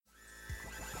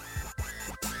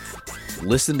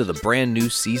Listen to the brand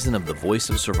new season of the Voice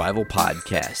of Survival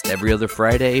podcast every other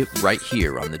Friday right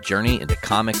here on the Journey into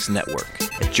Comics Network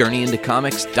at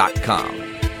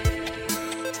journeyintocomics.com.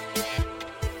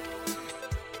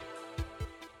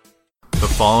 The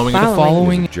following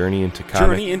is a Journey into Comics.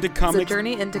 Journey into Comics.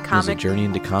 Journey into Comics. Journey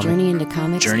into Comics. Journey into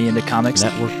Comics. Journey into Comics.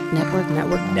 Network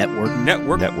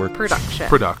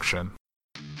Production.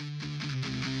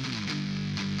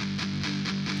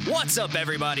 What's up,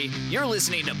 everybody? You're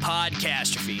listening to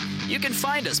Podcastrophe. You can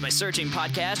find us by searching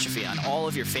Podcastrophe on all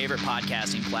of your favorite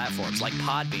podcasting platforms like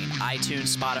Podbean,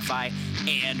 iTunes, Spotify,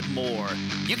 and more.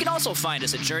 You can also find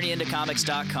us at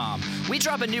journeyintocomics.com. We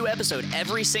drop a new episode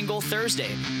every single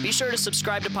Thursday. Be sure to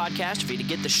subscribe to Podcastrophe to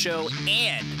get the show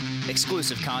and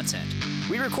exclusive content.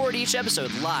 We record each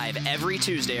episode live every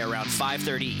Tuesday around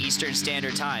 5:30 Eastern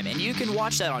Standard Time, and you can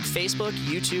watch that on Facebook,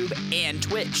 YouTube, and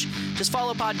Twitch. Just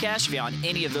follow Podcastrophe on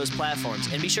any of those platforms,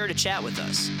 and be sure to chat with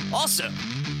us. Also,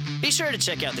 be sure to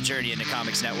check out the Journey into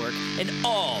Comics Network and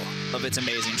all of its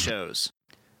amazing shows.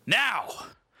 Now,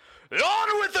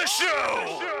 on with the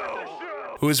show!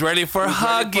 Who's ready for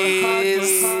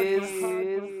Huggies?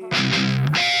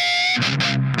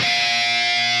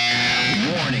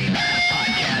 Warning,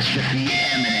 Podcastrophe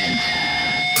imminent.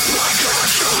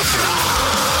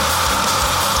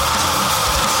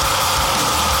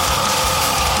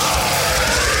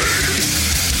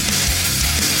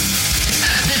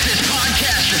 This is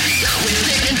Podcastrophe with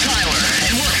Dick and Tyler,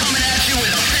 and we're coming at you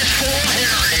with a fistful of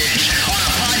heritage on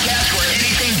a podcast where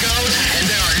anything goes and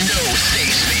there are no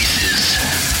safe spaces.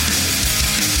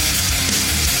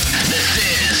 This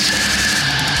is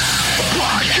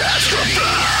Podcastrophe.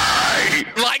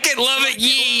 Like it, love it,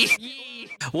 yee!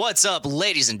 What's up,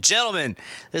 ladies and gentlemen?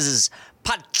 This is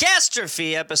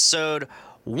Podcastrophe episode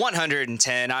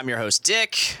 110. I'm your host,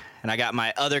 Dick, and I got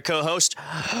my other co-host,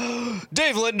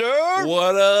 Dave Linder.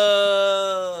 What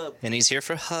up? And he's here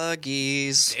for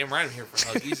Huggies. Damn right I'm here for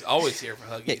Huggies. Always here for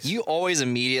Huggies. Yeah, you always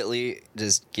immediately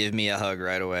just give me a hug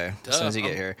right away as soon as you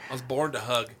get here. I was born to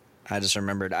hug. I just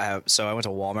remembered. I went to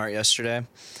Walmart yesterday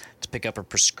to pick up a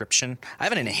prescription. I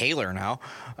have an inhaler now.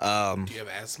 Do you have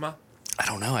asthma? I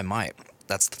don't know. I might.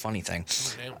 That's the funny thing.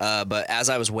 Oh, damn. But as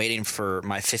I was waiting for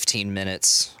my 15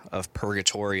 minutes of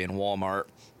purgatory in Walmart,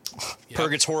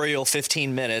 purgatorial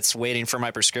 15 minutes waiting for my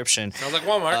prescription. Sounds like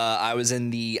Walmart. I was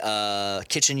in the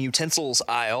kitchen utensils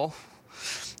aisle,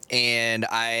 and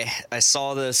I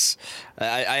saw this.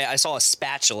 I saw a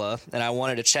spatula, and I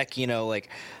wanted to check,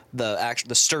 the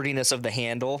sturdiness of the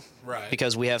handle, Right.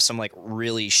 Because we have some like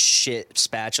really shit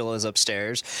spatulas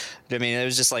upstairs. I mean, it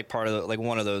was just like part of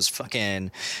one of those fucking,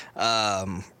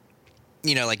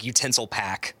 like utensil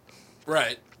pack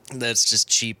Right. that's just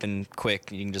cheap and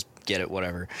quick. You can just get it,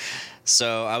 whatever.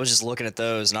 So I was just looking at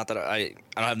those. Not that I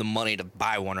don't have the money to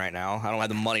buy one right now. I don't have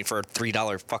the money for a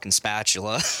 $3 fucking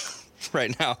spatula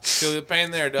right now. Feel the pain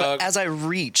there, dog. But as I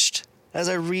reached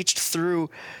through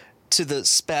to the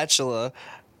spatula,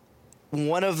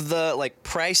 one of the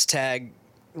price tag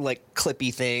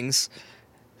clippy things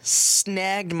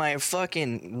snagged my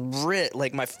fucking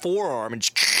my forearm, and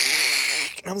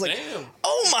I was like, Damn.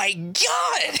 "Oh my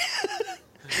god!"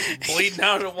 Bleeding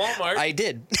out at Walmart. I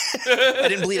did. I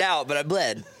didn't bleed out, but I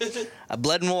bled. I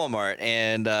bled in Walmart,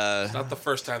 and Not the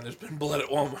first time there's been blood at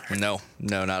Walmart. No,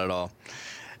 not at all.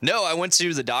 No, I went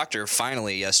to the doctor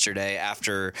finally yesterday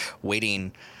after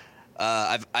waiting.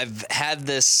 I've had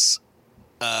this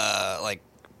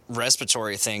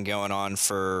respiratory thing going on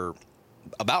for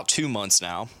about 2 months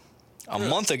now. A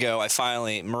month ago,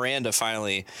 Miranda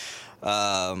finally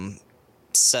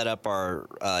set up our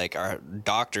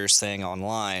doctor's thing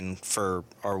online for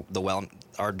our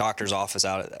doctor's office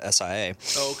out at SIA.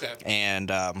 Oh, okay. And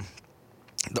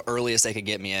the earliest they could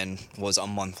get me in was a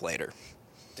month later.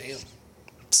 Damn.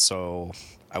 So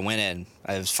I went in.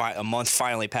 A month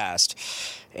finally passed,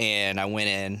 and I went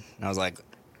in, and I was like,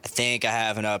 I think I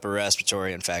have an upper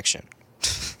respiratory infection.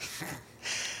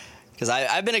 Because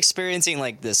I've been experiencing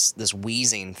this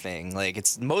wheezing thing.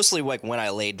 It's mostly when I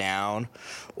lay down,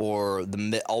 or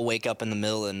I'll wake up in the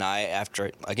middle of the night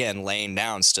after, again, laying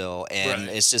down still. And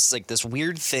Right. It's just this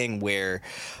weird thing where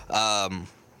I'll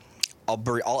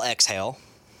exhale.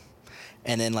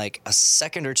 And then a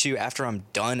second or two after I'm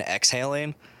done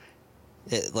exhaling,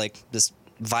 this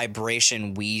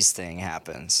vibration wheeze thing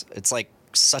happens. It's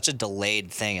such a delayed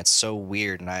thing. It's so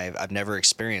weird, and I've never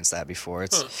experienced that before.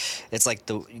 It's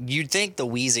you'd think the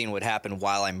wheezing would happen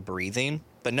while I'm breathing,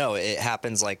 but no, it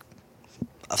happens a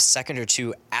second or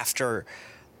two after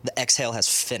the exhale has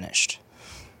finished.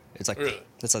 It's Really?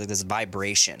 it's like this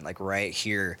vibration, right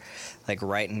here,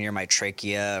 right near my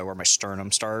trachea where my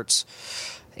sternum starts,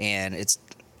 and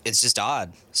it's just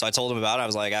odd. So I told him about it. I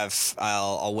was like,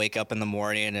 I'll wake up in the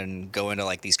morning and go into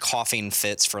like these coughing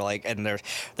fits for like, and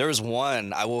there was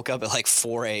one, I woke up at like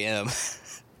 4 a.m.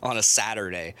 on a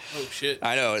Saturday. Oh shit!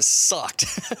 I know, it sucked.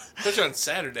 Especially on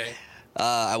Saturday.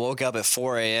 I woke up at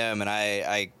 4 a.m. and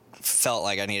I felt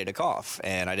like I needed to cough,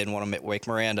 and I didn't want to wake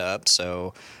Miranda up,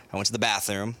 so I went to the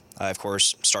bathroom. I, of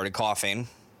course, started coughing,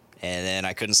 and then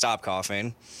I couldn't stop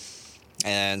coughing,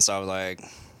 and so I was like,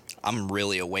 I'm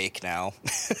really awake now.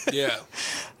 Yeah.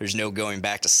 There's no going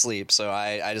back to sleep, so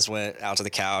I just went out to the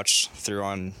couch, threw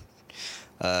on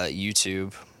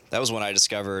YouTube. That was when I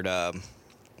discovered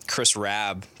Chris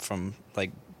Rabb from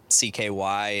like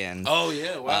CKY and Oh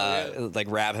yeah. Wow. Yeah. like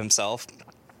Rabb himself.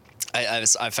 I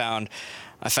found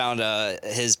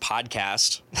his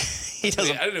podcast. He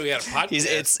doesn't. I didn't know he had a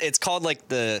podcast. It's called like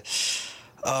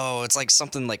it's like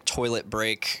something like Toilet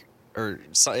Break, or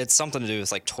it's something to do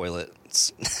with like toilet.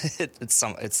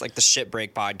 It's like the Shit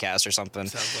Break podcast or something.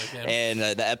 Sounds like him. And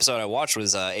the episode I watched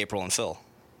was April and Phil.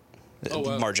 Oh,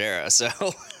 wow. Margera. So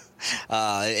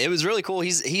it was really cool.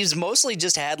 He's mostly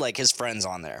just had like his friends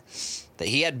on there. That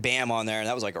he had Bam on there, and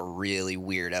that was like a really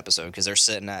weird episode because they're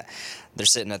sitting at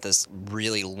this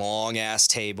really long ass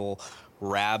table.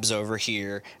 Rabb's over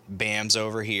here, Bam's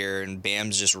over here, and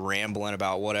Bam's just rambling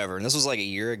about whatever. And this was like a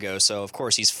year ago, so of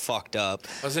course he's fucked up.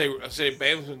 I say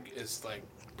Bam is like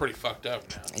pretty fucked up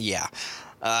now. Yeah.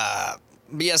 But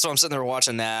yeah, so I'm sitting there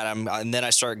watching that, and then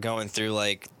I start going through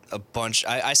like a bunch.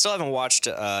 I still haven't watched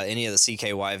any of the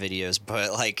CKY videos,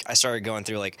 but like I started going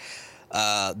through like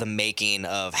the making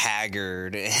of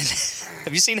Haggard.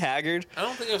 Have you seen Haggard? I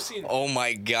don't think I've seen it. Oh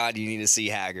my God, you need to see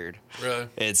Haggard. Really?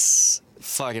 It's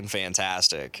fucking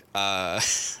fantastic.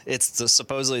 It's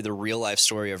supposedly the real life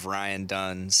story of Ryan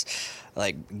Dunn's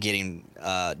like getting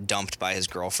dumped by his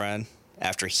girlfriend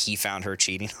after he found her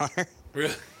cheating on her.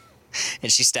 Really? And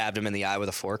she stabbed him in the eye with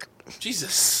a fork.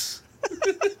 Jesus.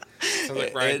 Sounds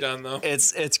like Ryan Dunn though.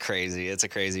 It's crazy. It's a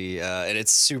crazy and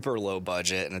it's super low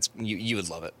budget, and it's you would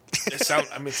love it. It sounds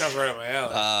right up my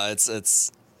alley.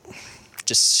 It's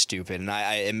just stupid, and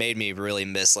it made me really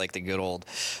miss like the good old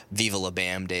Viva La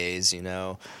Bam days, you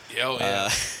know. Yeah, yeah.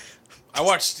 I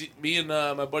watched me and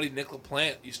my buddy Nick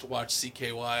LaPlante used to watch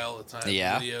CKY all the time.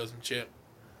 Yeah. Videos and shit.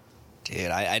 Dude,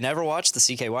 I never watched the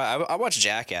CKY. I watched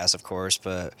Jackass, of course,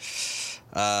 but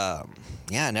yeah,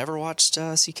 I never watched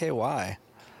CKY.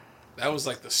 That was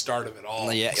like the start of it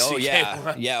all. Yeah. Oh,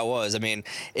 yeah. Yeah, it was. I mean,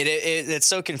 it's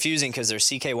so confusing because there's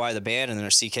CKY the band and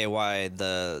there's CKY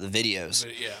the videos.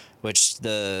 Yeah. Which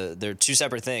they're two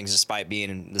separate things, despite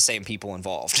being the same people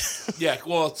involved. Yeah.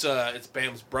 Well, it's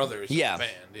Bam's brother. Yeah.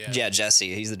 Band. Yeah.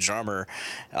 Jesse. He's the drummer.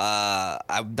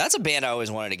 That's a band I always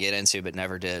wanted to get into, but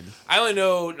never did. I only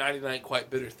know 99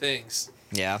 Quite Bitter Things.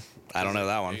 Yeah. I don't know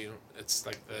that one. It's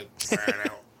like the.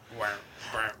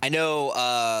 I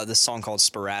know this song called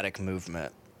Sporadic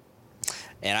Movement.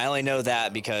 And I only know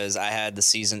that because I had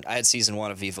season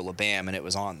 1 of Viva La Bam, and it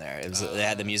was on there. They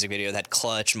had the music video that had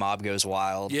Clutch, Mob Goes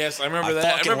Wild. Yes, I remember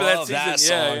that. I remember that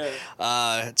season.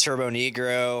 Song. Turbo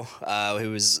Negro,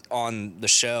 who was on the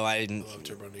show. I love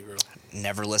Turbo Negro.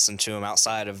 Never listened to him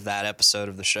outside of that episode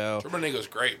of the show. Turbo Negro's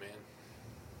great, man.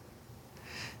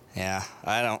 Yeah,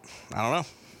 I don't know.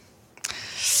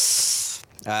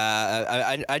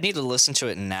 I need to listen to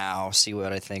it now, see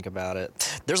what I think about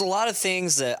it. There's a lot of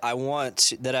things that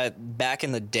I back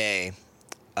in the day,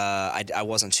 I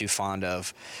wasn't too fond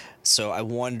of. So I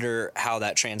wonder how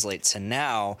that translates to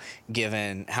now,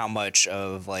 given how much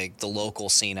of like the local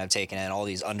scene I've taken in, all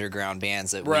these underground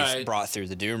bands that we've brought through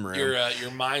the Doom Room.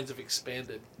 Your minds have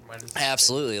expanded.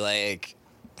 Absolutely. Like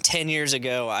 10 years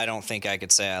ago, I don't think I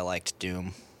could say I liked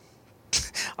Doom.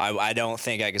 I don't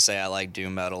think I could say I like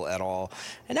Doom metal at all.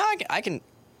 And now I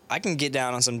can get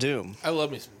down on some Doom. I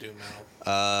love me some Doom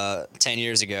metal. 10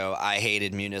 years ago, I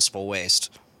hated Municipal Waste.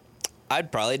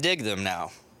 I'd probably dig them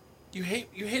now. You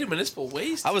hated Municipal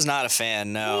Waste? I was not a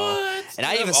fan, no. What? And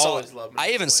I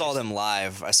even saw them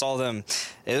live. I saw them.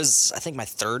 It was, I think, my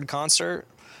third concert.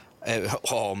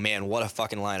 Oh man, what a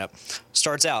fucking lineup!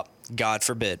 Starts out, God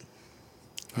forbid,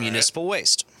 Municipal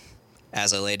Waste,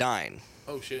 As I Lay Dying.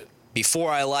 Oh shit.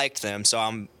 Before I liked them, so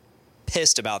I'm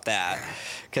pissed about that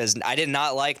because I did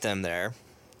not like them there,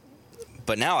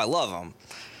 but now I love them.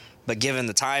 But given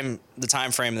the time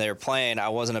frame they were playing, I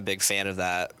wasn't a big fan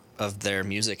of their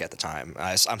music at the time.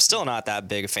 I'm still not that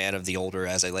big a fan of the older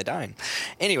As I Lay Dying.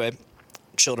 Anyway,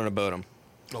 Children of Bodom.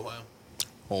 Oh wow.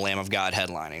 Lamb of God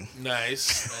headlining.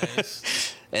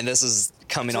 Nice. And this is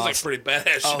coming off. Like a pretty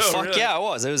badass show. Oh fuck really. Yeah, it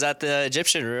was. It was at the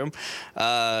Egyptian Room.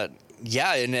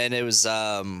 Yeah, and it was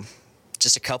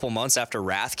just a couple months after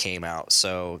Wrath came out,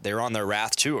 so they were on their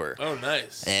Wrath tour. Oh,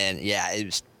 nice. And yeah, it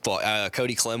was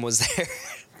Cody Klim was there.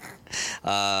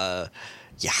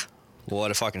 Yeah,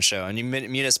 what a fucking show. And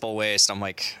Municipal Waste, I'm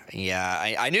like,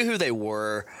 yeah, I knew who they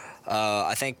were.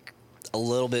 I think a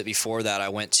little bit before that, I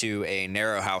went to a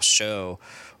Narrow House show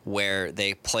where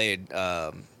they played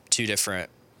 2 different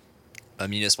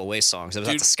Municipal Waste songs. It was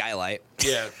at the Skylight.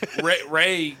 Yeah,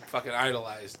 Ray fucking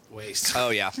idolized Waste.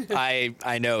 Oh yeah,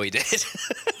 I know he did.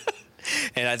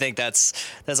 And I think that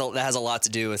has a lot to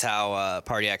do with how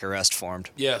Cardiac Arrest formed.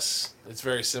 Yes, it's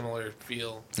very similar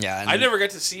feel. Yeah, I never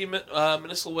got to see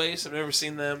Municipal Waste. I've never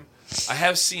seen them. I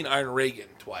have seen Iron Reagan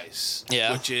twice.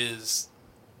 Yeah, which is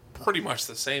pretty much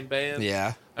the same band.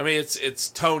 Yeah, I mean it's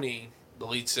Tony, the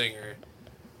lead singer,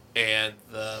 and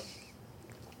the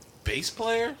bass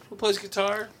player who plays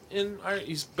guitar in Iron.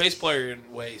 He's bass player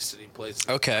in Waste, and he plays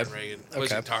Iron Reagan.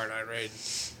 Plays guitar in Iron Reagan.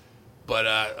 But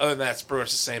other than that, it's pretty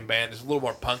much the same band. It's a little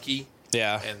more punky.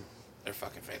 Yeah. And they're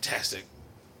fucking fantastic.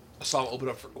 I saw them open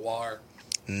up for Guar.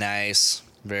 Nice.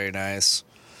 Very nice.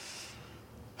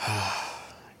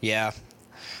 Yeah.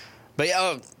 But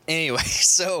yeah, anyway,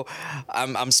 so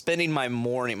I'm spending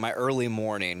my early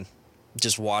morning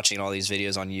just watching all these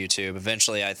videos on YouTube.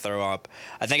 Eventually I threw up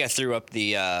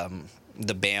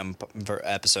the BAM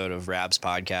episode of Rab's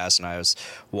podcast, and I was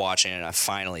watching it, and I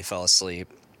finally fell asleep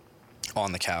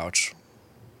on the couch.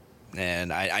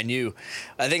 And I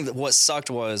think that what sucked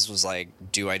was like,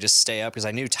 do I just stay up? Because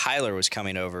I knew Tyler was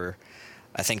coming over,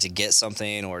 I think, to get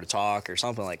something or to talk or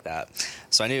something like that.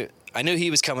 So I knew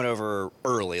he was coming over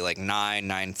early, like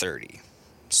 9:30.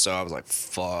 So I was like,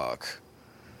 fuck.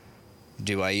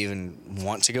 Do I even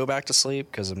want to go back to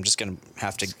sleep? Because I'm just going to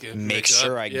have to make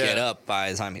sure I get up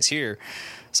by the time he's here.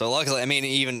 So luckily, I mean,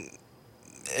 even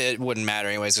it wouldn't matter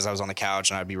anyways because I was on the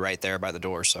couch and I'd be right there by the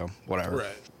door. So whatever.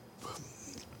 Right.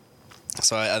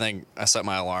 So I think I set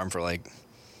my alarm for like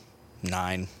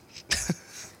 9.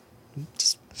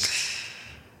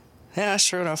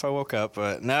 Sure enough, I woke up.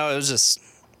 But no, it was just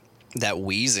that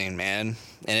wheezing, man.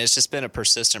 And it's just been a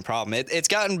persistent problem. It's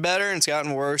gotten better, and it's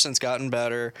gotten worse, and it's gotten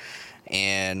better.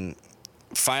 And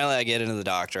finally I get into the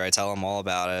doctor. I tell him all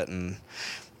about it. And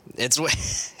it's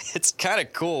kind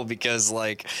of cool because,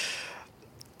 like,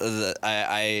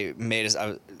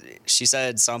 she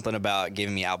said something about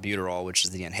giving me albuterol, which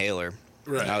is the inhaler.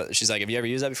 Right. She's like, have you ever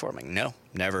used that before? I'm like, no,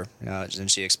 never.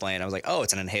 And she explained. I was like, oh,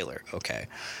 it's an inhaler. Okay.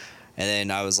 And then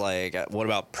I was like, what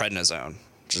about prednisone,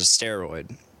 which is a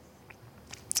steroid?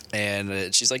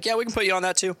 And she's like, yeah, we can put you on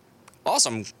that too.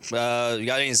 Awesome. You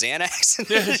got any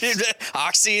Xanax?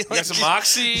 Oxy? You got some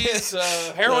Oxy?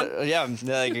 Heroin? Yeah.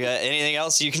 Like, anything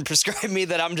else you can prescribe me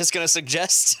that I'm just going to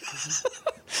suggest?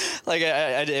 Like,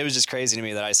 it was just crazy to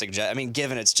me that I suggest. I mean,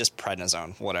 given it's just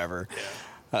prednisone, whatever.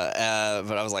 Yeah.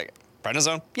 But I was like,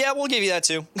 prednisone? Yeah, we'll give you that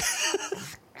too.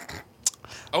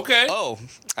 Okay. Oh,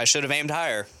 I should have aimed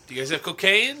higher. Do you guys have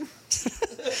cocaine?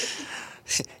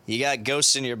 You got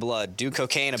ghosts in your blood. Do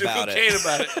cocaine about it.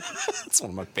 That's one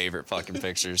of my favorite fucking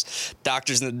pictures.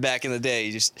 Doctors back in the day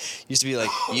just used to be like,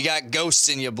 you got ghosts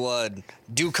in your blood.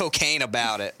 Do cocaine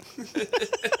about it.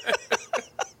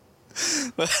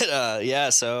 But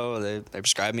yeah, so they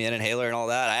prescribed me an inhaler and all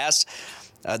that. I asked,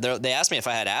 they asked me if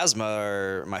I had asthma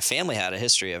or my family had a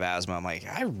history of asthma. I'm like,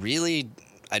 I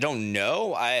don't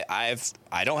know. I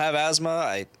don't have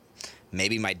asthma.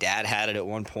 Maybe my dad had it at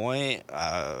one point.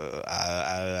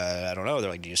 I don't know. They're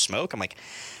like, do you smoke? I'm like,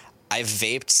 I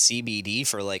vaped CBD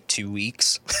for like 2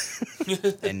 weeks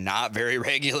and not very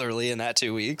regularly in that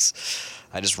 2 weeks.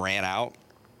 I just ran out.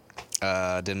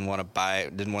 Didn't want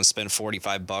to spend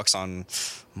 $45 on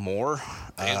more.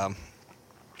 Yeah,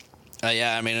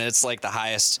 I mean, it's like the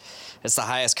highest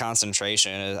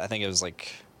concentration. I think it was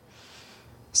like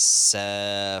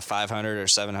 500 or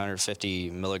 750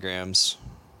 milligrams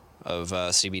of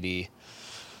CBD. It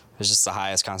was just the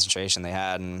highest concentration they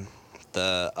had, and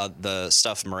the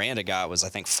stuff Miranda got was, I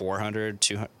think, 400,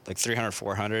 200, like 300,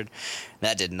 400.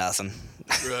 That did nothing.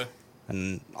 Really?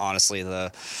 And honestly,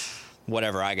 the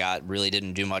whatever I got really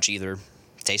didn't do much either.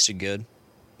 Tasted good.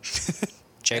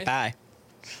 Cherry pie.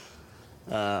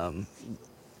 I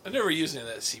never used any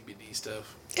of that CBD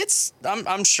stuff.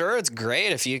 I'm sure it's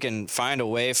great if you can find a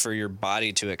way for your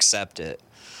body to accept it.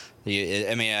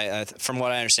 From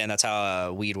what I understand, that's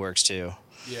how weed works too.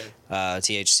 Yeah.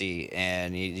 THC,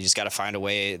 and you just got to find a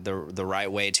way, the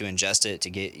right way to ingest it to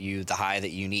get you the high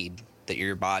that you need, that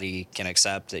your body can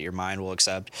accept, that your mind will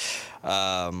accept.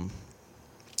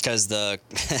 Because the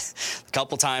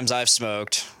couple times I've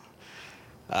smoked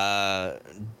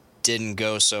didn't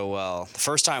go so well. The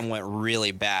first time went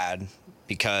really bad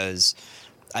because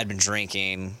I'd been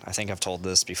drinking. I think I've told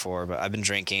this before, but I've been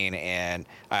drinking, and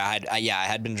I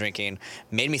had been drinking.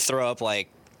 Made me throw up like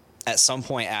at some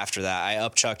point after that, I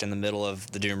upchucked in the middle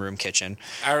of the Doom Room kitchen.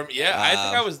 I think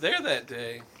I was there that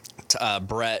day.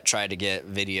 Brett tried to get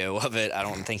video of it. I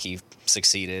don't think he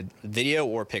succeeded. Video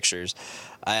or pictures.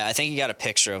 I think he got a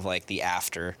picture of like the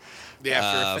after. The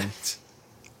after effect.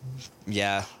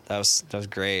 Yeah, that was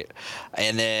great.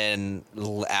 And then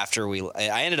after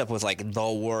I ended up with like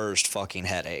the worst fucking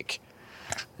headache.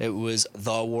 It was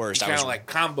the worst. You kind of like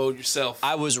comboed yourself.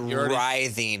 I was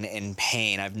writhing in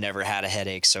pain. I've never had a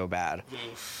headache so bad.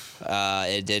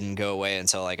 It didn't go away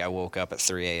until like I woke up at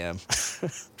 3 a.m.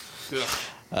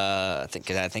 I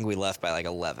think we left by like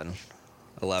 11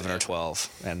 or 12,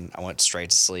 and I went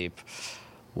straight to sleep.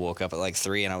 Woke up at like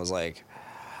 3, and I was like,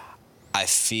 I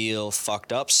feel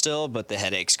fucked up still, but the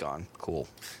headache's gone. Cool.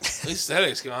 At least the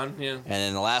headache's gone, yeah. And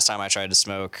then the last time I tried to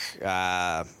smoke,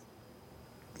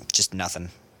 just nothing.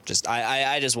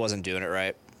 I just wasn't doing it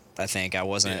right. I think I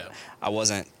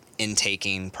wasn't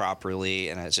intaking properly,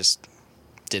 and it just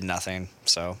did nothing.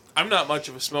 So I'm not much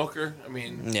of a smoker. I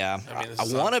mean, I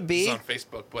want to be on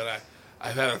Facebook, but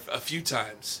I've had a few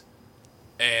times,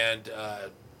 and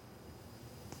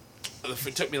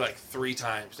it took me like 3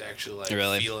 times to actually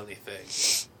feel anything.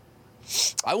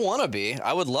 I want to be.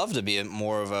 I would love to be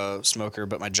more of a smoker,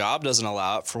 but my job doesn't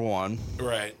allow it, for one.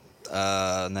 Right.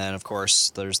 And then, of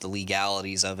course, there's the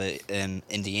legalities of it in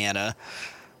Indiana,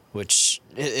 which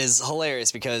is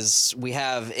hilarious because we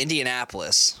have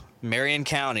Indianapolis, Marion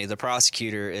County. The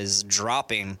prosecutor is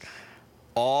dropping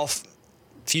all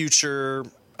future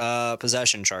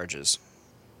possession charges.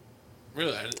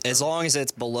 Really? As long as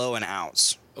it's below an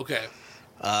ounce. Okay.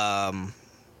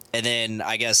 And then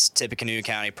I guess Tippecanoe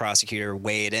County prosecutor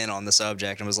weighed in on the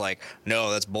subject and was like,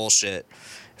 "No, that's bullshit.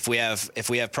 If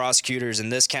we have prosecutors in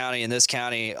this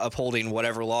county upholding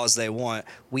whatever laws they want,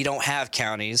 we don't have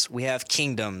counties, we have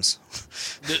kingdoms.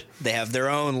 They have their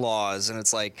own laws, and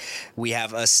it's like we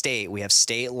have a state, we have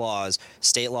state laws.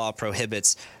 State law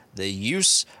prohibits the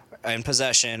use and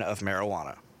possession of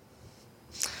marijuana."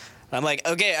 I'm like,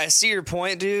 okay, I see your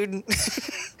point, dude.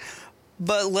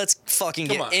 But let's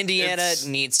fucking Indiana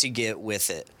needs to get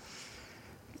with it.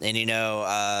 And,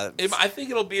 I think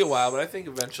it'll be a while, but I think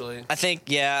eventually.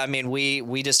 I mean,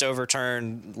 we just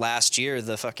overturned last year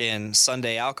the fucking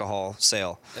Sunday alcohol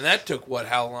sale. And that took,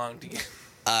 how long to get?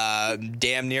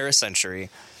 Damn near a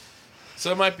century.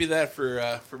 So it might be that for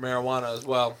marijuana as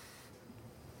well.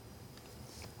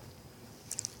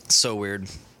 So weird.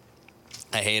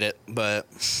 I hate it, but...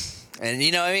 And,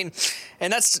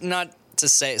 and that's not to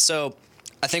say... So,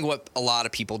 I think what a lot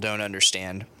of people don't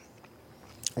understand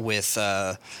with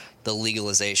the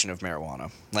legalization of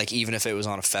marijuana, like even if it was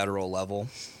on a federal level,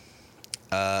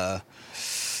 it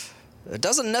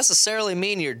doesn't necessarily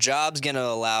mean your job's going to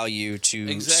allow you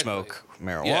to smoke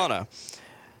marijuana. Yeah.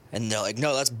 And they're like,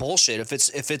 no, that's bullshit. If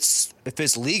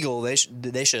it's legal, they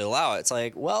should allow it. It's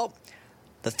like, well,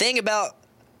 the thing about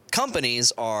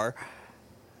companies are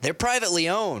they're privately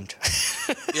owned.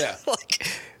 Yeah.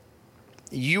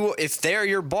 If they're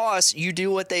your boss, you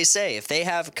do what they say. If they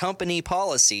have company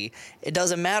policy, it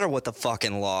doesn't matter what the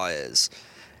fucking law is.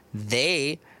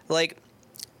 It's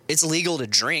legal to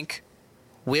drink.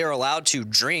 We're allowed to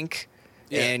drink,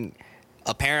 and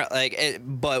apparently,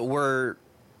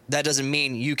 that doesn't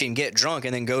mean you can get drunk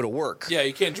and then go to work. Yeah,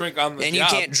 you can't drink on the job. And you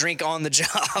can't drink on the job.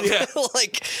 Yeah.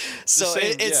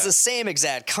 It's the same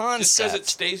exact concept. Just because it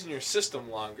stays in your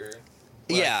system longer.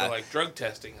 For drug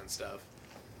testing and stuff.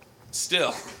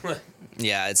 Still.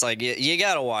 Yeah, it's like you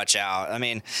gotta watch out. I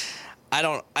mean, I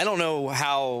don't know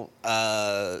how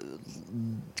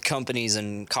companies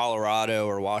in Colorado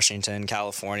or Washington,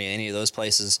 California, any of those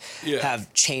places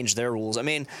have changed their rules. I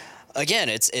mean, again,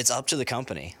 it's up to the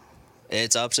company.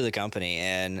 It's up to the company,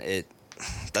 and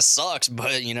that sucks,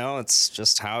 but it's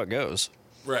just how it goes.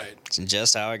 Right. It's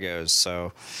just how it goes.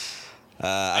 So,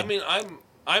 I'm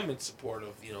in support of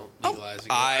legalizing.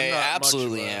 I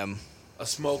absolutely am. A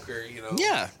smoker,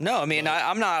 Yeah, no, I mean,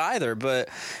 I'm not either, but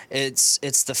it's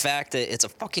the fact that it's a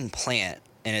fucking plant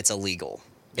and it's illegal.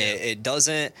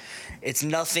 Yeah. It's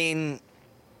nothing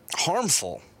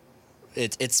harmful.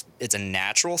 It's a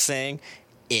natural thing.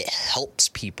 It helps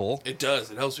people. It does.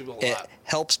 It helps people a lot. It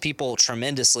helps people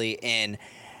tremendously in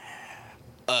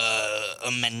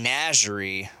a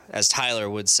menagerie, as Tyler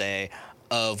would say,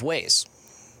 of ways.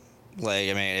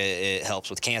 It helps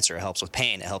with cancer, it helps with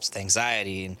pain, it helps with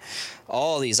anxiety, and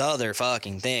all these other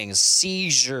fucking things.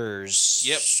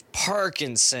 Seizures,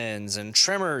 Parkinson's, and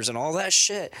tremors, and all that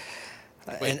shit.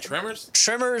 Wait, tremors?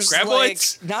 Tremors,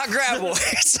 graboids? Not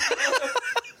graboids.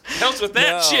 Helps with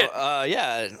that shit.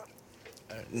 Yeah.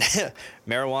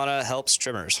 Marijuana helps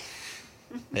tremors.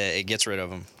 It gets rid of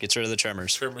them. Gets rid of the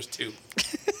tremors. Tremors too.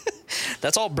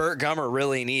 That's all Burt Gummer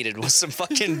really needed was some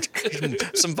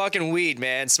fucking weed,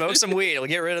 man. Smoke some weed. It'll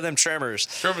get rid of them tremors.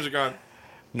 Tremors are gone.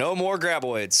 No more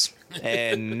graboids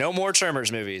and no more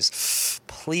Tremors movies.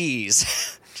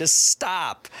 Please, just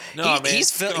stop. No, man.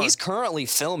 He's currently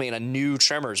filming a new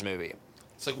Tremors movie.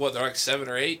 It's like what? They're like 7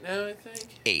 or 8 now, I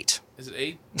think. 8. Is it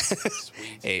 8?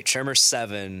 Sweet. 8. Tremors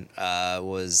 7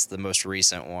 was the most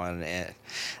recent one, and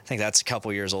I think that's a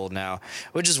couple years old now.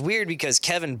 Which is weird because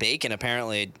Kevin Bacon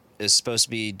apparently is supposed to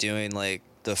be doing like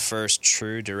the first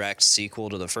true direct sequel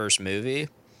to the first movie,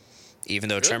 even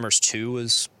though Tremors 2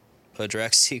 was a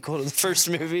direct sequel to the first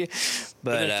movie.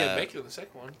 But Kevin Bacon in the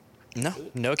second one.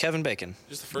 No Kevin Bacon.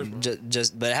 Just the first one.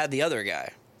 But it had the other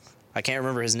guy. I can't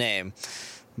remember his name,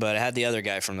 but it had the other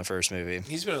guy from the first movie.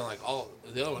 He's been in like all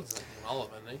the other ones, in all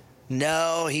of them, hasn't he?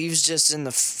 No, he was just in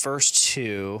the first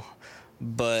 2,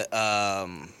 but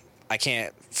I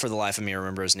can't for the life of me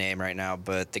remember his name right now.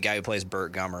 But the guy who plays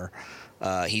Burt Gummer,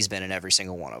 he's been in every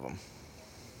single one of them,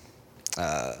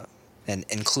 and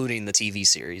including the TV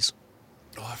series.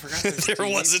 Oh, I forgot.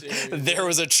 There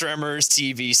was a Tremors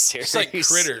TV series. It's like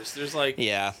Critters. There's like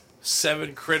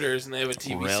 7 Critters, and they have a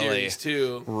TV series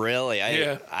too. Really?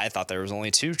 I thought there was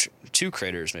only two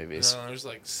Critters movies. No, there's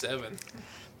like 7.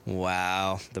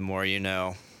 Wow, the more you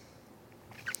know.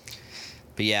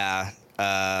 But yeah,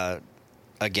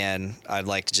 again, I'd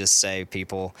like to just say,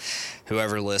 people,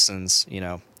 whoever listens,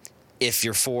 if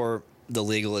you're for the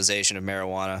legalization of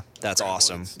marijuana, that's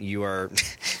awesome. You're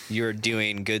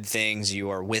doing good things. You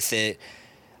are with it.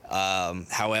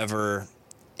 However,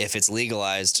 if it's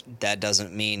legalized, that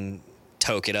doesn't mean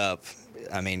toke it up.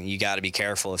 I mean, you got to be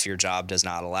careful if your job does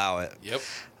not allow it. Yep.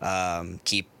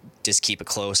 Keep a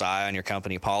close eye on your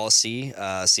company policy.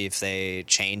 See if they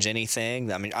change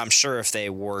anything. I mean, I'm sure if they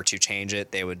were to change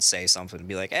it, they would say something to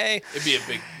be like, "Hey, it'd be a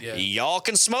big y'all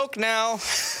can smoke now.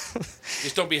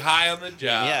 Just don't be high on the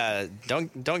job. Yeah,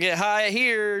 don't get high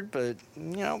here, but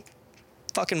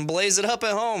fucking blaze it up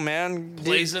at home, man.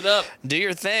 Blaze it up. Do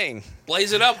your thing.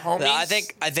 Blaze it up, homies.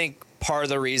 I think part of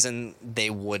the reason they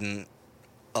wouldn't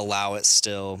allow it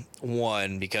still,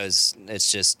 one, because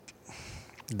it's just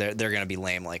they're gonna be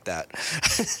lame like that.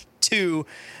 2,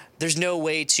 there's no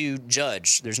way to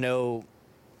judge. There's no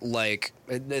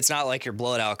it's not like your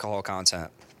blood alcohol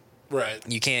content. Right.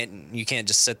 You can't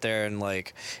just sit there and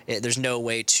there's no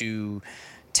way to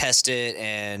test it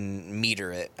and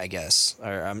meter it, I guess.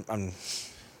 Or I mean,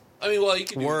 well, you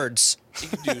can words. You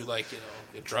can do a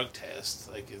drug test.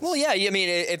 Well, yeah. I mean,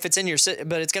 if it's in your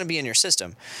but it's going to be in your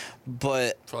system,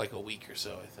 but for like a week or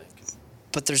so, I think.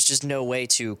 But there's just no way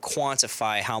to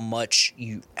quantify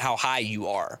how high you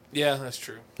are. Yeah, that's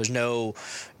true. There's no.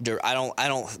 I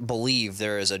don't believe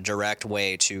there is a direct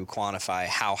way to quantify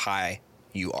how high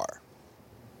you are,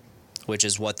 which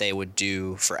is what they would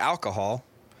do for alcohol.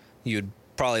 You'd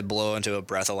probably blow into a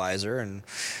breathalyzer, and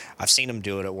I've seen them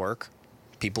do it at work.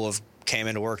 People have came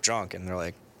into work drunk, and they're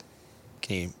like,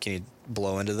 "Can you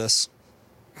blow into this?"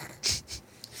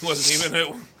 Wasn't even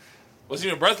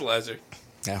a breathalyzer.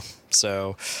 Yeah.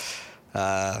 So,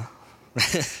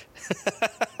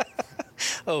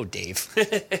 oh, Dave.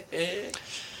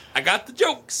 I got the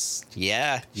jokes.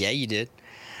 Yeah, you did.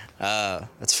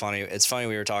 It's funny. It's funny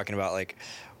we were talking about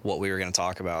what we were going to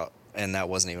talk about, and that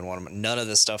wasn't even one of them. None of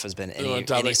this stuff has been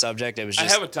any subject. It was just.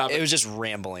 I have a topic. It was just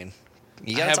rambling.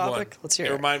 You got a topic? One. Let's hear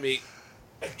it. Remind me.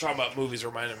 Talking about movies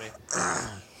reminded me.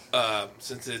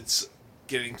 Since it's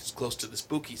getting close to the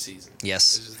spooky season.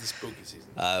 Yes. This is the spooky season.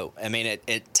 I mean,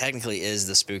 it technically is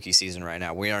the spooky season right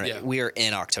now. We are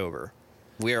in October.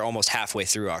 We are almost halfway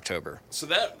through October. So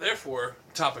therefore,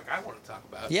 topic I want to talk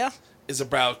about is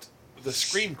about the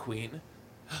Scream Queen,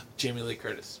 Jamie Lee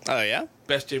Curtis. Oh, yeah?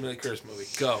 Best Jamie Lee Curtis movie.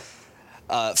 Go.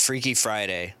 Freaky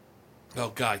Friday.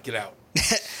 Oh, God, get out.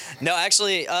 No,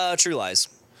 actually, True Lies.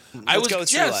 Let's go with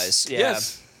True Lies. Yeah.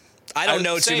 Yes. I don't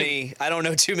know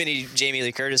too many Jamie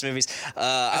Lee Curtis movies.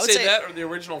 I would say that or the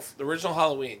original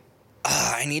Halloween.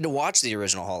 I need to watch the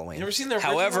original Halloween. You never seen the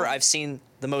original? However, I've seen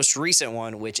the most recent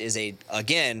one, which is a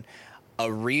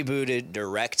rebooted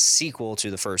direct sequel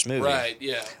to the first movie. Right,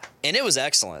 yeah. And it was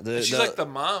excellent. She's like the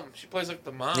mom. She plays like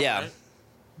the mom, yeah, right?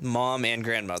 Mom and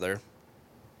grandmother.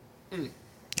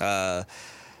 Yeah,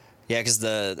 because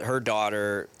her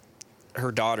daughter's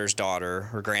daughter,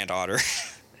 her granddaughter,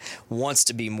 wants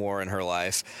to be more in her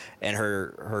life, and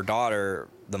her daughter,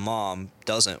 the mom,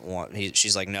 doesn't want.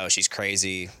 She's like, no, she's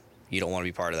crazy. You don't want to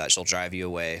be part of that. She'll drive you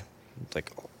away.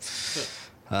 Like,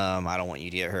 I don't want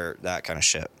you to get hurt. That kind of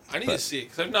shit. I need to see it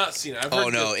because I've not seen it.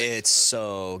 It's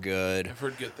so good. I've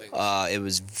heard good things. It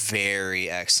was very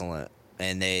excellent,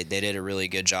 and they did a really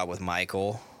good job with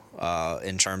Michael,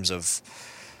 in terms of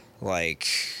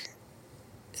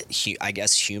I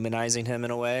guess humanizing him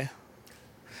in a way.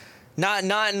 Not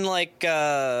in like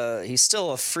he's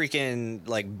still a freaking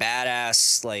like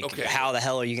badass like how the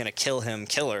hell are you gonna kill him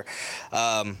killer,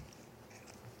 but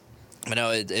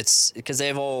no, it's because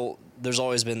there's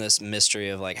always been this mystery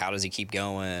of like how does he keep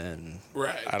going.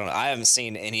 Right. I don't know. I haven't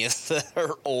seen any of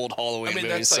the old Halloween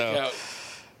movies, so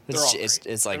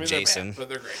it's like Jason, bad, but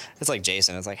they're great. It's like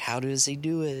Jason. It's like how does he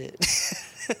do it?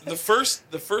 the first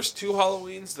two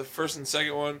Halloweens, the first and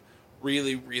second one,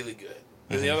 really really good.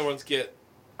 And the other ones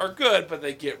are good, but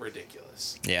they get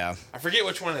ridiculous. Yeah. I forget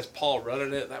which one has Paul Rudd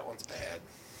in it. That one's bad.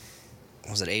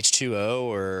 Was it H2O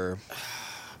or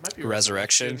might be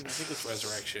Resurrection? I think it's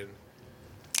Resurrection.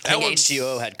 I think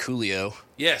H2O had Coolio.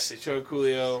 Yes, H2O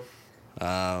Coolio.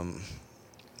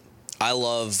 I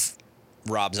love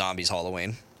Rob Zombie's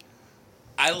Halloween.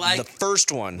 I like the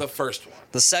first one. The first one.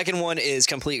 The second one is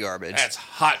complete garbage. That's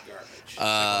hot garbage.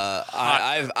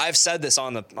 I've said this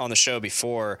on the show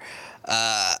before.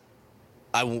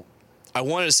 I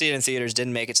wanted to see it in theaters,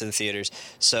 didn't make it to the theaters.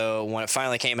 So when it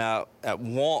finally came out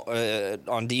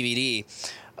on DVD,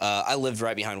 I lived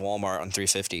right behind Walmart on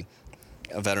 350,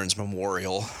 a Veterans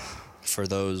Memorial for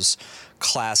those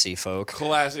classy folk.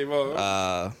 Classy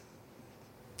folk.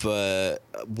 But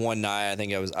one night, I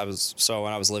think when I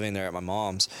was living there at my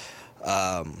mom's,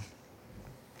 I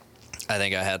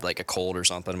think I had like a cold or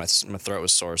something. My throat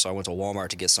was sore, so I went to Walmart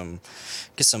to get some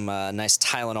nice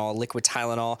Tylenol, liquid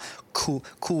Tylenol,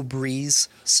 cool breeze,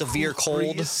 severe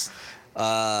cold.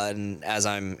 And as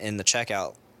I'm in the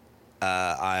checkout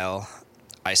aisle,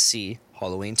 I see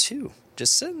Halloween 2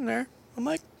 just sitting there. I'm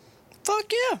like,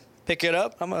 fuck yeah, pick it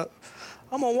up. I'm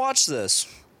gonna watch this.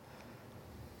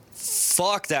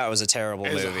 Fuck, that was a terrible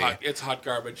movie. It's hot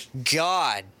garbage.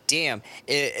 God damn.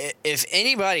 If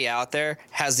anybody out there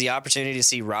has the opportunity to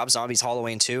see Rob Zombie's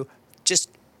Halloween 2,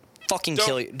 just fucking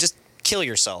kill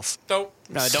yourself. Don't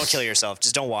kill yourself.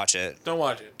 Just don't watch it. Don't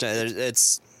watch it.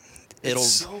 It's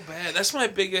so bad. That's my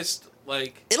biggest,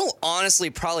 like... It'll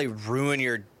honestly probably ruin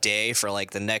your day for,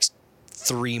 like, the next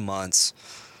 3 months.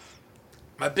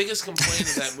 My biggest complaint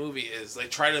of that movie is they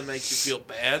try to make you feel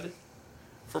bad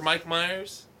for Mike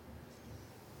Myers.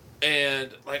 And,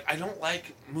 like, I don't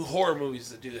like horror movies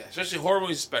that do that. Especially horror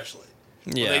movies especially.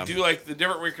 Yeah. When they do, like, the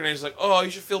different reincarnations, like, oh, you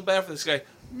should feel bad for this guy.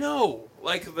 No.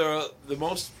 Like, the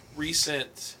most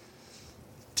recent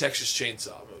Texas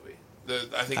Chainsaw movie.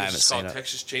 I think it's just called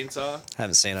Texas Chainsaw. I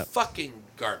haven't seen it. Fucking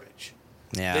garbage.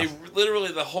 Yeah. They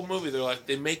literally, the whole movie, they're like,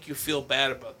 they make you feel bad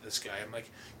about this guy. I'm like,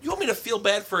 you want me to feel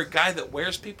bad for a guy that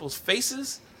wears people's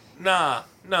faces? Nah,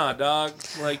 dog.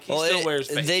 Like, he still wears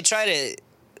faces. They try to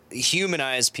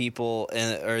humanize people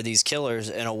or these killers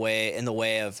in the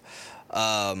way of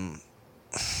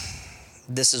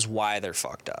this is why they're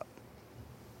fucked up.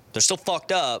 They're still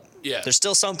fucked up. Yeah. There's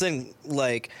still something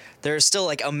like there's still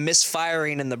like a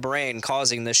misfiring in the brain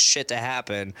causing this shit to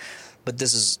happen, but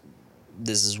this is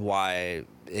why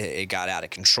it got out of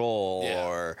control. Yeah.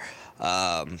 Or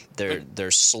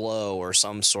they're slow or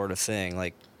some sort of thing.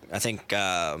 Like I think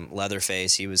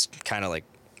Leatherface, he was kind of like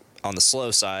on the slow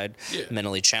side,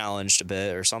 mentally challenged a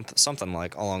bit or something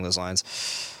like along those lines.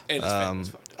 And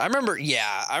I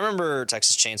remember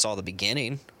Texas Chainsaw the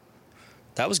beginning.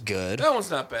 That was good. That one's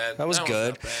not bad. That was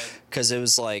good because it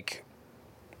was like,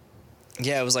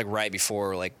 it was like right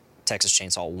before like Texas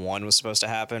Chainsaw 1 was supposed to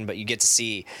happen, but you get to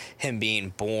see him being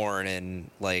born and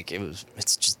like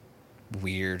it's just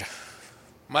weird.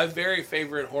 My very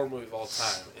favorite horror movie of all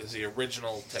time is the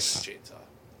original Texas Chainsaw.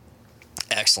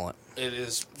 Excellent. It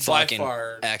is fucking by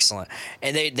far excellent.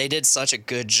 And they did such a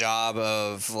good job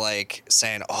of like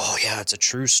saying, oh yeah, it's a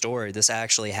true story. This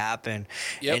actually happened.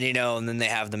 Yep. And and then they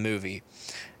have the movie.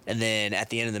 And then at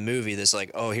the end of the movie, there's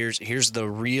like, oh, here's the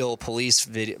real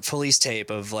police tape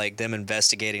of like them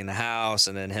investigating the house,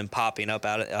 and then him popping up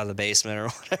out of the basement or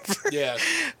whatever. Yeah.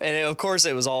 And of course,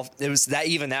 that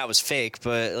was fake,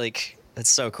 but like it's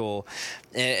so cool,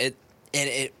 and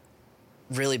it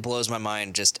really blows my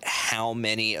mind just how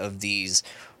many of these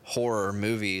horror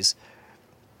movies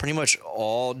pretty much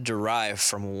all derive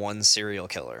from one serial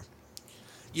killer.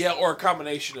 Yeah, or a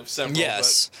combination of several.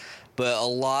 Yes, but a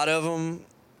lot of them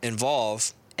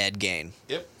involve Ed Gein.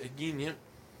 Yep, Ed Gein, yep.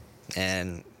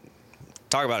 And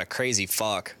talk about a crazy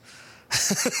fuck.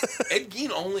 Ed Gein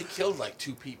only killed like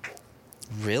 2 people.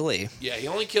 Really? Yeah, he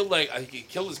only killed I think he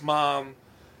killed his mom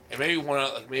and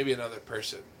maybe another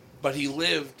person. But he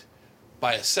lived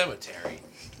by a cemetery.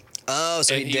 Oh,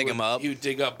 so he'd dig them up? He would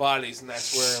dig up bodies, and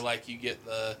that's where like you get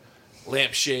the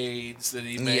lampshades that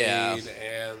he made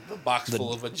and the box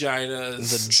full of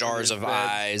vaginas, the jars of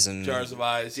eyes,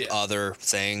 yeah, other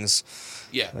things.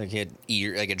 Yeah, like he had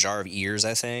like a jar of ears,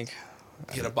 I think.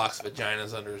 Get a box of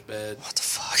vaginas under his bed. What the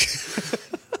fuck?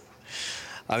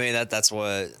 I mean, that's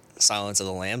what Silence of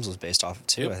the Lambs was based off of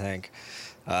too. Yep. I think,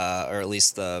 or at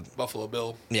least the Buffalo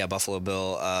Bill. Yeah, Buffalo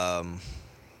Bill,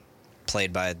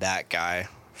 played by that guy.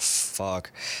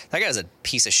 Fuck, that guy's a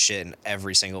piece of shit in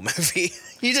every single movie.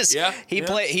 He just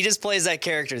plays that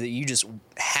character that you just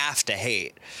have to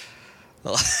hate.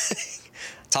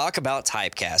 Talk about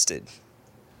typecasted.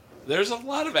 There's a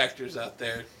lot of actors out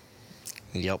there.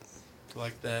 Yep.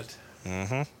 Like that.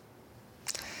 Mm-hmm.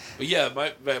 But yeah,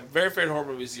 my very favorite horror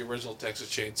movie is the original Texas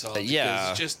Chainsaw.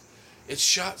 Yeah. It's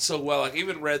shot so well. Like, I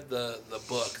even read the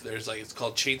book. There's it's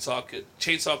called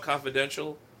Chainsaw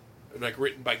Confidential, like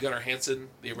written by Gunnar Hansen,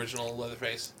 the original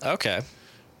Leatherface. Okay.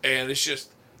 And it's just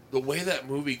the way that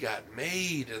movie got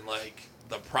made, and like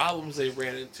the problems they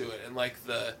ran into it, and like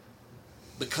the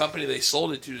company they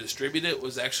sold it to distribute it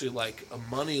was actually like a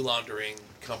money laundering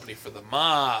company for the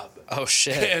mob. Oh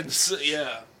shit. And so,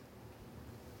 yeah.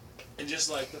 And just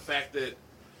like the fact that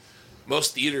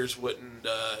most theaters wouldn't,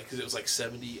 because it was like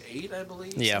 78, I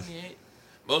believe. Yeah. 78.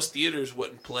 Most theaters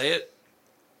wouldn't play it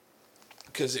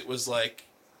because it was like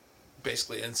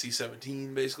basically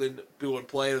NC-17. Basically, people would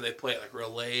play it, or they'd play it like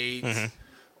real late,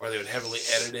 or they would heavily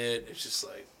edit it. It's just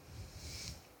like,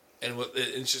 and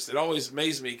it always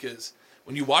amazed me because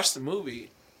when you watch the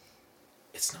movie,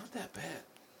 it's not that bad.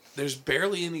 There's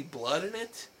barely any blood in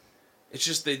it. It's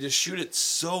just they just shoot it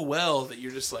so well that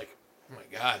you're just like, oh my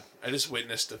god, I just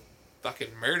witnessed a fucking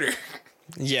murder.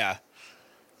 Yeah.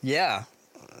 Yeah.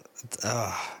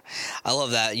 I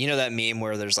love that. You know that meme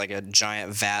where there's like a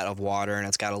giant vat of water and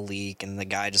it's got a leak and the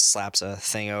guy just slaps a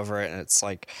thing over it and it's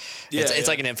like it's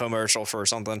like an infomercial for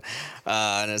something.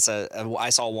 And I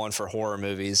saw one for horror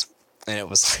movies and it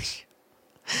was like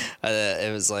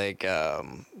it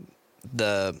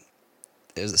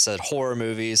said horror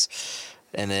movies,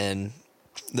 and then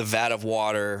the vat of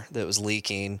water that was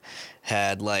leaking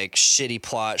had like shitty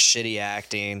plot, shitty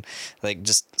acting, like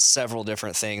just several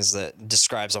different things that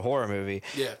describes a horror movie.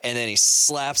 Yeah. And then he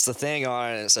slaps the thing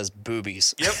on it and it says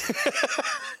boobies. Yep.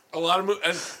 A lot of movies,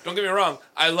 and don't get me wrong,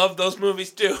 I love those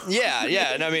movies too. Yeah,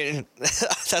 and I mean,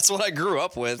 that's what I grew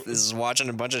up with, is watching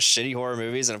a bunch of shitty horror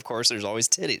movies, and of course there's always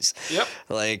titties. Yep.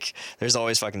 Like, there's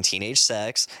always fucking teenage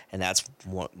sex, and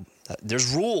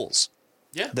there's rules.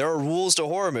 Yeah. There are rules to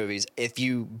horror movies. If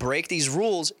you break these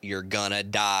rules, you're gonna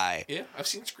die. Yeah, I've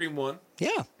seen Scream 1.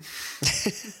 Yeah.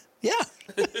 Yeah.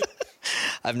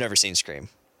 I've never seen Scream.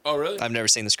 Oh, really? I've never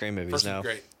seen the Scream movies, First no. one's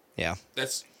great. Yeah.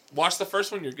 Watch the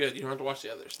first one, you're good. You don't have to watch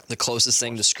the others. The closest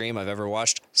thing to Scream I've ever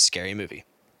watched, Scary Movie.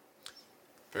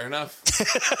 Fair enough.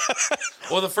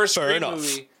 Well, the first Scream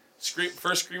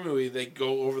movie, they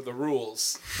go over the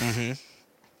rules. Mm-hmm.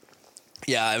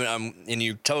 Yeah, I mean, and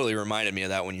you totally reminded me of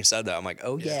that when you said that. I'm like,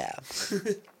 oh yeah,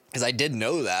 because I did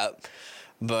know that,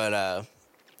 but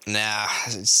nah,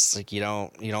 it's like you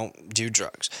don't do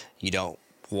drugs, you don't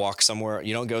walk somewhere,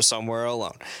 you don't go somewhere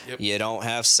alone, you don't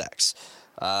have sex.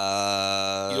 You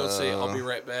don't say I'll be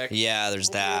right back. Yeah, there's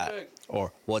that. Right,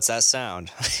 or what's that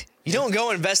sound? You don't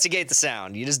go investigate the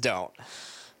sound. You just don't.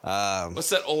 What's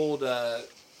that old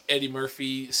Eddie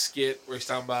Murphy skit where he's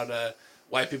talking about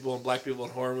white people and black people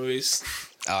in horror movies?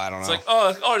 Oh, I don't know. It's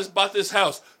like, I just bought this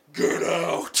house. Get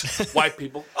out. White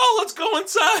people. Oh, let's go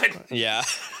inside. Yeah.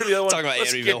 The other one, talking about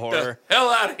Amityville Horror. Hell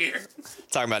out of here.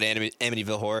 Talking about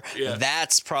Amityville Horror. Yeah.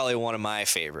 That's probably one of my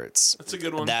favorites. That's a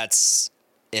good one.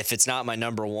 If it's not my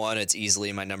number one, it's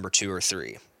easily my number 2 or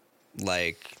 3.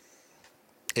 Like,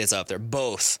 it's up there.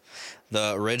 Both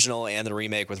the original and the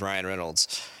remake with Ryan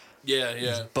Reynolds.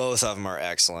 Yeah. Both of them are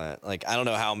excellent. Like, I don't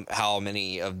know how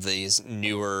many of these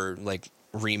newer like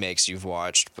remakes you've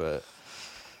watched, but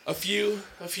a few.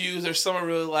 There's some I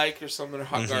really like. There's some that are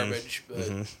hot garbage.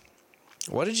 But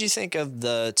what did you think of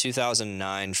the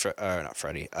 2009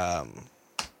 Friday the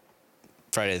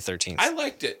 13th? I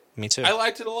liked it. Me too. I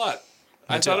liked it a lot.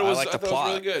 I thought it was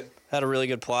really good. Had a really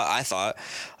good plot, I thought.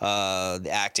 The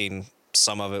acting,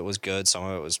 some of it was good, some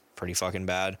of it was pretty fucking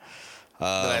bad.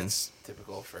 That's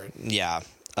typical for it. Yeah.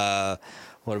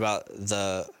 What about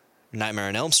the Nightmare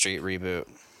on Elm Street reboot?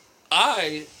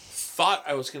 I thought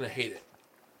I was going to hate it.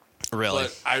 Really?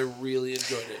 But I really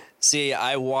enjoyed it. See,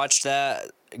 I watched that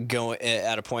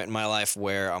at a point in my life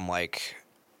where I'm like,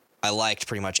 I liked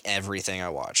pretty much everything I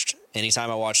watched. Anytime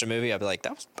I watched a movie, I'd be like,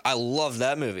 I love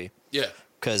that movie. Yeah.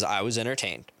 Because I was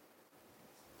entertained.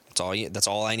 That's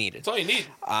all I needed. That's all you need.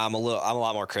 I'm a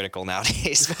lot more critical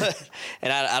nowadays,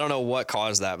 and I don't know what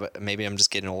caused that, but maybe I'm just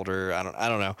getting older. I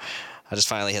don't know. I just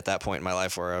finally hit that point in my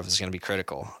life where I was going to be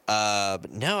critical.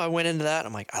 But no, I went into that and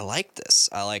I'm like, I like this.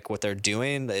 I like what they're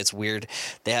doing. It's weird.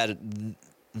 They had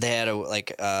they had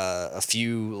a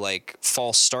few like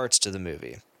false starts to the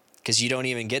movie, because you don't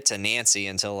even get to Nancy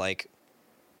until like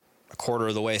a quarter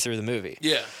of the way through the movie.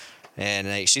 Yeah. And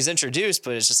like, she's introduced,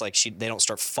 but it's just like they don't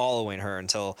start following her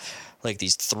until like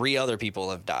these 3 other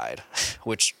people have died,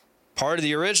 which part of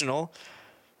the original,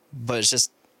 but it's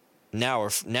just now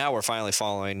we're finally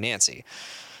following Nancy.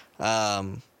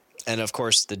 And of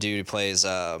course the dude who plays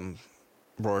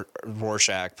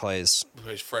Rorschach plays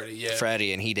Freddy, yeah.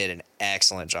 Freddy, and he did an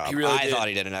excellent job. He really did. I thought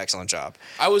he did an excellent job.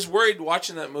 I was worried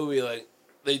watching that movie, like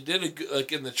they did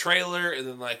like in the trailer, and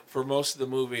then like for most of the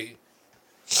movie,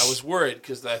 I was worried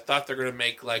because I thought they're gonna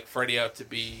make like Freddy out to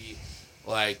be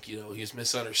like, you know, he's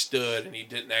misunderstood and he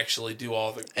didn't actually do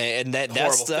all the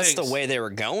that's the way they were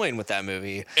going with that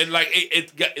movie. And like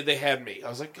they had me. I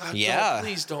was like, God, no,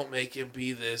 please don't make him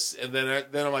be this. And then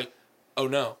I'm like, oh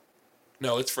no,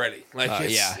 it's Freddy. Like,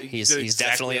 he's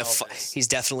definitely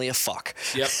a fuck.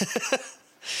 Yep.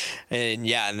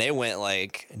 And they went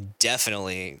like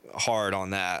definitely hard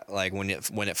on that. Like when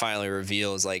it finally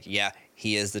reveals, like, yeah,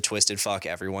 he is the twisted fuck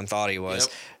everyone thought he was.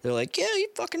 Yep. They're like, yeah, he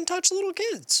fucking touched little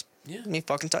kids. Yeah. And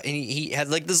he had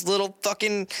like this little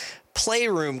fucking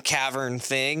playroom cavern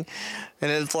thing,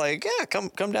 and it's like, yeah, come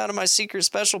down to my secret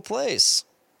special place.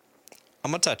 I'm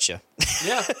gonna touch you.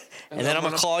 Yeah. And then I'm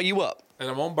gonna call you up. And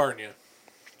I'm gonna burn you.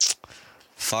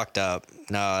 Fucked up.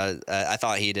 No, I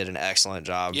thought he did an excellent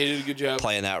job. Yeah, he did a good job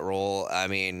playing that role. I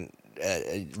mean,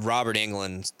 Robert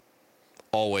Englund's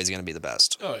always going to be the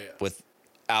best. Oh, yeah.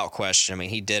 Without question. I mean,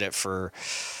 he did it for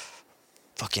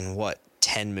fucking,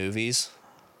 10 movies?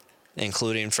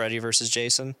 Including Freddy vs.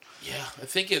 Jason? Yeah, I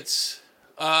think it's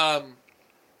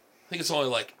only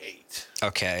like 8.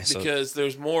 Okay. Because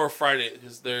there's more Friday,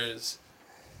 because there's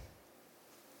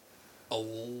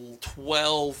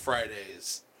 12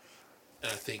 Fridays.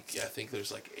 And I think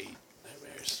there's like 8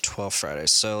 Nightmares. 12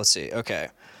 Fridays. So let's see. Okay.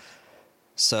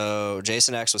 So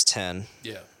Jason X was 10.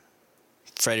 Yeah.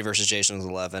 Freddy vs. Jason was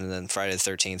 11. And then Friday the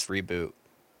 13th reboot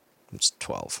was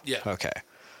 12. Yeah. Okay.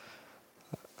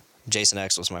 Jason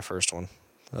X was my first one.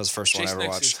 That was the first one I ever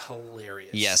watched. Jason X is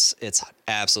hilarious. Yes, it's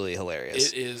absolutely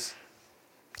hilarious. It is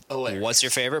hilarious. What's your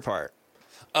favorite part?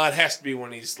 It has to be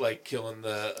when he's like killing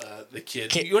the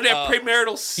kid. You want to have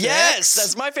premarital sex? Yes,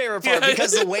 that's my favorite part,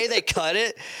 because the way they cut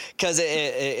it, because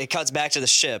it cuts back to the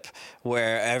ship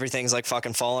where everything's like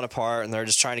fucking falling apart and they're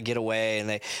just trying to get away,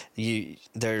 and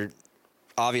they're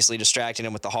obviously distracting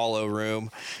him with the hollow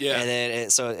room. Yeah, and then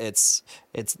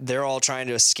it's they're all trying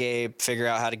to escape, figure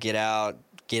out how to get out,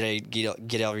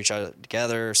 get all each other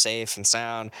together, safe and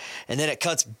sound, and then it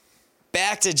cuts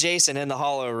back to Jason in the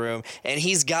hollow room, and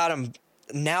he's got him.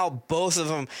 Now both of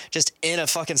them just in a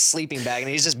fucking sleeping bag, and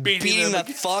he's just beating the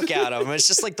fuck out of him. It's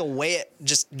just like the way it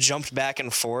just jumped back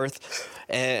and forth,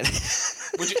 and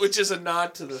which is a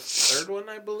nod to the third one,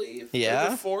 I believe. Yeah, or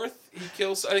the fourth he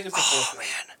kills. I think it's the fourth. Oh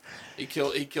man,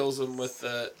 he kills him with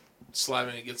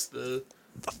slamming against the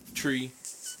tree.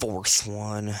 Fourth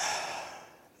one,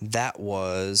 that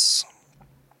was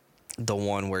the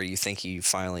one where you think he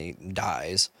finally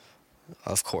dies.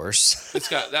 Of course,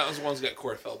 that was the one that's got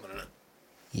Corey Feldman in it.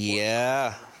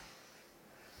 Yeah.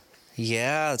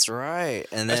 Yeah, that's right.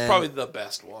 And that's probably the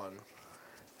best one.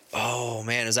 Oh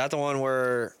man, is that the one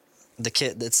where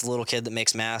it's the little kid that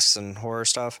makes masks and horror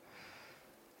stuff?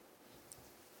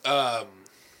 Because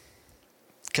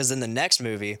then the next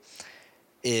movie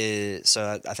is,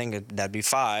 so I think that'd be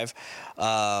 5.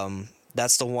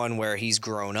 That's the one where he's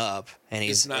grown up and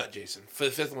he's. It's not Jason. The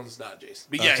 5th one's not Jason.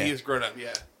 But yeah, he's grown up.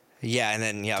 Yeah. Yeah, and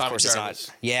then Tommy of course Jarvis. it's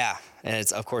not. Yeah, and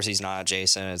it's of course he's not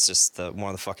Jason. It's just one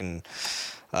of the fucking.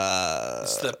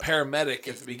 It's the paramedic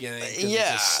at the beginning.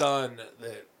 Yeah, it's his son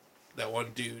that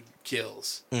one dude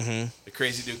kills. Mm-hmm. The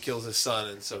crazy dude kills his son,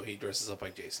 and so he dresses up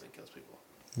like Jason and kills people.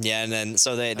 Yeah, and then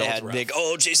so they had big.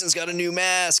 Oh, Jason's got a new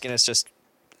mask, and it's just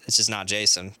not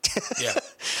Jason. Yeah,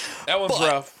 that one's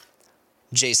rough.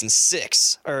 Jason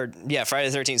 6, or Friday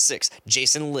the 13th 6.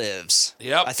 Jason Lives.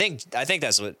 Yep. I think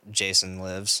that's what Jason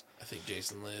Lives. I think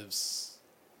Jason Lives.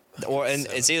 And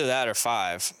it's either that or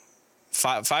 5.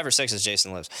 5 or 6 is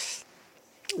Jason Lives.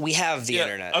 We have the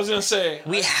internet. I was gonna say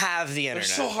we have the internet.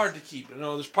 They're so hard to keep. You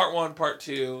know, there's part 1, part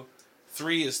 2,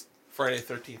 3 is Friday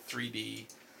the 13th 3D.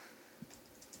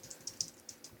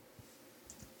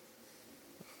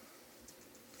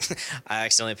 I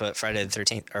accidentally put Friday the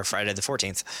 13th or Friday the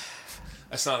 14th.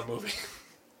 That's not a movie.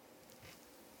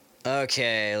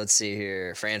 Okay, let's see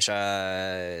here.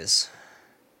 Franchise.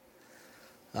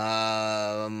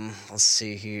 Let's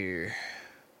see here.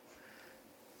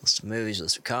 List of movies,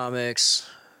 list of comics,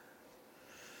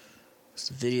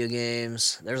 list of video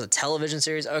games. There's a television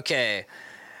series. Okay.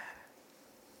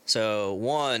 So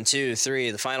 1, 2,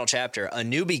 3, the final chapter, A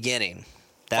New Beginning.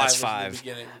 That's 5.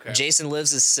 Okay. Jason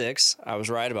Lives is 6. I was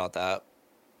right about that.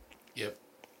 Yep.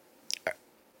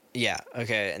 Yeah.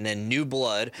 Okay. And then New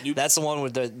Blood. That's the one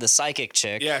with the psychic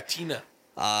chick. Yeah, Tina.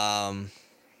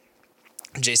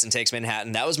 Jason Takes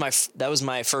Manhattan. That was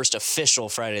my first official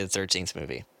Friday the 13th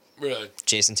movie. Really?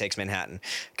 Jason Takes Manhattan,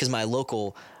 because my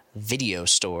local video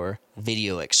store,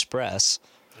 Video Express,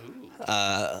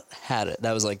 had it.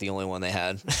 That was like the only one they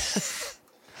had.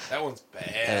 That one's bad.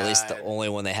 At least the only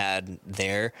one they had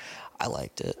there. I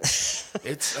liked it.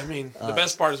 The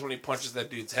best part is when he punches that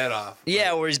dude's head off.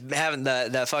 Yeah, where he's having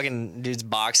that fucking dude's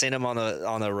boxing him on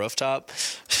the rooftop.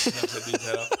 That dude's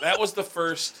head off. That was the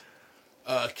first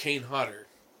Kane Hodder.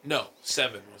 No,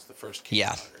 7 was the first Kane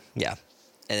Hodder. Yeah.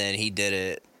 And then he did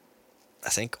it, I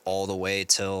think, all the way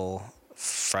till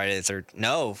Friday the 13th.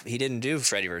 No, he didn't do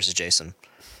Freddy vs. Jason.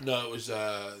 No, it was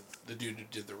the dude who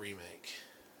did the remake.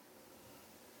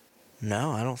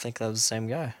 No, I don't think that was the same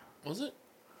guy. Was it?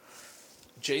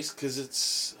 Jason, because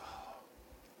it's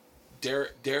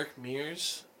Derek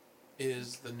Mears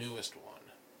is the newest one.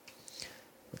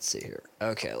 Let's see here.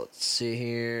 Okay, let's see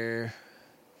here.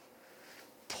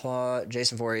 Plot: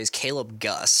 Jason Voorhees, Caleb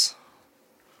Gus.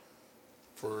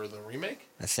 For the remake?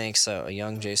 I think so. A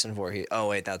young Jason Voorhees. Oh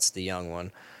wait, that's the young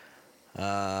one.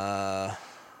 Let's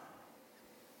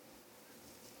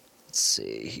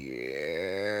see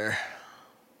here.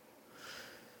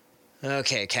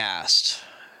 Okay, cast.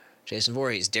 Jason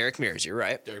Voorhees, Derek Mears, you're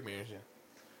right. Derek Mears, yeah.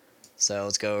 So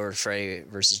let's go over Freddy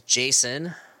versus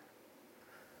Jason.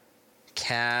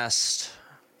 Cast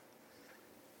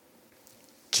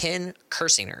Ken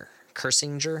Kirsinger.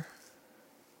 Kirsinger?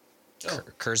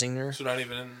 Kirsinger. So not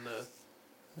even in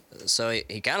the... So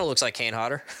he kind of looks like Kane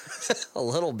Hodder. A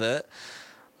little bit.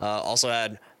 Also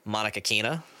had Monica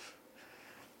Keena.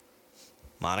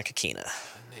 Monica Keena.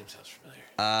 That name sounds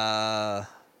familiar.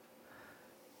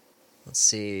 Let's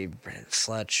see. Brendan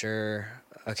Fletcher.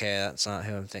 Okay, that's not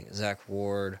who I'm thinking. Zach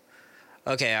Ward.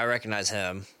 Okay, I recognize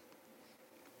him.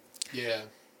 Yeah.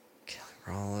 Kelly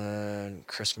Rowland.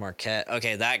 Chris Marquette.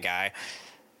 Okay, that guy.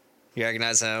 You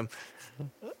recognize him?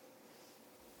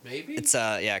 Maybe? It's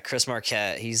Chris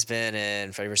Marquette. He's been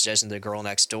in Freddy vs. Jason, The Girl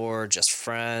Next Door, Just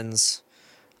Friends,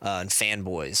 and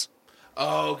Fanboys.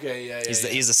 Oh, okay, yeah.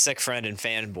 He's a sick friend in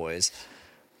Fanboys.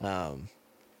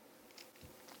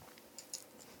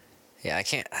 I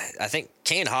think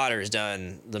Kane Hodder's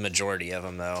done the majority of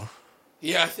them though.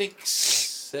 Yeah, I think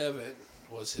 7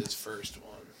 was his first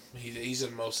one. He's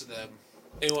in most of them.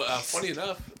 Anyway, funny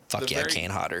enough, Kane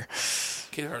Hodder.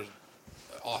 Kane Hodder's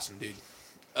awesome dude.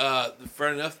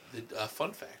 Funny enough,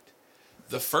 fun fact: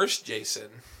 the first Jason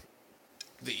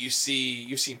that you've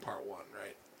seen part 1,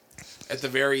 right? At the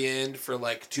very end, for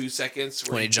like 2 seconds,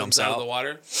 when he jumps out of the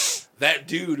water, that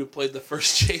dude who played the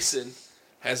first Jason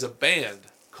has a band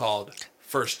called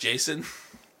First Jason.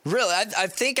 Really? I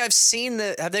think I've seen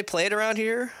that. Have they played around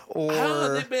here? Or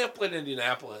they may have played in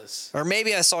Indianapolis. Or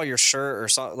maybe I saw your shirt or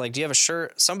something. Like, do you have a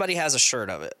shirt? Somebody has a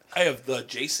shirt of it. I have the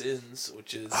Jasons,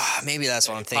 which is... maybe that's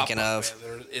what I'm thinking of.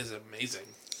 Band that is amazing.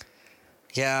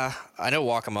 Yeah, I know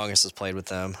Walk Among Us has played with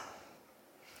them.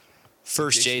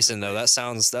 First Jason though, that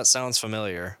sounds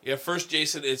familiar. Yeah, First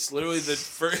Jason. It's literally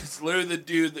the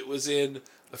dude that was in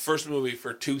the first movie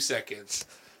for 2 seconds.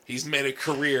 He's made a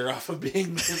career off of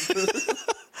being.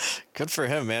 Good for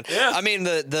him, man. Yeah. I mean,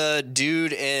 the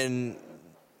dude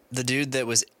that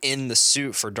was in the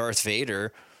suit for Darth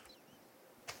Vader,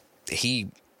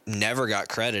 he never got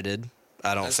credited.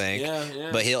 I don't think.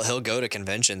 Yeah. But he'll go to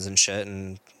conventions and shit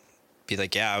and be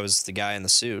like, "Yeah, I was the guy in the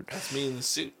suit." That's me in the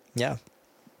suit. Yeah.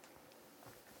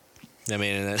 I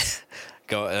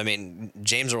mean,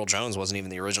 James Earl Jones wasn't even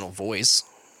the original voice.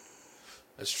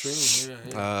 That's true.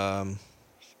 Yeah.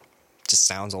 Just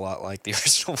sounds a lot like the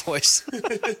original voice.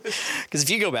 Because if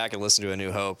you go back and listen to A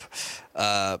New Hope,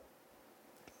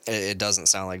 it doesn't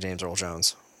sound like James Earl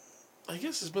Jones. I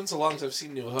guess it's been so long since I've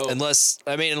seen New Hope.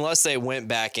 Unless they went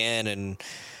back in and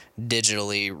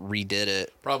digitally redid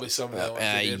it. Probably some of that one.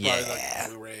 They did. Yeah. Probably like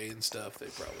Blu-ray and stuff. They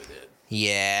probably did.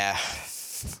 Yeah.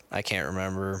 I can't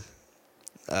remember.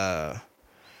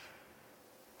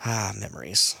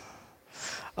 Memories.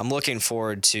 I'm looking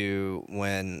forward to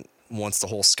once the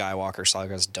whole Skywalker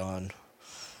saga is done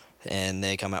and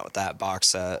they come out with that box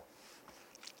set.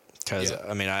 Because,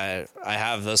 I mean, I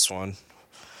have this one.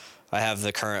 I have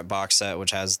the current box set,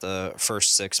 which has the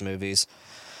first 6 movies.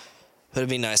 But it'd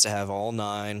be nice to have all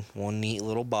 9, one neat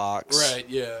little box. Right,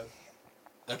 yeah.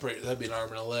 That'd be an arm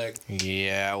and a leg.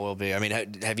 Yeah, it will be. I mean,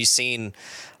 have you seen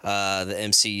the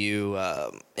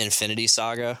MCU Infinity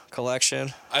Saga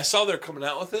collection? I saw they're coming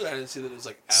out with it. I didn't see that it was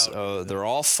like out. So they're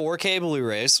all 4K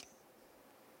Blu-rays.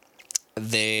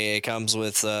 It comes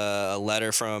with a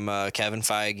letter from Kevin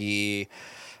Feige.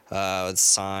 It's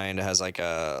signed. It has like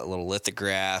a little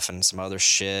lithograph and some other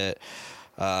shit.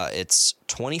 It's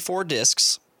 24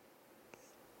 discs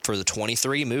for the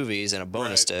 23 movies and a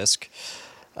bonus disc.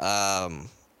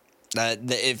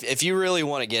 If you really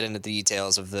want to get into the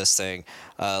details of this thing,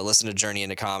 listen to Journey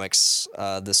into Comics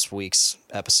this week's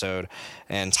episode,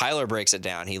 and Tyler breaks it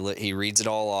down. He reads it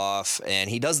all off, and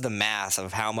he does the math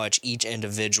of how much each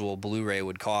individual Blu-ray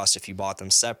would cost if you bought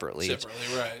them separately.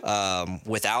 Right.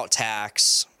 Without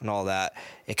tax and all that,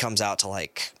 it comes out to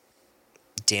like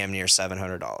damn near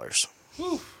 $700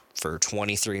 for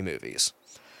 23 movies.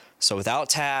 So without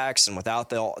tax and without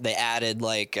the added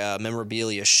like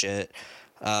memorabilia shit,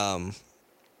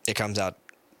 it comes out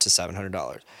to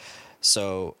 $700.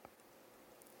 So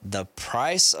the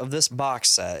price of this box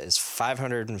set is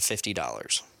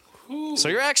 $550. Ooh. So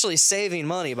you're actually saving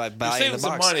money by buying the box.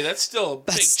 Some money. That's still a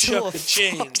big chunk of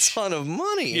change. Ton of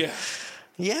money.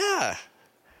 Yeah.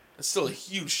 It's still a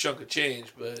huge chunk of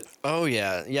change, but oh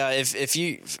yeah. If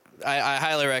you, I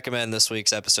highly recommend this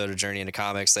week's episode of Journey into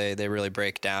Comics. They really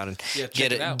break down and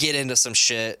get into some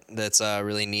shit that's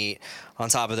really neat. On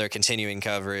top of their continuing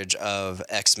coverage of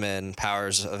X-Men,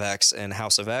 Powers of X, and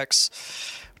House of X,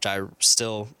 which I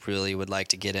still really would like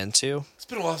to get into. It's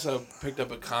been a while since I picked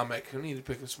up a comic. I need to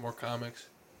pick up some more comics.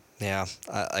 Yeah.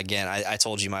 Again, I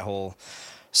told you my whole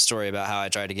story about how I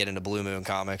tried to get into Blue Moon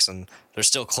Comics and they're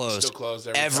still closed. Still closed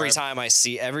every time I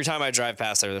drive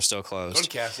past there, they're still closed. Go to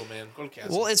Castle, man. Go to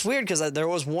Castle. Well, it's weird because there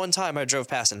was one time I drove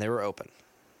past and they were open.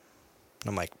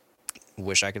 I'm like,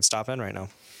 wish I could stop in right now,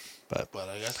 but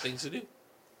I got things to do.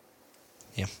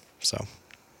 Yeah, so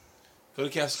go to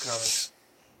Castle Comics.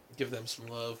 Give them some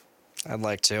love. I'd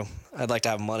like to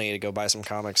have money to go buy some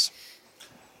comics.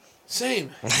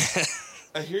 Same.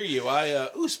 I hear you.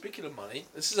 Speaking of money,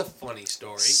 this is a funny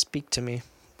story. Speak to me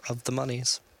of the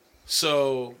monies.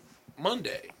 So,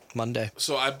 Monday.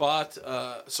 So I bought.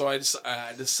 I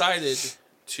decided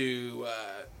to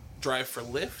drive for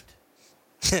Lyft.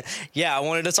 Yeah, I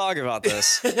wanted to talk about this.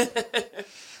 So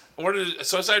I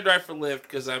decided to drive for Lyft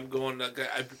because I'm going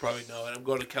to. I probably know it. I'm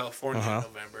going to California in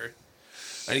November.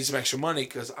 I need some extra money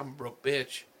because I'm a broke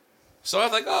bitch. So I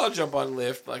was like, I'll jump on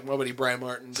Lyft. Like my buddy Brian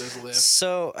Martin does Lyft.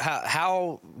 So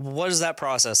what is that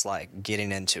process like,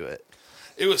 getting into it?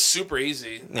 It was super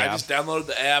easy. Yeah. I just downloaded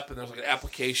the app, and there was like an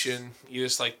application. You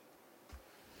just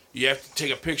you have to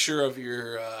take a picture of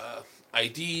your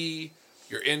ID,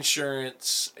 your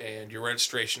insurance, and your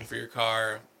registration for your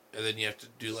car, and then you have to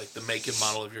do like the make and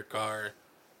model of your car,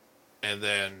 and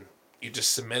then you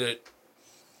just submit it.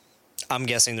 I'm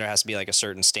guessing there has to be like a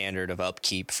certain standard of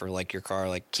upkeep for like your car,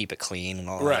 like keep it clean and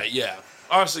all that. Right, yeah.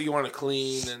 Obviously you want to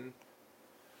clean, and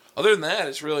other than that,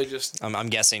 it's really just... I'm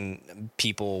guessing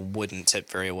people wouldn't tip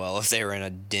very well if they were in a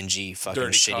dingy, fucking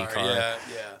shitty car.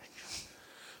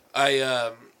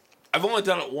 Yeah. I've only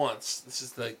done it once. This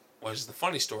is the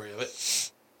funny story of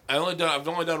it. I've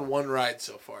only done one ride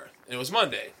so far, and it was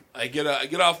Monday. I get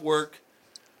off work,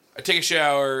 I take a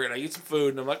shower, and I eat some food,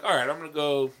 and I'm like, all right, I'm gonna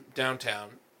go downtown,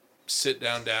 sit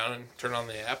down, and turn on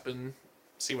the app and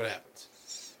see what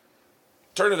happens.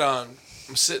 Turn it on.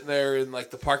 I'm sitting there in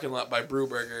like the parking lot by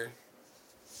Brewburger,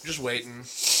 just waiting.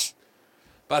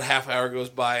 About a half hour goes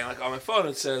by, and like on my phone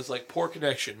it says like poor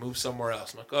connection, move somewhere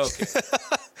else. I'm like, okay.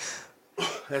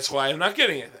 That's why I'm not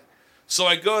getting anything. So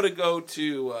I go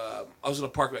to I was in a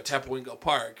park at Tapawingo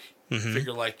Park. Mm-hmm.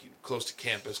 Figure like close to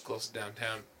campus, close to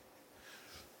downtown.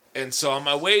 And so on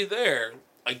my way there,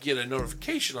 I get a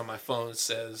notification on my phone that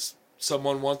says,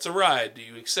 someone wants a ride, do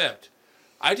you accept?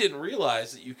 I didn't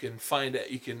realize that you can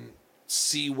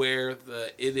see where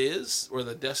it is, where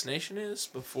the destination is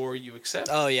before you accept.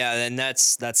 Oh yeah, then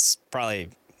that's probably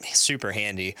super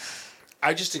handy.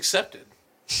 I just accepted.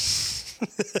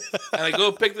 And I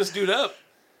go pick this dude up.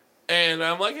 And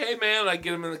I'm like, hey man, I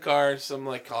get him in the car, some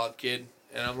like college kid.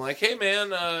 And I'm like, hey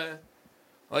man,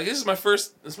 like this is my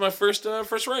first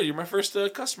ride. You're my first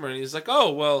customer. And he's like,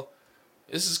 oh well,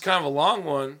 this is kind of a long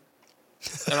one.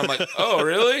 And I'm like, oh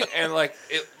really? And like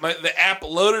the app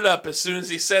loaded up as soon as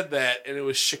he said that, and it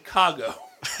was Chicago.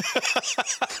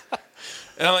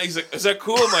 And he's like, is that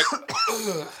cool? I'm like,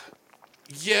 ugh.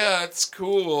 Yeah, it's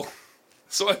cool.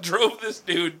 So I drove this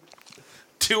dude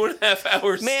 2.5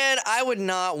 hours. Man, I would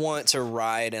not want to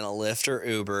ride in a Lyft or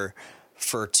Uber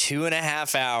for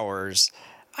 2.5 hours.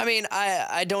 I mean,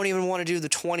 I don't even want to do the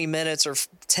 20 minutes or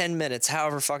 10 minutes,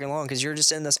 however fucking long, because you're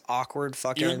just in this awkward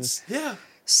fucking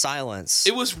silence.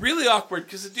 It was really awkward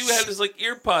because the dude had his like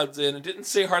ear pods in and didn't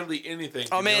say hardly anything.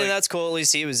 Oh man, that's cool. At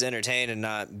least he was entertained and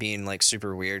not being like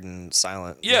super weird and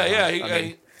silent.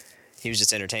 Yeah, he was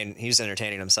just entertaining. He was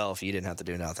entertaining himself. You didn't have to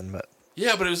do nothing, but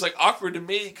yeah, but it was like awkward to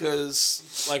me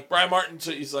because like Brian Martin,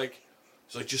 he's like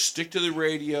just stick to the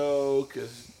radio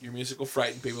because your music will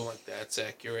frighten people. I'm like, that's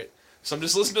accurate. So I'm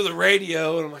just listening to the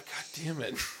radio and I'm like, God damn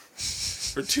it!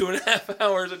 For 2.5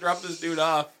 hours, I dropped this dude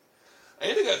off.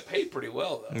 I think I got paid pretty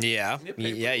well though. Yeah,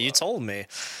 you told me.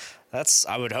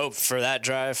 I would hope for that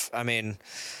drive. I mean,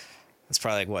 it's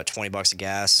probably like what, $20 of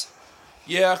gas.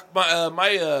 Yeah,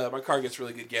 my car gets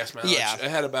really good gas mileage. Yeah, I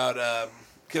had about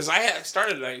because I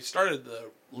started the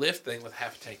Lyft thing with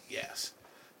half a tank of gas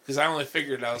because I only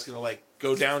figured I was gonna like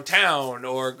go downtown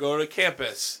or go to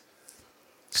campus.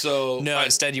 So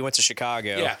instead you went to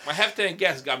Chicago. Yeah, my half tank of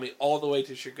gas got me all the way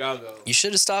to Chicago. You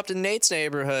should have stopped in Nate's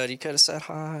neighborhood. You could have said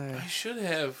hi. I should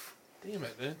have. Damn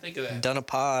it, I didn't think of that. Done a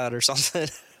pod or something.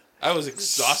 I was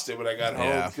exhausted when I got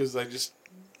home because I just.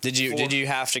 Did you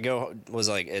have to go? Was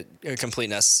like a complete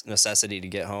necessity to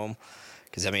get home?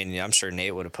 Because I mean, I'm sure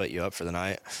Nate would have put you up for the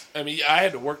night. I mean, I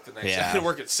had to work the next. I had to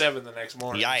work at 7 the next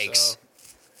morning. Yikes!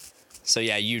 So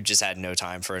yeah, you just had no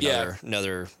time for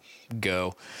another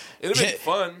go. It'd have been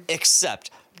fun.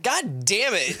 Except, God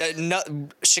damn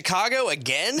it, Chicago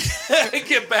again?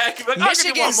 Get back. Like,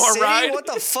 Michigan one more City? ride. What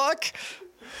the fuck?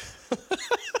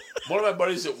 One of my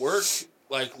buddies at work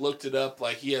like looked it up.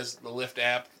 Like he has the Lyft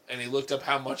app, and he looked up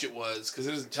how much it was because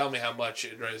it doesn't tell me how much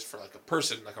it is for like a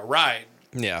person, like a ride.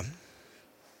 Yeah.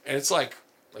 And it's like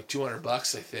 $200,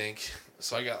 I think.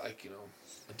 So I got like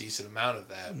a decent amount of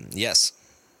that. Yes.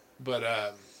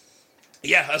 But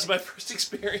yeah, that's my first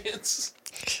experience.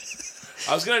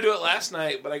 I was gonna do it last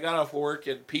night, but I got off work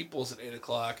at People's at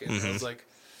 8:00, and I was like,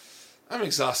 I'm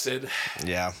exhausted.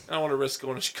 Yeah. I don't want to risk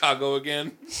going to Chicago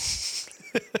again.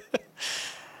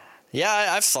 Yeah,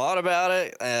 I've thought about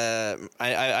it.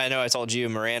 I know I told you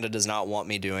Miranda does not want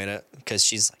me doing it because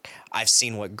she's like, I've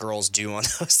seen what girls do on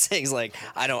those things. Like,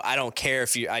 I don't care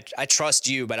if you. I trust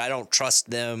you, but I don't trust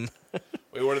them.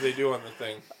 Wait, what do they do on the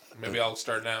thing? Maybe I'll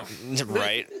start now.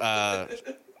 Right. I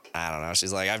don't know.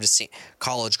 She's like, I've just seen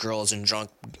college girls and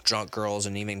drunk girls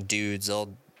and even dudes.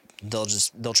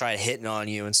 They'll try hitting on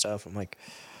you and stuff. I'm like,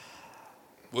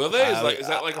 will they? Is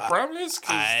that like a promise?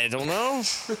 I don't know.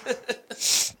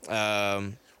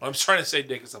 I'm trying to say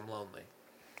dick because I'm lonely.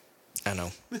 I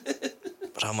know.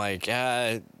 But I'm like,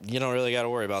 you don't really got to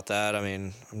worry about that. I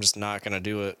mean, I'm just not going to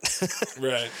do it.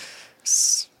 Right.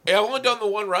 Yeah, I've only done the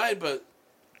one ride, but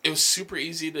it was super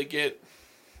easy to get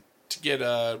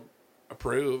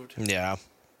approved. Yeah.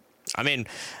 I mean,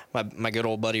 my good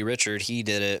old buddy Richard, he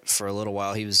did it for a little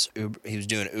while. He was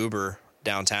doing Uber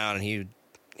downtown, and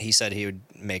he said he would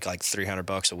make like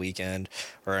 $300 a weekend,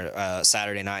 or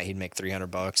Saturday night he'd make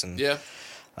 $300, and yeah,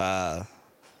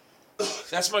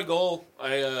 that's my goal.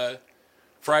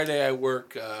 Friday I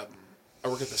work at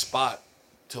the Spot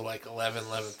till like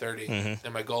 11:30,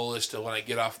 and my goal is to, when I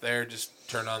get off there, just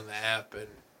turn on the app and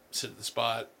sit at the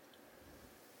Spot.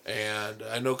 And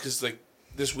I know because like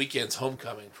this weekend's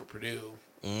homecoming for Purdue,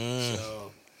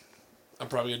 so I'm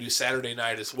probably gonna do Saturday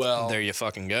night as well. There you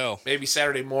fucking go. Maybe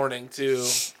Saturday morning too.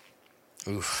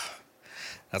 Oof,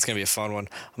 that's gonna be a fun one.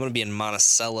 I'm gonna be in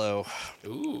Monticello.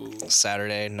 Ooh,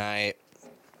 Saturday night.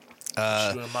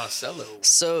 Monticello.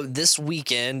 So this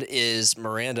weekend is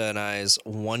Miranda and I's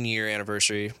 1-year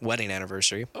anniversary, wedding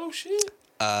anniversary. Oh shit.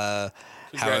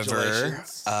 However,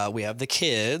 we have the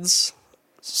kids,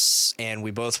 and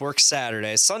we both work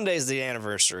Saturday. Sunday's the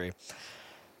anniversary,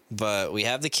 but we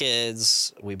have the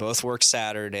kids. We both work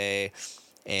Saturday,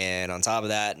 and on top of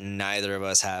that, neither of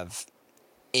us have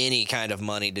any kind of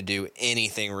money to do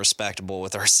anything respectable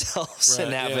with ourselves, right,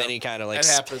 and have any kind of like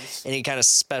any kind of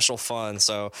special fun.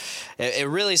 So it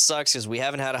really sucks because we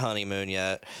haven't had a honeymoon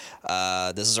yet.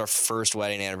 This is our first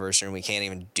wedding anniversary, and we can't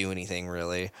even do anything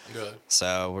really. Good.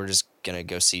 So we're just gonna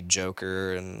go see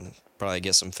Joker and probably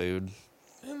get some food.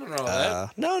 No,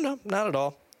 not at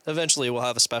all. Eventually, we'll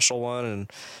have a special one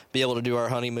and be able to do our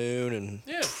honeymoon and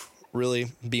really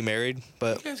be married.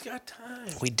 But you guys got time.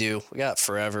 We do. We got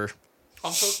forever.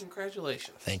 Also,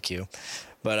 congratulations. Thank you.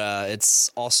 But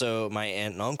it's also my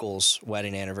aunt and uncle's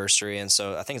wedding anniversary, and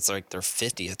so I think it's like their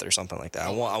 50th or something like that. I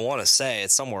want to say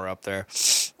it's somewhere up there.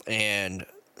 And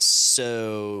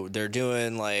so they're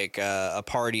doing like a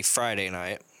party Friday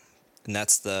night, and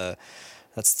that's the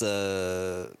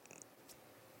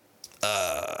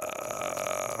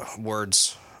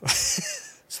words.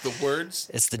 It's the words?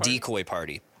 It's the decoy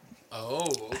party. Oh,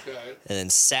 okay. And then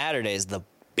Saturday is the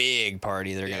big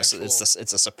party. They're gonna.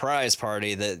 It's a surprise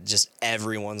party that just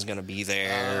everyone's gonna be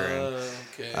there.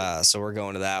 Okay. So we're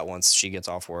going to that once she gets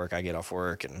off work. I get off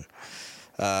work, and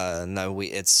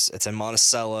it's in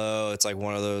Monticello. It's like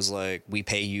one of those like we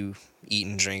pay you eat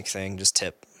and drink thing, just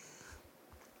tip.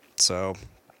 So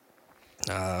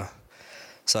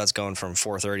that's going from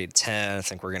 4:30 to 10. I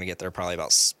think we're gonna get there probably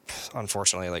about,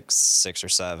 unfortunately, like 6 or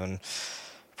 7.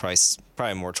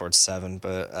 Probably more towards 7,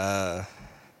 but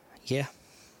yeah.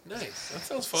 Nice. That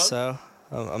sounds fun. So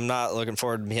I'm not looking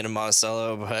forward to being in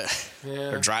Monticello,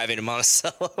 or driving to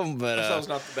Monticello. But that sounds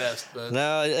not the best. But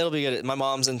no, it'll be good. My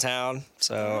mom's in town,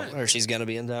 or she's gonna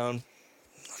be in town.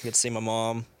 I get to see my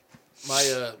mom.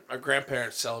 Our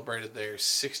grandparents celebrated their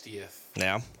 60th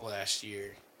last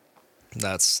year.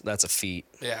 That's a feat.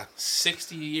 Yeah,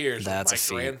 60 years That's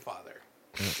with my grandfather.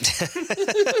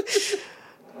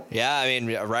 Yeah, I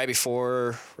mean, right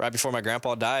before my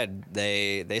grandpa died,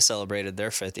 they celebrated their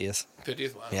 50th.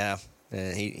 50th, wow. Yeah,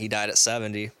 and he died at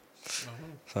 70.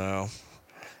 So,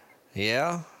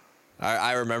 yeah,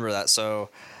 I remember that. So,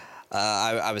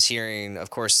 I was hearing, of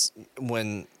course,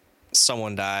 when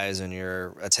someone dies and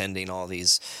you're attending all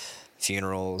these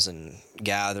funerals and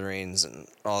gatherings and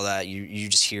all that, you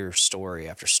just hear story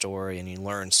after story, and you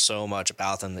learn so much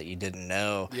about them that you didn't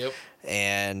know. Yep.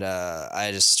 And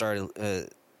I just started.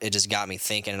 It just got me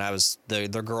thinking. And I was the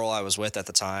girl I was with at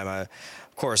the time.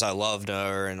 Of course, I loved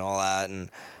her and all that, and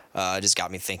it just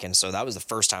got me thinking. So that was the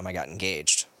first time I got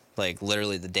engaged. Like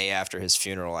literally the day after his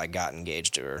funeral, I got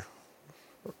engaged to her.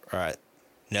 All right.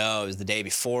 No, it was the day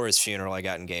before his funeral I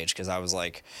got engaged, because I was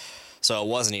like, so it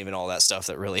wasn't even all that stuff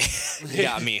that really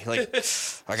got me. Like,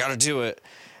 I got to do it.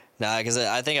 Nah, because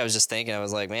I think I was just thinking, I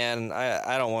was like, man,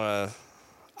 I don't want to,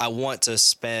 I want to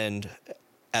spend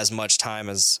as much time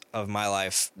of my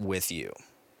life with you.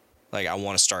 Like, I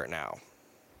want to start now.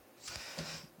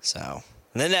 So,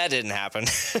 and then that didn't happen.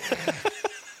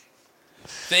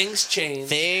 Things changed.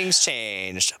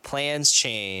 Plans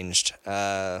changed.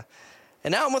 And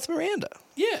now I'm with Miranda.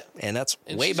 Yeah. And that's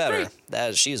way better.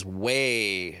 She is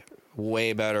way,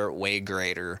 way better, way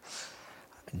greater.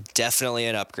 Definitely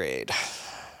an upgrade.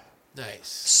 Nice.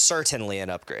 Certainly an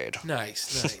upgrade.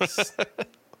 Nice.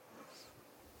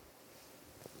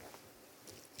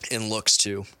 In looks,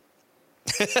 too.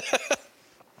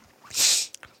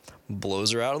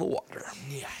 Blows her out of the water.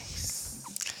 Nice.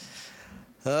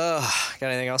 Got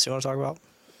anything else you want to talk about?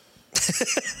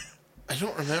 I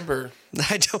don't remember.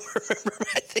 I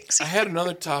think so. I had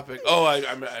another topic. Oh, I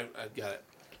got it.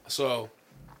 So,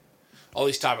 all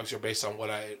these topics are based on what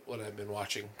I've been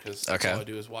watching, because that's all I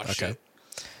do is watch shit.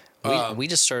 We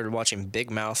just started watching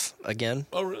Big Mouth again.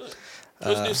 Oh, really?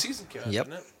 There's a new season coming,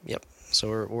 isn't it? Yep.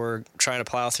 So we're trying to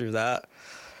plow through that.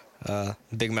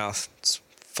 Big Mouth, it's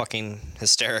fucking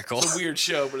hysterical. It's a weird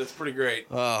show, but it's pretty great.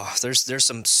 Oh, there's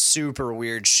some super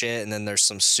weird shit, and then there's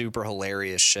some super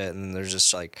hilarious shit, and there's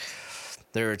just like,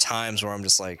 there are times where I'm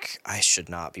just like, I should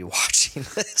not be watching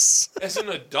this. As an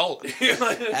adult.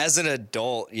 As an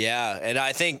adult, yeah. And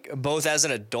I think both as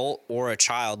an adult or a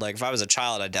child, like if I was a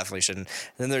child, I definitely shouldn't.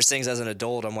 And then there's things as an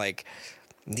adult, I'm like,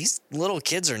 these little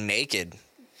kids are naked.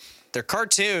 They're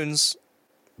cartoons,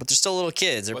 but they're still little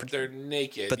kids. They're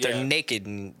naked. But they're naked,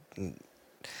 and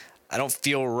I don't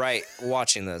feel right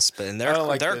watching this. But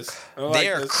they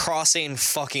are crossing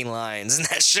fucking lines in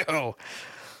that show.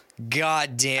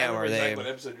 God damn, are they? What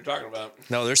episode you're talking about?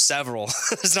 No, there's several.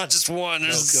 It's not just one.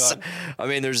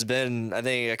 There's been, I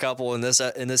think, a couple in this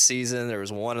season. There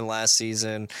was one in last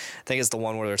season. I think it's the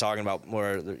one where they're talking about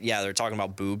they're talking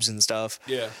about boobs and stuff.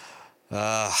 Yeah.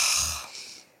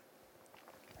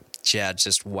 Yeah,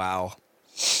 just wow.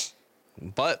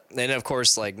 But then, of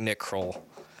course, like Nick Kroll,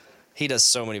 he does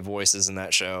so many voices in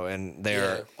that show, and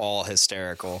they're all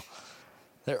hysterical.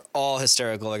 They're all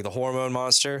hysterical, like the Hormone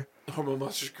Monster. The Hormone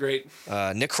Monster's great.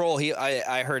 Nick Kroll,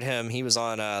 I heard him. He was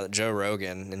on Joe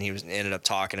Rogan, and he ended up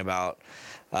talking about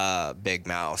Big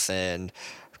Mouth, and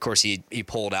of course he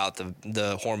pulled out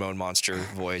the Hormone Monster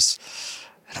voice,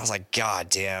 and I was like, God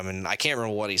damn! And I can't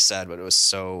remember what he said, but it was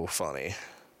so funny.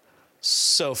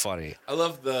 So funny. I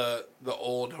love the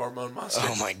old Hormone Monster.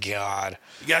 Oh my God.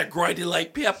 You gotta grind it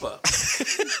like pepper.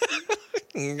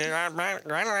 Grind it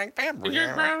like pepper. You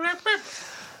grind it like pepper.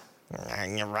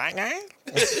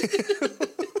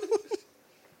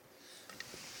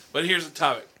 But here's the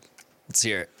topic. Let's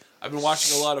hear it. I've been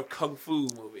watching a lot of kung fu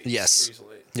movies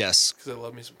recently. Yes. Because I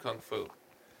love me some kung fu.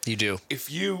 You do.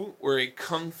 If you were a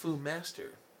kung fu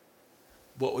master,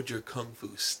 what would your kung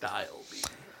fu style be?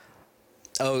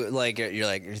 Oh, like you're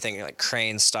thinking like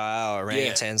crane style or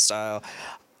orangutan style.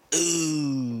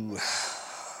 Ooh.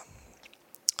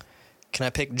 Can I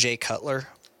pick Jay Cutler?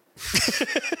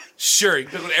 Sure, you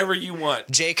can pick whatever you want.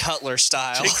 Jay Cutler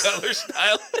style. Jay Cutler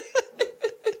style.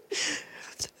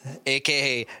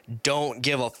 AKA don't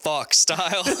give a fuck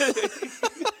style.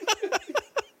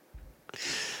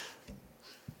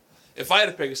 If I had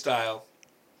to pick a style,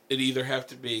 it'd either have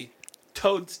to be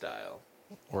Toad style.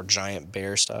 Or Giant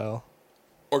Bear style.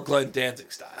 Or Glenn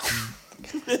Danzig style.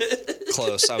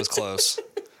 Close. I was close.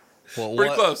 Well,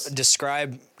 Pretty close.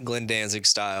 Describe Glenn Danzig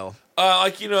style.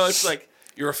 It's like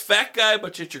you're a fat guy,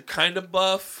 but yet you're kind of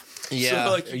buff. Yeah,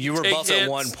 so, like, you were buff at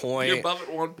one point. You're buff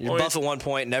at one point. You're buff at one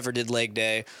point, never did leg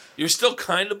day. You're still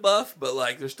kind of buff, but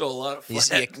like there's still a lot of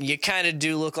fat. You kind of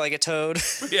do look like a toad.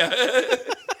 Yeah.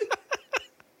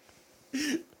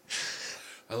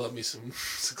 I love me some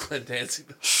Glenn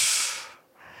Danzig.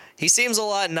 He seems a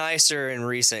lot nicer in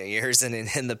recent years than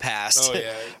in the past. Oh,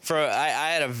 yeah.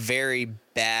 I had a very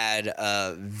bad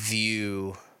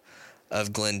view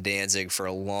of Glenn Danzig for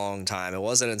a long time. It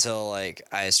wasn't until like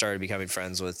I started becoming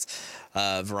friends with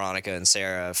Veronica and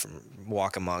Sarah from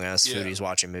Walk Among Us, Foodies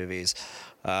Watching Movies,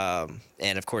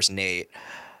 and of course Nate,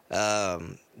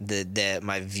 that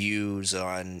my views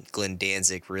on Glenn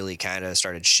Danzig really kind of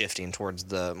started shifting towards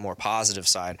the more positive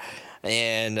side.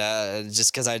 And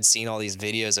just because I'd seen all these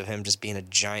videos of him just being a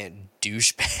giant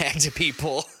douchebag to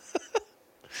people.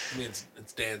 I mean,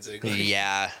 it's Danzig.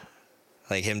 Yeah.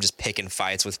 Like him just picking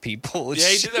fights with people. Yeah,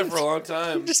 he did that for a long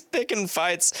time. Just picking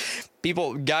fights.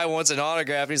 Guy wants an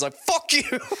autograph and he's like, fuck you.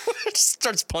 Just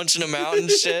starts punching him out and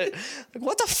shit. Like,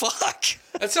 what the fuck?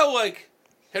 That's how, like,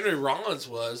 Henry Rollins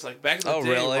was. Like, back in the day,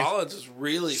 really? Rollins was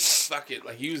really fucking,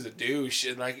 like, he was a douche.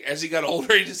 And, like, as he got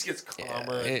older, he just gets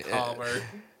calmer and calmer.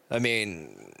 I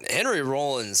mean, Henry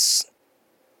Rollins.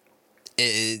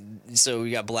 So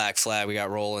we got Black Flag, we got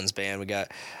Rollins band, we got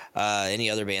any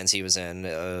other bands he was in.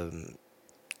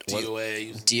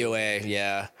 DOA,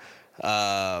 yeah.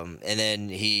 And then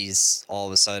he's all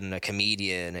of a sudden a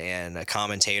comedian and a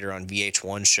commentator on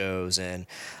VH1 shows and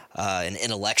an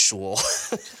intellectual.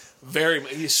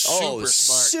 He's super smart.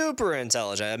 Super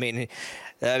intelligent.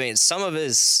 I mean, some of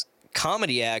his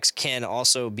comedy acts can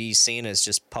also be seen as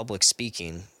just public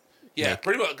speaking. Yeah,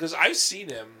 pretty much. Because I've seen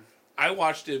him. I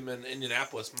watched him in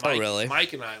Indianapolis. Oh, really?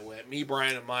 Mike and I went. Me,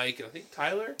 Brian, and Mike, and I think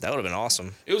Tyler. That would have been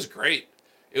awesome. It was great.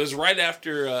 It was right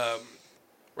after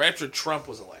Trump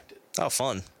was elected. Oh,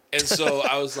 fun. And so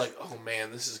I was like, oh,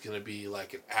 man, this is going to be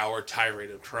like an hour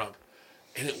tirade of Trump.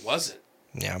 And it wasn't.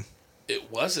 Yeah. It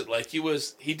wasn't. Like,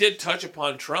 he did touch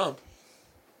upon Trump,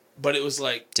 but it was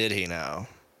like... Did he now?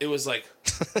 It was like,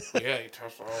 yeah, he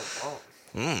touched on Trump.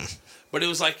 But it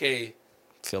was like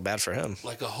feel bad for him.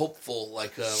 Like a hopeful,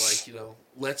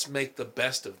 let's make the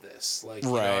best of this. Like,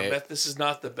 right. I bet this is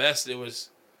not the best. It was,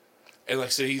 and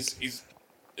like, so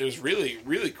it was really,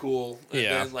 really cool. And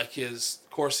then, like, his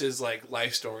like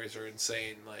life stories are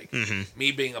insane. Like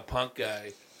me being a punk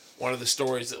guy, one of the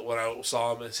stories that when I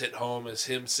saw him hit home is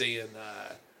him seeing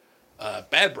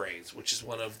Bad Brains, which is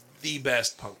one of the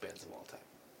best punk bands of all time.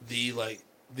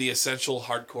 The essential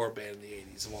hardcore band in the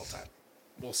 80s of all time.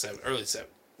 Well, early 70s.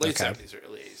 Late 70s or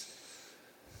early 80s.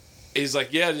 He's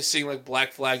like, yeah, just seeing like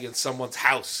Black Flag in someone's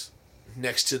house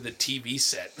next to the TV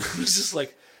set. It was just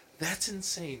like, that's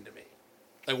insane to me.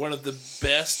 Like one of the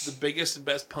biggest and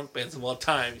best punk bands of all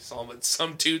time. You saw him at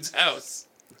some dude's house.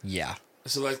 Yeah.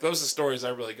 So like those are the stories I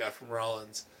really got from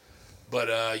Rollins.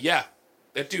 But yeah,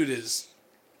 that dude is.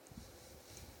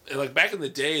 And like back in the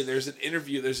day, there's a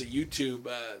YouTube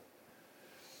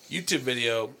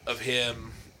video of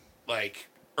him like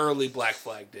early Black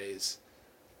Flag days,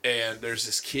 and there's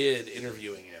this kid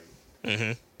interviewing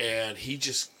him, and he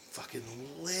just fucking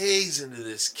lays into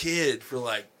this kid for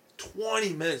like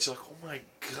 20 minutes. You're like, oh my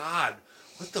god,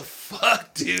 what the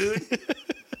fuck, dude?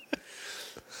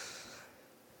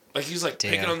 Like he's like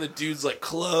picking on the dude's like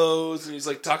clothes, and he's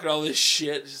like talking all this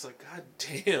shit. It's just like, god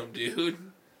damn, dude.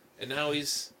 And now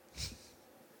he's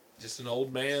just an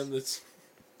old man that's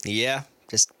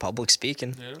just public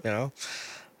speaking,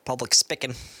 public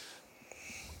spicking.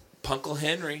 Punkle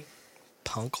Henry.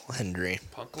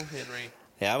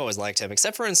 Yeah, I've always liked him,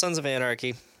 except for in Sons of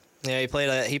Anarchy. Yeah, he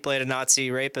played a Nazi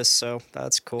rapist, so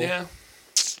that's cool. Yeah,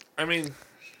 I mean,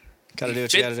 gotta do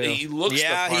what you gotta do. He looks the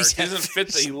part. He doesn't fit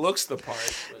that he looks the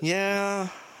part. Yeah.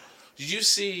 Did you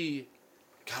see?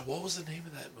 God, what was the name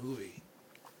of that movie?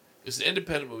 It was an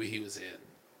independent movie he was in.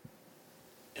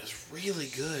 It was really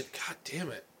good. God damn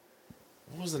it!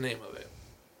 What was the name of it?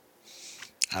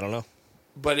 I don't know.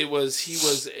 But he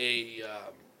was a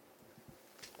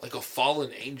like a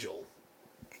fallen angel.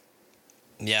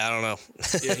 Yeah, I don't know.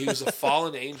 Yeah, he was a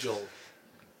fallen angel.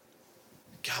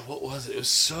 God, what was it? It was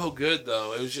so good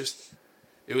though. It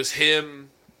was him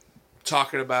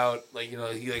talking about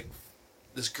he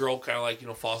this girl kind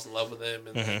of falls in love with him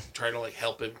and trying to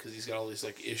help him because he's got all these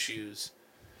issues.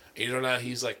 And now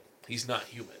he's not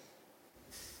human.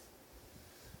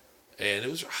 And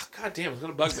it was God damn, it's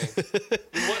gonna bug me.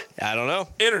 What? I don't know.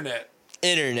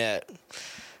 Internet.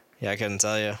 Yeah, I couldn't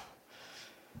tell you.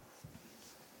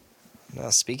 Now,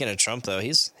 speaking of Trump, though,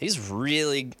 he's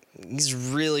really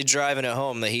driving it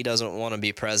home that he doesn't want to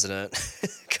be president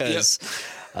because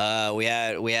we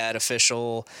had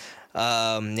official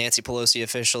Nancy Pelosi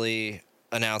officially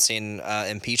announcing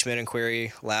impeachment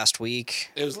inquiry last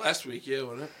week. It was last week, yeah,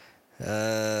 wasn't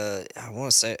it? I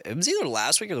want to say it was either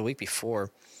last week or the week before.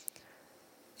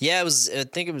 Yeah, it was. I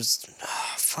think it was.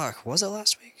 Oh, fuck, was it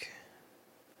last week?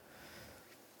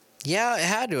 Yeah, it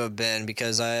had to have been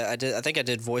because I think I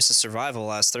did Voice of Survival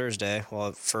last Thursday.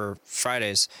 Well, for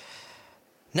Fridays.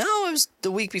 No, it was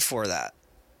the week before that.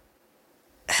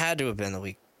 It had to have been the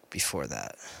week before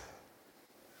that.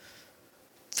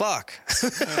 Fuck.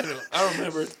 I don't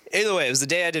remember. Either way, it was the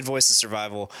day I did Voice of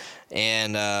Survival,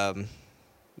 and yeah,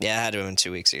 it had to have been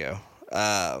 2 weeks ago.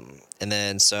 And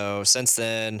then so since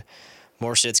then,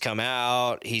 more shit's come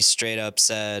out. He straight up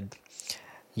said,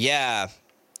 "Yeah,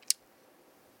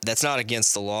 that's not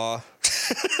against the law.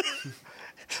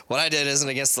 What I did isn't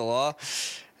against the law."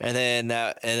 And then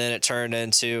it turned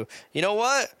into, you know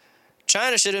what?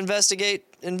 China should investigate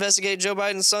Joe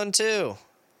Biden's son too.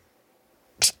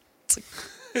 It's like,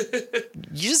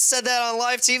 you just said that on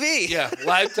live TV. Yeah,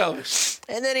 live television.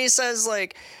 And then he says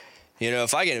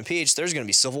if I get impeached, there's going to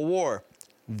be civil war.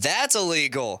 That's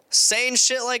illegal. Saying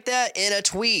shit like that in a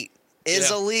tweet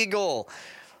is illegal.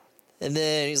 And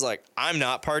then he's like, I'm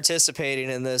not participating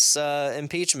in this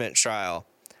impeachment trial.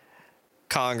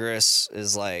 Congress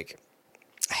is like,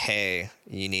 hey,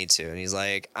 you need to. And he's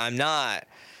like, I'm not.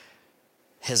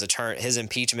 His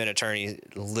impeachment attorney,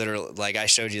 literally, I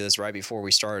showed you this right before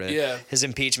we started. Yeah. His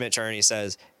impeachment attorney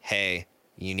says, hey,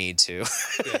 you need to.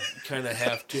 Yeah, you kind of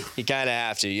have to. You kind of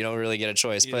have to. You don't really get a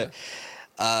choice. Yeah.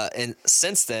 But and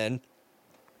since then,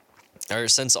 or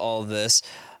since all of this,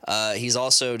 he's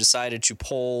also decided to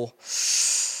pull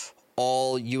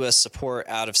all U.S. support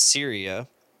out of Syria.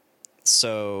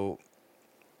 So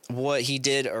what he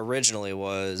did originally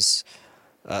was,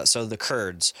 so the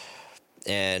Kurds,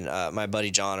 and my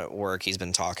buddy John at work, he's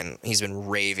been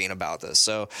raving about this.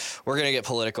 So we're going to get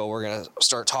political. We're going to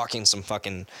start talking some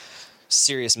fucking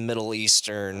serious Middle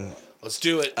Eastern... Let's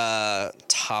do it.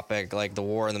 Topic, like the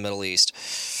war in the Middle East.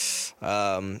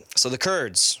 So the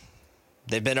Kurds,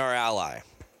 they've been our ally.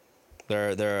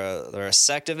 They're a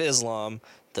sect of Islam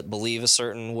that believe a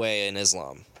certain way in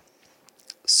Islam.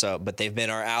 So, but they've been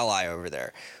our ally over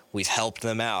there. We've helped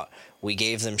them out. We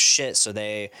gave them shit, so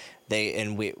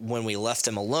when we left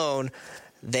them alone,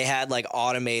 they had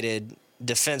automated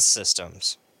defense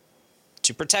systems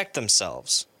to protect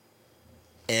themselves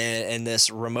in this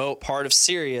remote part of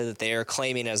Syria that they are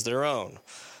claiming as their own.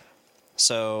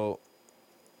 So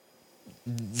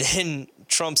then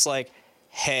Trump's like,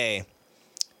 hey,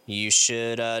 you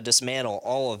should dismantle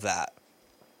all of that,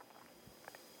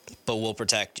 but we'll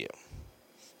protect you.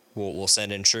 We'll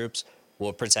send in troops.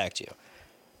 We'll protect you.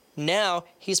 Now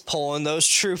he's pulling those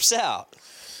troops out,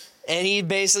 and he's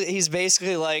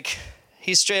basically like,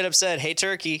 he straight up said, hey,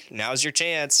 Turkey, now's your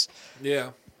chance.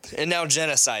 Yeah. And now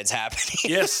genocide's happening.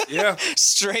 Yes, yeah.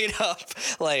 Straight up,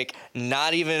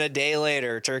 not even a day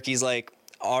later, Turkey's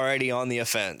already on the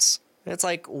offense. It's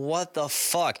what the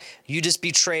fuck? You just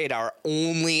betrayed our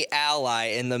only ally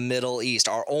in the Middle East,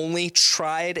 our only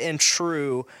tried and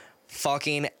true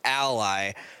fucking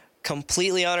ally,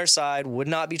 completely on our side, would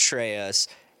not betray us,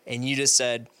 and you just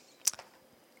said,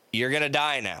 you're gonna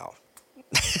die now.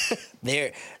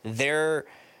 Their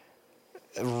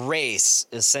race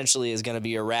essentially is going to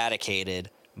be eradicated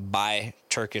by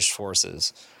Turkish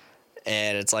forces.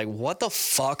 And it's what the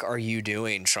fuck are you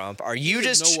doing, Trump? Are you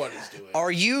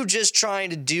just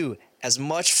trying to do as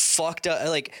much fucked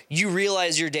up, you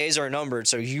realize your days are numbered,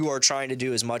 so you are trying to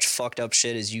do as much fucked up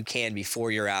shit as you can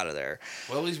before you're out of there.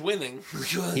 Well, he's winning.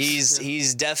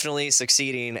 He's definitely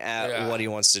succeeding at what he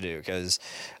wants to do, because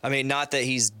not that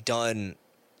he's done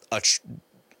a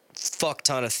fuck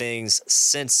ton of things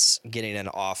since getting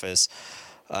into office.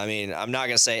 I'm not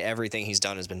going to say everything he's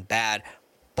done has been bad,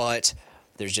 but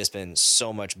there's just been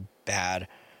so much bad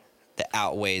that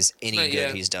outweighs any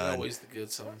good he's done. Outweighs the good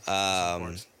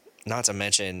Not to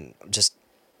mention just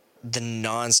the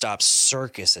nonstop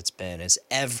circus it's been.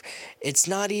 It's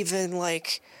not even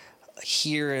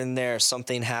here and there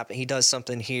something happen. He does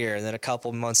something here, and then a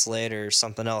couple months later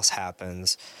something else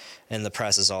happens, and the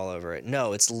press is all over it.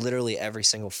 No, it's literally every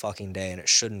single fucking day, and it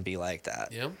shouldn't be like that.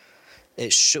 Yeah.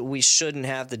 We shouldn't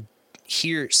have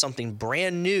hear something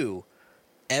brand new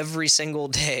every single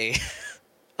day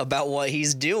about what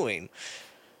he's doing.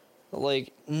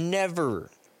 Like, never.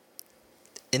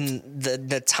 In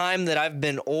the time that I've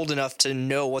been old enough to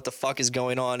know what the fuck is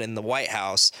going on in the White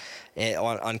House,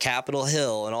 on Capitol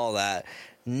Hill and all that,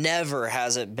 never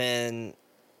has it been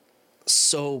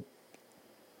so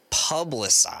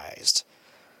publicized.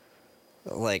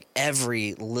 Like,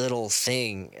 every little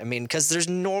thing. I mean, because there's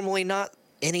normally not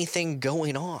anything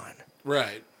going on.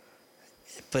 Right.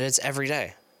 But it's every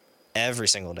day. Every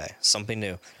single day. Something new.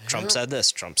 Yeah. Trump said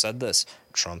this. Trump said this.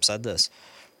 Trump said this.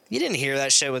 You didn't hear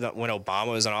that shit when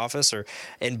Obama was in office, or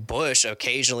in Bush.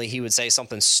 Occasionally he would say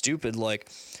something stupid like,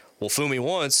 well, fool me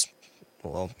once.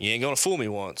 Well, you ain't gonna fool me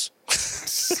once.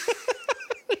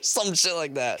 Some shit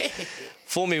like that.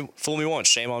 Fool me once.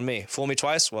 Shame on me. Fool me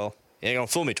twice. Well, you ain't gonna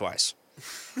fool me twice.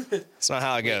 It's not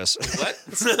how it goes. What?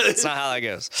 It's not how that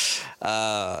goes.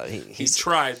 He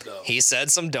tried, though. He said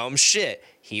some dumb shit.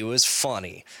 He was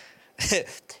funny.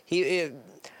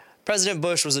 President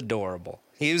Bush was adorable.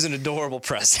 He was an adorable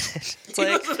president. He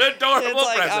was an adorable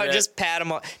president. I just pat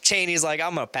him on. Cheney's like,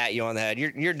 I'm gonna pat you on the head.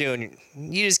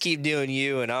 You just keep doing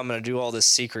you, and I'm gonna do all this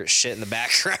secret shit in the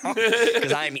background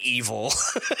because I'm evil.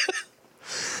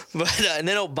 But and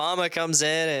then Obama comes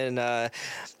in, and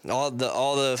all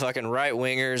the fucking right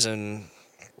wingers and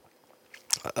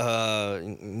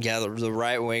the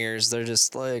right wingers, they're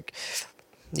just like,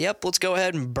 yep, let's go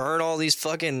ahead and burn all these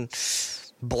fucking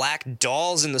black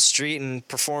dolls in the street and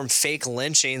perform fake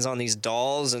lynchings on these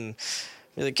dolls, and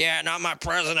you're like, yeah, not my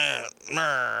president.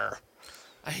 Murr.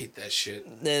 I hate that shit.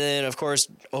 And then of course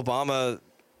Obama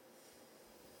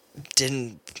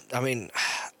didn't. I mean,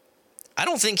 I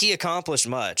don't think he accomplished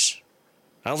much.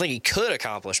 I don't think he could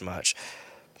accomplish much.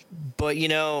 But you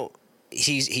know,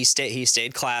 he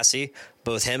stayed classy.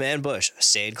 Both him and Bush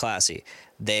stayed classy.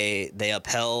 They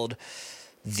upheld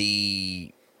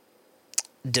the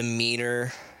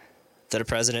demeanor that a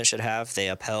president should have. They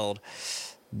upheld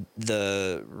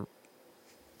they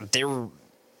were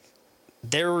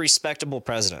respectable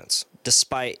presidents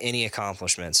despite any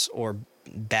accomplishments or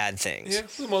bad things. Yeah,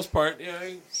 for the most part. Yeah,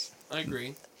 I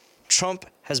agree. Trump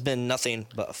has been nothing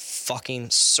but a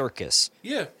fucking circus.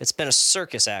 Yeah. It's been a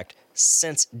circus act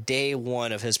since day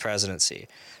one of his presidency.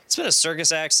 It's been a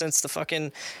circus act since the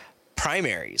fucking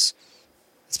primaries.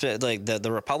 It's been like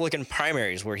the Republican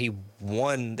primaries where he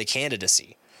won the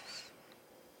candidacy.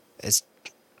 It's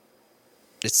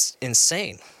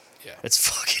insane. Yeah. It's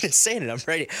fucking insane, and I'm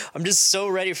ready. I'm just so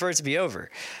ready for it to be over.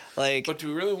 Like, but do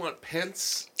we really want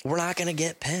Pence? We're not gonna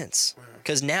get Pence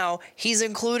because now he's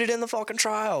included in the fucking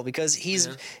trial because he's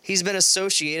been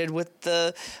associated with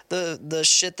the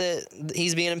shit that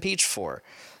he's being impeached for.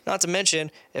 Not to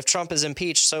mention, if Trump is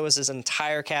impeached, so is his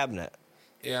entire cabinet.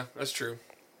 Yeah, that's true.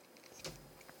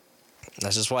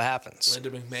 That's just what happens.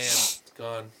 Linda McMahon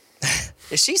gone.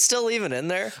 Is she still even in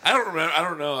there? I don't remember. I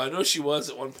don't know. I know she was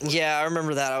at one point. Yeah, I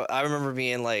remember that. I remember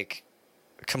being like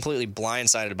completely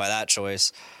blindsided by that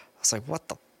choice. I was like, what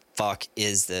the fuck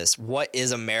is this? What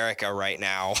is America right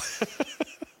now?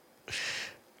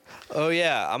 Oh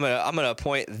yeah, I'm gonna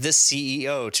appoint this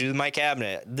CEO to my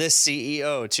cabinet. This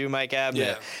CEO to my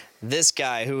cabinet. Yeah. This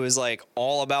guy who is like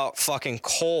all about fucking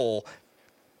coal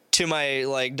to my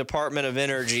like Department of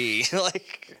Energy.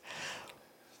 Like,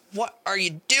 what are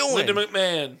you doing? Linda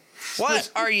McMahon. What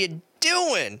are you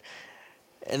doing?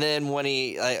 And then when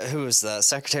who was the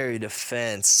Secretary of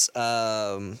Defense?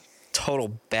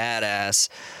 Total badass.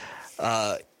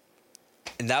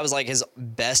 And that was like his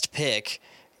best pick.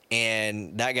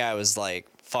 And that guy was like,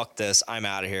 fuck this, I'm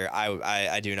out of here.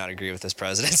 I do not agree with this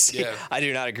presidency. Yeah. I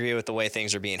do not agree with the way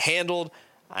things are being handled.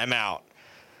 I'm out.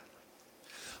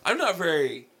 I'm not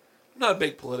a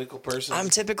big political person. I'm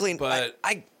typically, but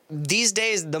I these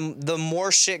days, the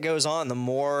more shit goes on, the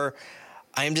more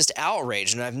I am just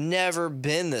outraged, and I've never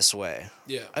been this way.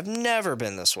 Yeah. I've never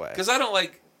been this way. Because I don't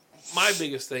like, my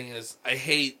biggest thing is I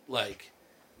hate, like,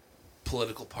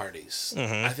 political parties.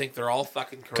 Mm-hmm. I think they're all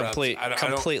fucking corrupt.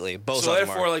 Completely. Both so of them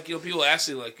therefore, are. like, you know, people ask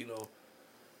you, like, you know,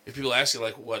 if people ask you,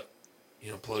 like, what,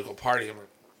 you know, political party, I'm like,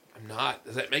 I'm not.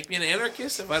 Does that make me an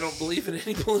anarchist if I don't believe in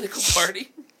any political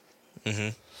party? Mm-hmm.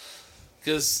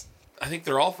 Because I think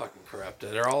they're all fucking corrupt.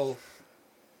 They're all...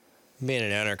 Being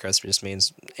an anarchist just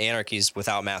means anarchy's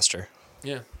without master.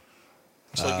 Yeah.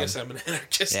 So I guess I'm an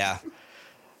anarchist. Yeah.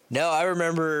 No, I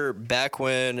remember back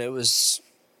when it was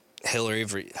Hillary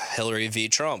v.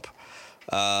 Trump.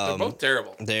 They're both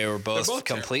terrible. They were both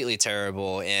completely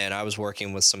terrible, and I was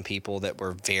working with some people that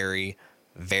were very,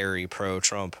 very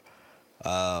pro-Trump.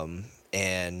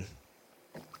 And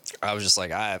I was just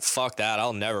like, fuck that.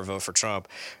 I'll never vote for Trump.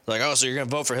 Like, oh, so you're going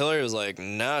to vote for Hillary? I was like,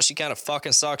 no, she kind of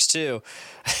fucking sucks too.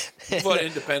 Vote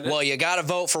independent. Well, you got to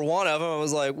vote for one of them. I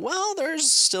was like, well,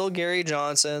 there's still Gary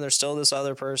Johnson. There's still this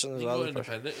other person. There's vote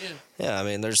independent, yeah. Yeah, I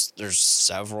mean, there's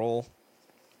several.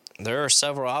 There are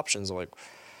several options. Like,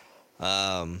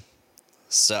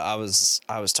 so I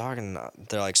was talking.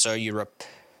 They're like, so you're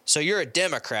a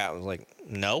Democrat? I was like,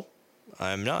 no,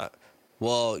 I'm not.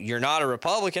 Well, you're not a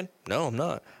Republican. No, I'm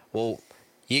not. Well,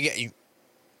 it's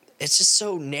just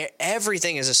so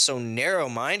everything is just so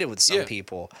narrow-minded with some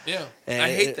people. Yeah, and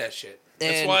I hate that shit.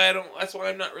 That's why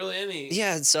I'm not really any.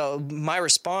 Yeah, so my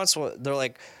response was, they're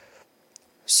like,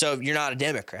 so you're not a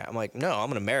Democrat? I'm like, no,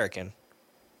 I'm an American.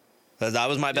 That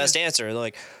was my best answer. They're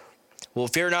like, well,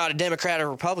 if you're not a Democrat or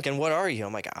Republican, what are you?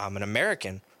 I'm like, I'm an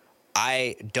American.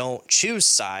 I don't choose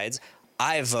sides.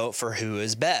 I vote for who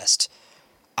is best.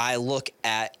 I look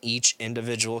at each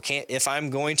individual if I'm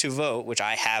going to vote, which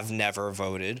I have never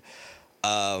voted, if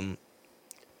I'm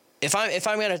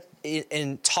going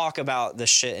to talk about the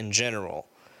shit in general,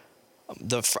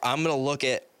 I'm going to look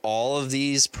at all of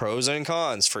these pros and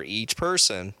cons for each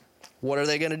person. What are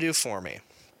they going to do for me?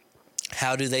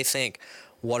 How do they think?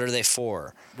 What are they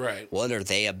for? Right. What are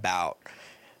they about?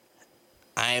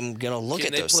 I'm going to look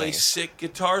at those things. Can they play sick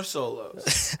guitar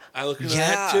solos? I look at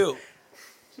that too.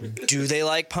 Do they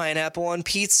like pineapple on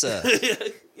pizza?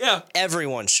 Yeah.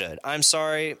 Everyone should. I'm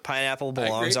sorry, pineapple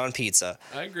belongs on pizza.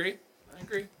 I agree.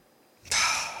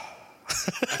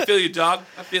 I feel you, dog.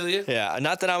 I feel you. Yeah,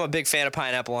 not that I'm a big fan of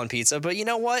pineapple on pizza, but you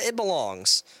know what? It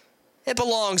belongs. It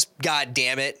belongs, god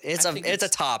damn it. It's a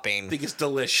topping. I think it's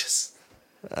delicious.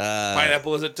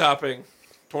 Pineapple is a topping.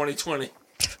 2020.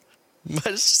 But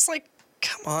it's just like,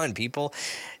 come on, people.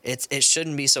 It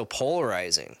shouldn't be so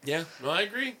polarizing. Yeah, no, I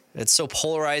agree. It's so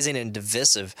polarizing and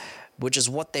divisive, which is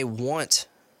what they want.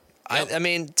 Yep. I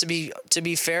mean, to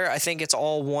be fair, I think it's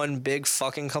all one big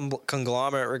fucking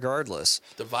conglomerate regardless.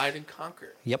 Divide and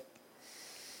conquer. Yep.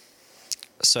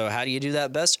 So how do you do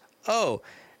that best? Oh,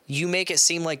 you make it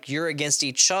seem like you're against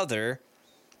each other,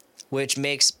 which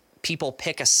makes people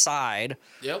pick a side.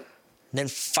 Yep. Then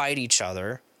fight each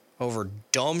other over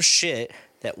dumb shit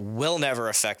that will never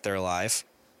affect their life.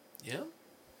 Yeah.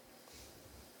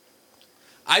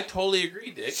 I totally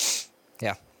agree, Dick.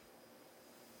 Yeah.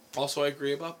 Also, I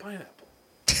agree about pineapple.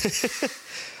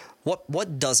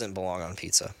 What doesn't belong on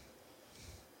pizza?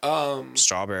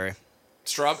 Strawberry.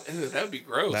 Strawberry? That would be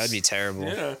gross. That would be terrible.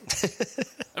 Yeah.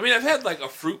 I mean, I've had like a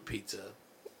fruit pizza.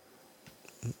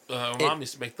 Mom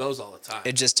used to make those all the time.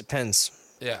 It just depends.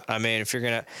 Yeah. I mean,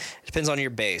 it depends on your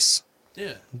base.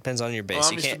 Yeah. Depends on your base.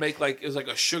 Mom used to make it was like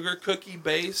a sugar cookie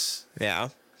base. Yeah.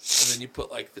 And then you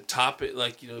put like the top, put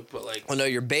like. Well, no,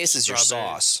 your base is your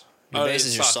sauce. Your base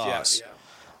is your sauce. Yeah.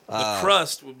 The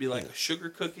crust would be like a sugar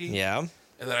cookie. Yeah. And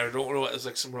then I don't know what it was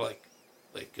like somewhere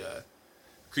like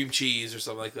cream cheese or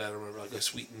something like that. I don't remember, like a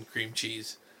sweetened cream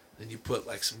cheese. Then you put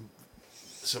like some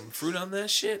fruit on that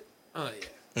shit. Oh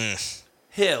yeah.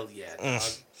 Hell yeah,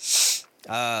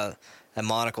 dog. At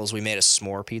Monocle's, we made a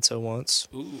s'more pizza once.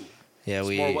 Ooh. Yeah,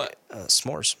 s'more what?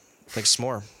 S'mores. Like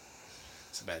s'more.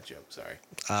 It's a bad joke, sorry.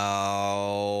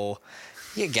 Oh,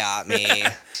 you got me.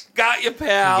 Got you,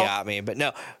 pal. You got me. But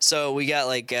no, so we got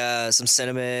like some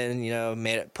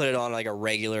cinnamon, put it on like a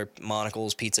regular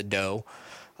Monocle's pizza dough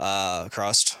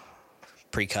crust,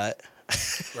 pre-cut.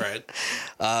 Right.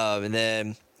 And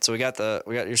then so we got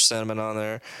your cinnamon on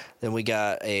there. Then we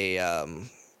got a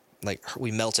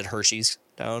we melted Hershey's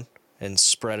down and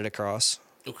spread it across.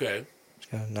 Okay.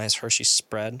 Got a nice Hershey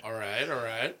spread. All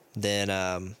right.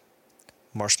 Then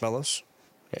marshmallows.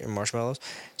 Get your marshmallows.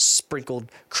 Sprinkled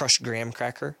crushed graham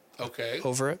cracker. Okay.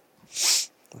 Over it.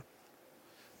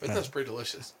 But that's pretty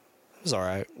delicious. It was all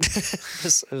right.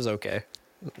 It was okay.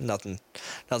 Nothing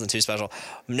too special.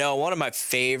 No, one of my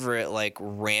favorite like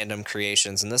random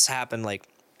creations, and this happened like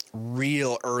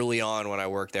real early on when I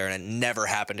worked there, and it never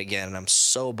happened again, and I'm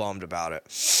so bummed about it.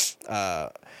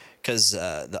 Because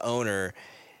the owner,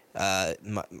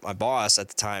 my boss at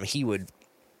the time, he would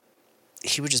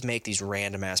just make these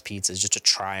random ass pizzas just to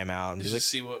try them out and just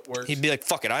see what works. He'd be like,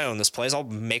 "Fuck it, I own this place. I'll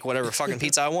make whatever fucking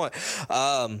pizza I want."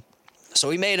 So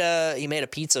he made a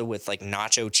pizza with like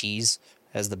nacho cheese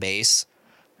as the base,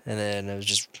 and then it was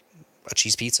just a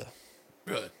cheese pizza.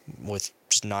 Really? With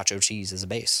just nacho cheese as a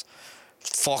base.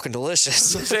 Fucking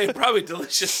delicious. I'm saying probably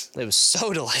delicious. It was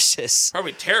so delicious.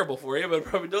 Probably terrible for you, but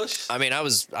probably delicious. I mean, I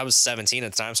was 17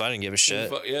 at the time, so I didn't give a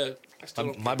shit. Yeah. I still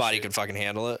don't my body could fucking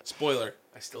handle it. Spoiler.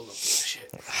 I still don't give a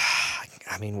shit.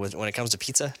 I mean, when it comes to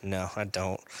pizza, no, I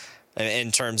don't.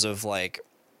 In terms of like,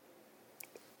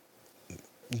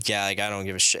 yeah, like I don't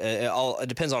give a shit. It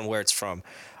depends on where it's from.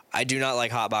 I do not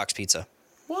like hot box pizza.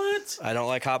 What? I don't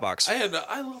like hot box. I love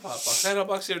hot box. I had hot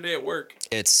box the other day at work.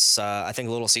 It's I think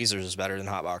Little Caesars is better than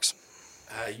hot box.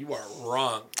 You are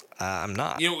wrong. I'm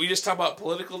not. We just talk about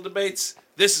political debates.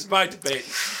 This is my debate.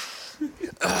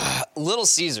 Little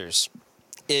Caesars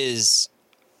is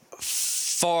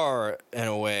far and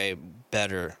away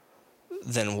better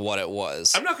than what it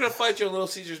was. I'm not going to fight you on Little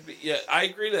Caesars. Yeah, I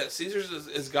agree that Caesars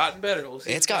has gotten better.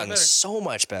 It's gotten so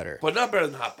much better. But not better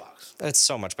than Hot Box. It's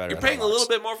so much better. You're paying a little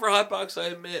bit more for Hot Box, I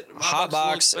admit. Hot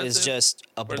Box is just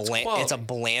it's a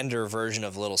blander version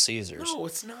of Little Caesars. No,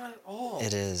 it's not at all.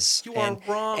 It is. You are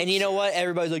wrong. And you know what?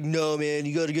 Everybody's like, no, man,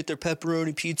 you got to get their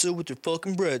pepperoni pizza with their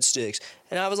fucking breadsticks.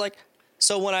 And I was like,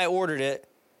 so when I ordered it,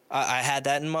 I had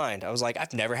that in mind. I was like,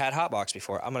 I've never had Hot Box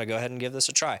before. I'm going to go ahead and give this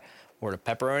a try. Ordered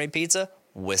pepperoni pizza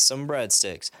with some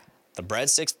breadsticks. The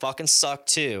breadsticks fucking suck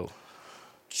too.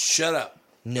 Shut up.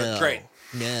 No. They're great.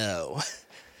 No.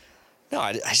 No,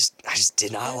 I just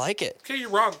did not like it. Okay, you're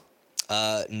wrong.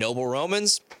 Noble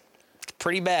Romans,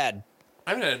 pretty bad.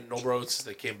 I haven't had Noble Romans since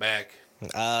they came back.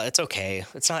 It's okay.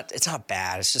 It's not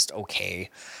bad. It's just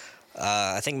okay.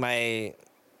 I think my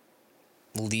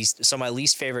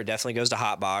least favorite definitely goes to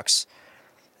Hot Box.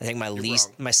 I think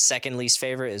my second least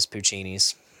favorite is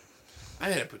Puccini's. I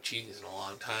haven't had Puccini's in a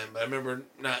long time, but I remember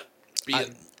not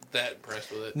being that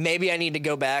impressed with it. Maybe I need to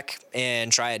go back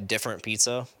and try a different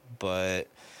pizza, but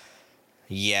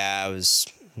yeah, I was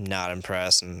not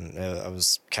impressed, and I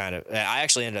was I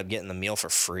actually ended up getting the meal for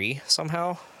free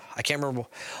somehow. I can't remember.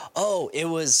 Oh, it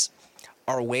was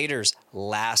our waiter's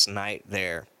last night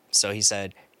there. So he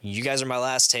said, "You guys are my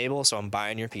last table, so I'm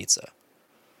buying your pizza."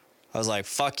 I was like,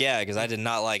 fuck yeah, because I did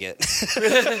not like it.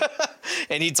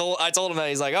 And I told him that.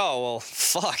 He's like, oh, well,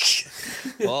 fuck.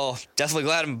 Well, definitely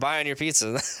glad I'm buying your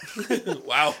pizza.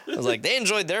 Wow. I was like, they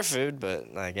enjoyed their food,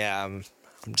 but like, yeah, I'm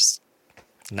just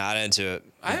not into it.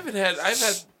 I've had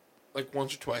like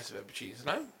once or twice of cheese,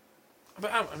 and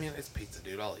I mean, it's pizza,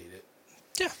 dude. I'll eat it.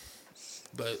 Yeah.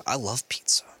 But I love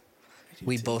pizza.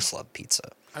 We both love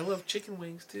pizza. I love chicken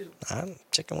wings too.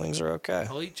 Chicken wings are okay.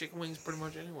 I'll eat chicken wings pretty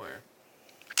much anywhere.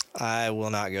 I will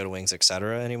not go to Wings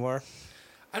Etc. anymore.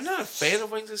 I'm not a fan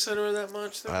of Wings Etc. that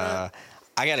much. I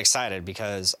got excited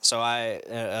because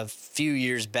a few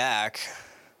years back,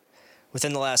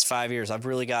 within the last 5 years, I've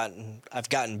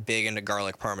gotten big into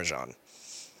garlic parmesan.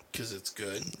 Because it's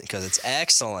good. Because it's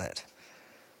excellent.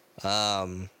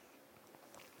 So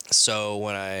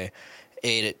when I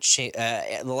ate it,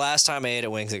 the last time I ate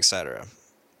at Wings Etc.,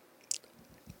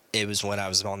 it was when I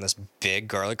was on this big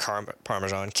garlic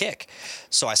parmesan kick.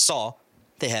 So I saw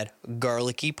they had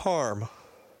garlicky parm.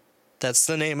 That's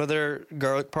the name of their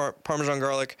garlic parmesan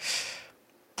garlic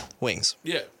wings.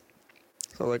 Yeah.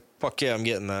 So like, fuck yeah, I'm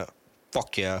getting that.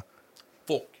 Fuck yeah.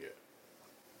 Fuck yeah.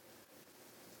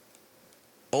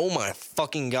 Oh my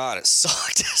fucking God, it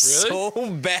sucked Really?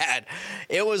 so bad.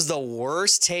 It was the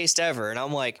worst taste ever. And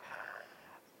I'm like,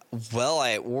 well,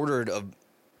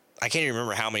 I can't even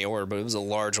remember how many I ordered, but it was a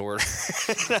large order.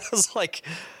 And I was like,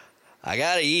 I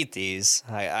gotta eat these.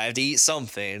 I have to eat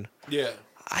something. Yeah.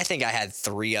 I think I had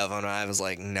 3 of them, and I was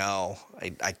like, no,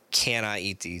 I cannot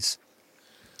eat these.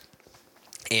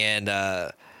 And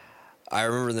I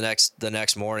remember the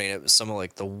next morning, it was some of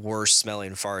like the worst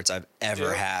smelling farts I've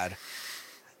ever had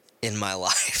in my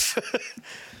life.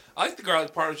 I like the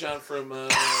garlic parmesan from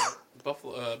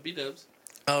Buffalo B-Dubs.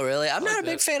 Oh, really? I'm not a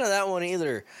big fan of that one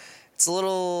either. It's a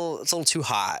little too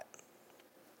hot.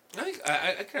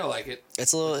 I kind of like it.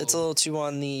 It's a little too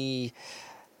on the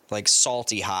like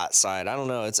salty hot side. I don't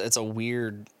know. It's a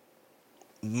weird.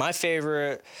 My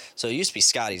favorite. So it used to be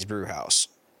Scotty's Brew House.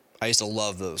 I used to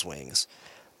love those wings,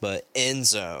 but End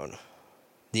Zone,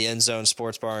 the End Zone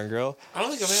Sports Bar and Grill. I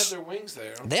don't think I've had their wings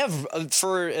there. They have,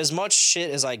 for as much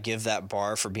shit as I give that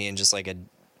bar for being just like a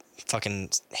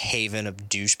fucking haven of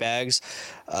douchebags,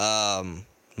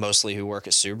 mostly who work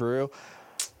at Subaru.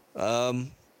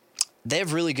 They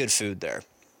have really good food there.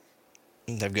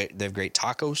 They have great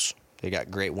tacos. They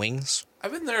got great wings.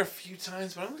 I've been there a few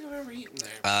times, but I don't think I've ever eaten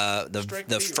there.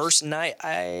 The first night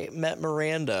I met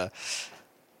Miranda,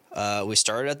 we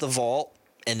started at the Vault,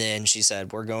 and then she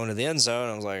said, "We're going to the End Zone."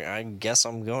 I was like, "I guess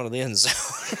I'm going to the End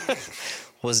Zone."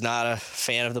 Was not a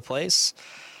fan of the place,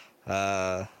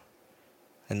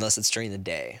 unless it's during the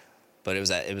day. But it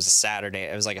was a Saturday.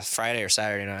 It was like a Friday or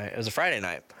Saturday night. It was a Friday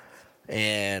night,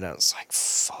 and I was like,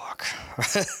 "Fuck."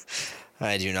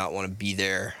 I do not want to be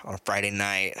there on a Friday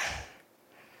night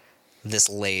this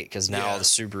late, because now all the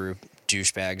Subaru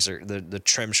douchebags are the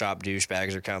trim shop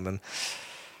douchebags are coming.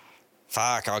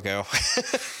 Fuck, I'll go.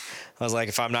 I was like,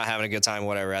 if I'm not having a good time,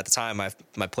 whatever. At the time,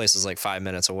 my place was like 5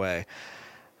 minutes away.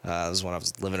 It was when I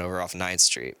was living over off 9th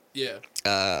Street. Yeah.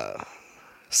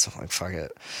 So I'm like, fuck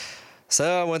it.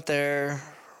 So I went there.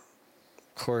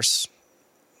 Of course,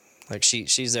 like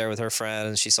she's there with her friend,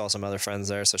 and she saw some other friends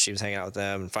there, so she was hanging out with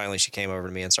them. And finally, she came over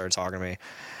to me and started talking to me.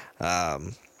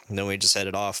 And then we just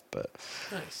headed off. But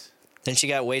Nice. then she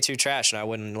got way too trash, and I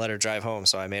wouldn't let her drive home,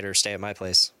 so I made her stay at my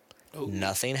place. Oh.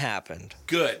 Nothing happened.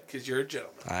 Good, because you're a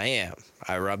gentleman. I am.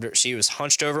 I rubbed her. She was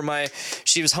hunched over,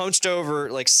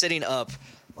 like sitting up,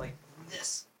 like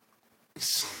this,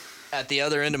 at the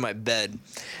other end of my bed.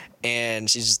 And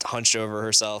she's just hunched over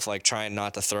herself, like trying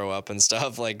not to throw up and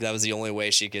stuff. Like that was the only way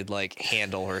she could like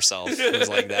handle herself. It was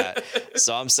like that.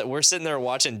 So we're sitting there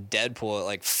watching Deadpool at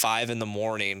like 5 a.m,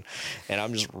 and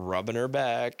I'm just rubbing her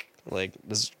back, like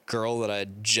this girl that I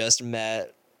just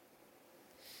met,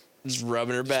 just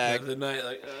rubbing her back. The night,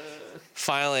 like.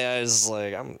 Finally, I was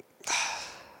like, I'm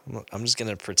just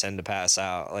gonna pretend to pass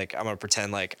out. Like I'm gonna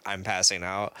pretend like I'm passing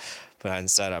out, but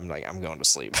instead I'm like I'm going to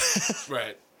sleep.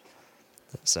 Right.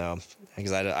 So,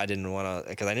 because I didn't want to,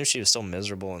 because I knew she was still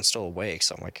miserable and still awake.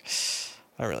 So I'm like,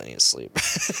 I really need to sleep.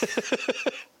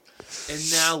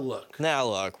 And now look. Now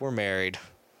look, we're married.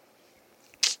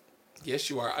 Yes,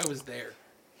 you are. I was there.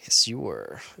 Yes, you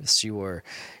were. Yes, you were.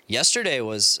 Today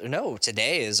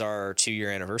is our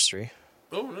 2-year anniversary.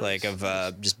 Oh, nice. Like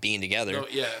of just being together. Oh,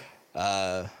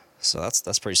 yeah. So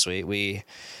that's pretty sweet.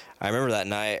 I remember that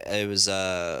night. It was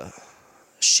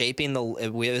shaping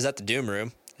it was at the Doom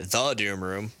Room. The Doom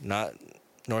Room, not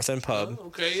North End Pub. Oh,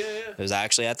 okay, yeah. It was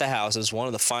actually at the house. It was one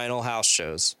of the final house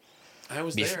shows. I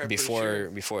was there. Before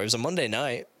it was a Monday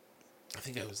night. I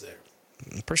think I was there.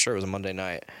 I'm pretty sure it was a Monday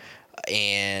night.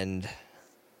 And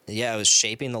yeah, it was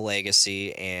Shaping the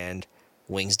Legacy and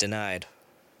Wings Denied.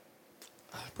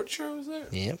 I'm pretty sure I was there.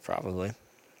 Yeah, probably.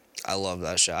 I love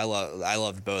that show. I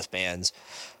loved both bands.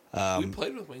 We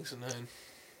played with Wings and Nine.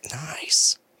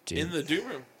 Nice, dude. In the Doom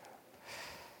Room.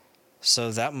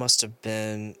 So that must have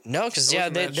been because they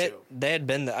had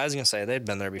been. I was gonna say they'd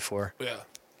been there before. Yeah.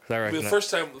 The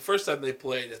first time they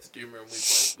played at the Doom Room, we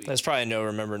played. That's probably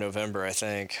November, I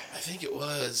think. I think it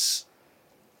was.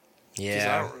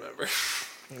 Yeah. I don't remember.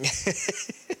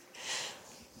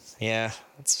 Yeah,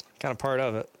 that's kind of part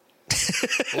of it.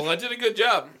 Well, I did a good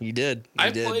job. You did.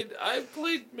 I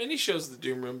played many shows at the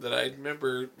Doom Room that I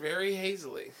remember very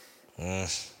hazily.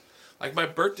 Like my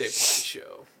birthday party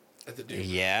show at the Doom Room.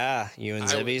 Yeah, you and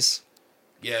Zibby's.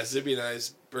 Yeah, Zibby and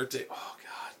I's birthday. Oh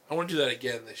God, I want to do that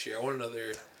again this year. I want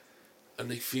another. I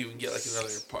think we can get like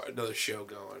another show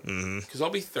going. Because I'll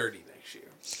be 30 next year,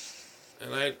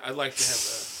 and I'd like to have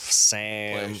a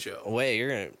same show. Wait, you're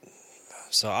gonna.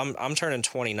 So I'm turning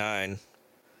 29.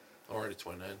 Already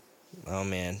 29. Oh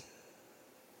man,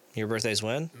 your birthday's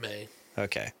when? May.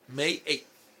 Okay. May 8th.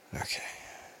 Okay.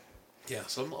 Yeah,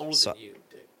 so I'm older than you,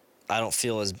 Dick. I don't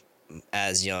feel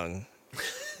as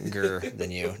younger than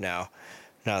you now.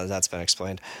 Now that that's been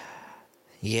explained.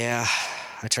 Yeah,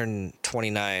 I turned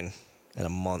 29 in a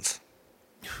month.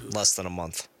 Less than a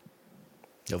month.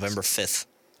 November 5th.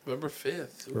 November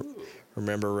 5th. Ooh.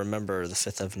 Remember the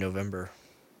 5th of November.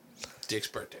 Dick's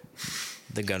birthday.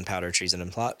 The gunpowder treason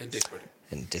and plot. And Dick's birthday.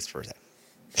 And Dick's birthday.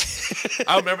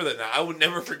 I remember that now. I would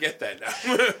never forget that now.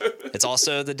 It's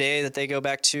also the day that they go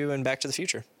back to the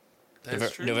Future.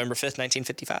 That's true. November 5th,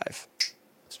 1955.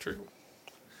 It's true.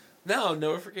 Now I'll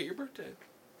never forget your birthday.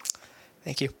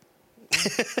 Thank you.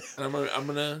 And I'm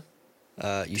gonna.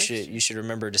 You should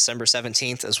remember December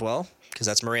 17th as well, because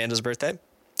that's Miranda's birthday.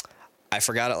 I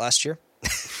forgot it last year.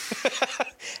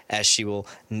 As she will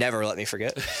never let me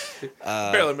forget.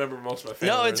 I barely remember most of my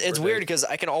family. No, it's weird because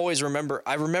I can always remember.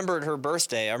 I remembered her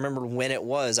birthday. I remember when it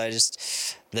was.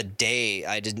 The day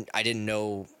I didn't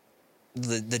know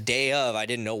the day of. I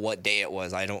didn't know what day it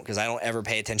was. I don't ever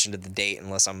pay attention to the date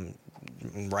unless I'm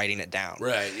writing it down.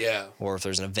 Right. Yeah. Or if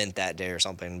there's an event that day or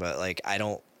something. But like I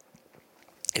don't.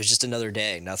 It was just another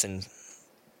day. Nothing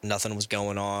was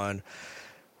going on.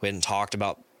 We hadn't talked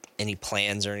about any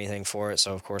plans or anything for it.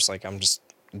 So of course, like I'm just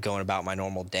going about my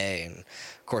normal day, and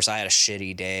of course I had a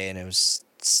shitty day, and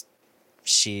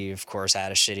she of course had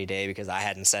a shitty day because I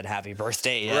hadn't said happy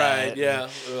birthday yet. Right, yeah.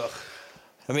 Ugh.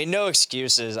 I mean, no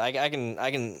excuses. I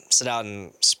can sit out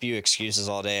and spew excuses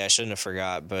all day. I shouldn't have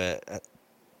forgot, but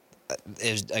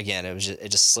it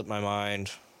just slipped my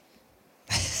mind.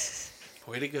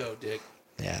 Way to go, Dick.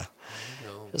 Yeah.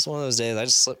 Just one of those days.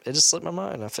 It just slipped my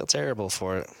mind. I feel terrible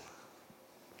for it.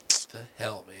 What the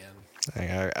hell, man?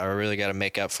 I really got to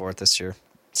make up for it this year.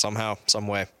 Somehow, some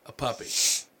way. A puppy.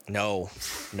 No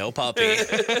puppy.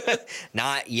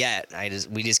 Not yet.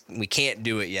 We can't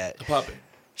do it yet. A puppy.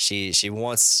 She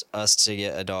wants us to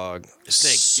get a dog. A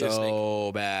snake.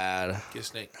 So bad. Get a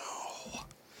snake.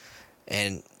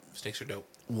 And snakes are dope.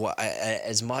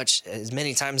 As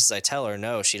many times as I tell her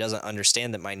no, she doesn't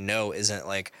understand that my no isn't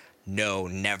like no,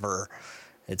 never.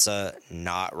 It's a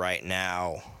not right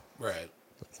now. Right.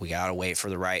 We gotta wait for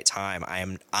the right time.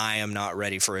 I am not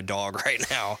ready for a dog right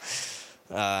now.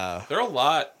 They're a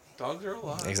lot. Dogs are a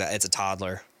lot. Exactly. It's a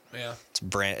toddler. Yeah.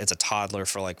 It's a toddler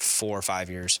for like 4 or 5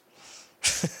 years.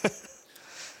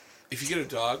 If you get a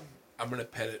dog, I'm gonna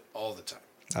pet it all the time.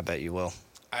 I bet you will.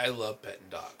 I love petting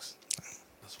dogs.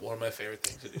 That's one of my favorite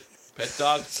things to do. Pet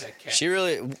dogs, pet cats. She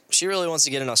really wants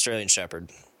to get an Australian Shepherd.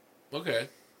 Okay.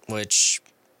 Which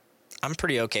I'm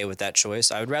pretty okay with that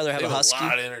choice. I would rather have a husky. A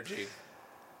lot of energy.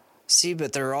 See,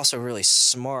 but they're also really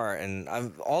smart, and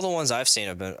all the ones I've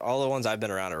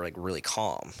been around are like really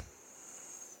calm.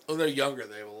 When they're younger,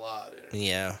 they have a lot of energy.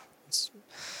 Yeah,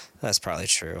 that's probably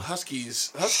true.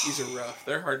 Huskies are rough.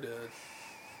 They're hard to.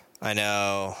 I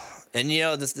know, and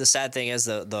the sad thing is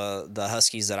the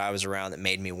huskies that I was around that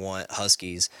made me want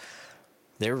huskies,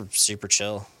 they were super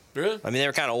chill. Really? I mean, they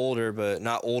were kind of older, but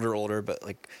not older, but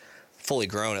like fully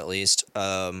grown at least.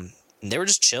 They were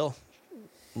just chill.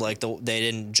 Like they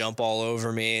didn't jump all over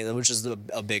me, which is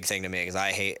a big thing to me because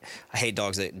I hate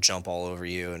dogs that jump all over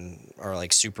you and are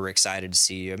like super excited to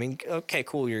see you. I mean, okay,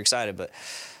 cool, you're excited, but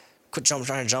quit trying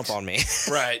to jump on me.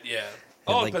 Right? Yeah.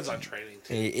 It depends on training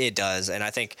too. It does, and I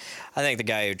think the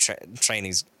guy who trained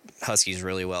these huskies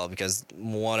really well because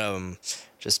one of them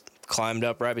just climbed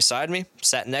up right beside me,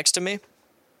 sat next to me,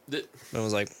 and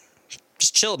was like,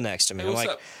 just chilled next to me. Hey,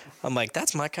 I'm like,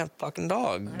 that's my kind of fucking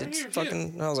dog. It's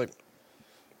fucking. I was like.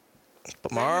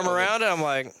 Put my arm around it. I'm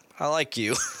like, I like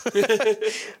you. I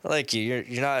like you.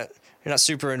 You're not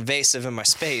super invasive in my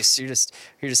space. You're just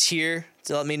here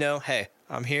to let me know, hey,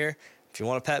 I'm here. If you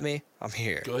want to pet me, I'm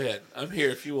here. Go ahead. I'm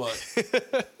here if you want.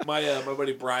 My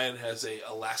buddy Brian has a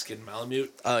Alaskan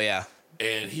Malamute. Oh yeah.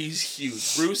 And he's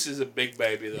huge. Bruce is a big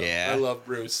baby though. Yeah. I love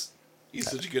Bruce. He's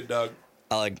such a good dog.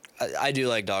 I do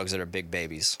like dogs that are big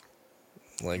babies.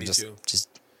 Like me just too. just.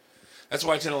 That's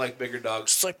why I tend to like bigger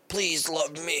dogs. Just like, please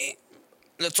love me.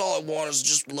 That's all I want is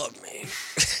just love me.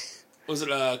 Was it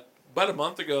about a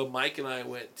month ago? Mike and I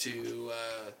went to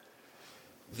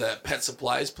the pet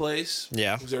supplies place.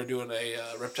 Yeah. Because they were doing a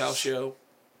reptile show,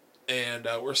 and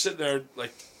we're sitting there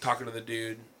like talking to the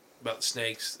dude about the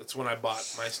snakes. That's when I bought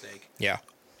my snake. Yeah.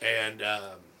 And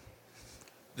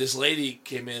this lady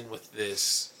came in with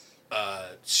this.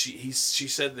 She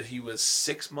said that he was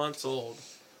 6 months old,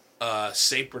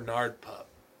 Saint Bernard pup,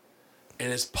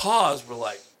 and his paws were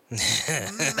like.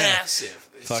 Massive.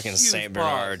 Fucking Saint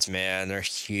Bernards, man. They're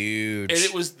huge. And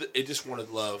it just wanted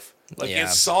love. Like it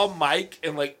saw Mike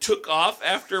and like took off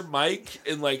after Mike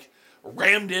and like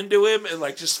rammed into him and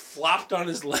like just flopped on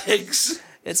his legs.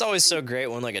 It's always so great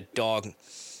when like a dog,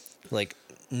 like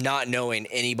not knowing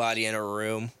anybody in a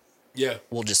room,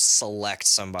 will just select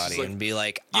somebody and be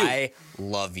like, I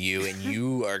love you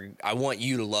and I want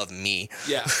you to love me.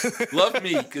 Yeah. Love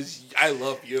me because I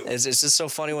love you. It's just so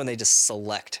funny when they just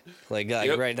select. Like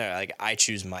right now, like I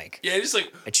choose Mike. Yeah, just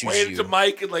like I choose ran you. into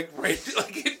Mike and like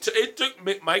it took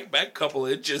Mike back a couple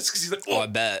inches because he's like, oh,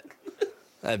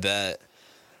 I bet.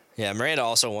 Yeah, Miranda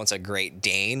also wants a Great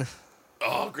Dane.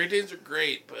 Oh, Great Danes are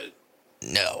great, but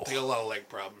no, they got a lot of leg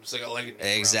problems. They got leg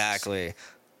exactly.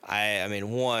 Problems. I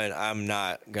mean, one, I'm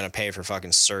not gonna pay for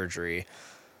fucking surgery,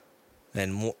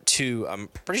 and two, I'm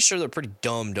pretty sure they're pretty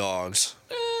dumb dogs.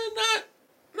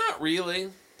 Not really.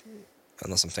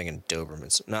 Unless I'm thinking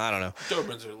Dobermans. No, I don't know.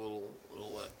 Dobermans are a little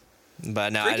what?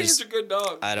 But no, Great Danes are good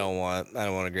dogs. I don't want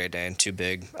a Great Dane. Too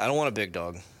big. I don't want a big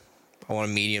dog. I want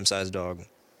a medium-sized dog.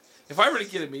 If I were to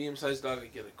get a medium-sized dog,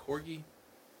 I'd get a Corgi.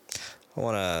 I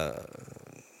want a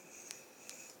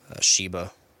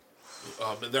Shiba.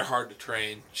 But they're hard to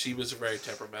train. Shibas are very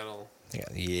temperamental.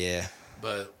 Yeah.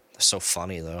 But they're so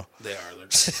funny though. They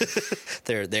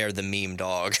are. They're the meme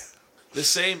dog. The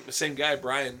same guy,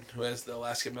 Brian, who has the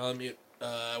Alaskan Malamute.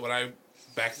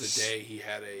 Back in the day, he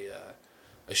had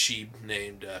a sheep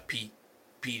named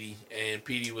Petey, and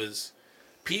Petey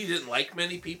didn't like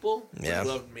many people. But he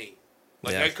loved me.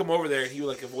 Like I'd come over there and he would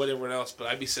like avoid everyone else, but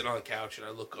I'd be sitting on the couch and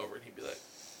I'd look over and he'd be like,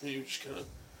 "You just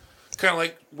kind of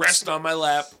like rest on my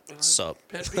lap." Sup,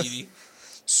 pet Petey.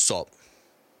 Sup.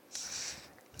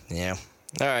 Yeah.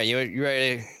 All right, you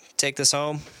ready to take this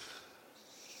home?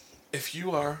 If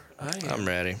you are, I am. I'm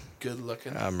ready. Good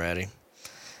looking. I'm ready.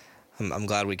 I'm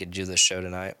glad we could do this show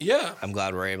tonight. Yeah. I'm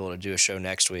glad we're able to do a show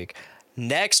next week.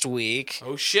 Next week.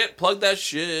 Oh shit! Plug that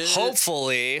shit.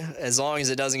 Hopefully, as long as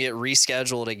it doesn't get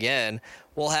rescheduled again,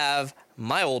 we'll have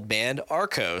my old band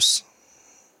Arcos.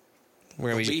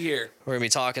 We're gonna be here. We're gonna be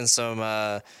talking some.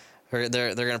 They're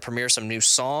gonna premiere some new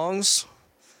songs.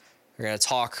 We're going to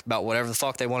talk about whatever the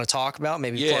fuck they want to talk about.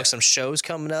 Maybe plug some shows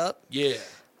coming up. Yeah.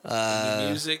 New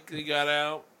music they got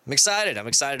out. I'm excited. I'm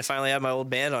excited to finally have my old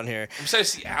band on here. I'm excited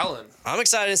to see Alan. I'm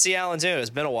excited to see Alan too. It's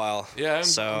been a while. Yeah,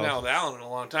 I'm out with Alan in a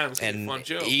long time. It's been a fun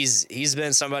show. He's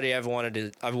been somebody I've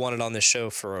wanted on this show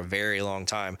for a very long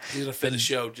time. He's gonna fit the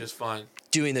show just fine.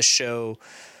 Doing the show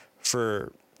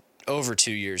for over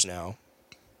 2 years now,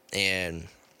 and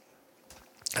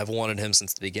I've wanted him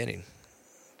since the beginning.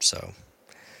 So,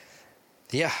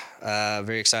 yeah,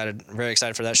 very excited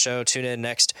for that show. Tune in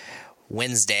next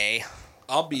Wednesday.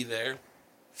 I'll be there.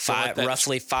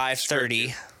 Roughly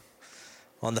 5:30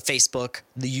 on the Facebook,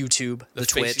 the YouTube, the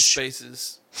Twitch.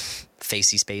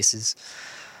 Facey Spaces.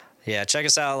 Yeah, check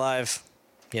us out live.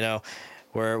 You know,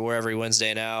 we're every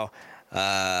Wednesday now.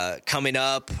 Coming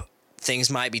up,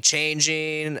 things might be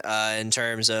changing in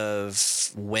terms of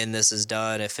when this is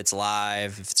done, if it's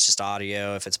live, if it's just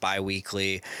audio, if it's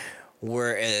bi-weekly.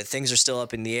 Things are still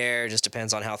up in the air. It just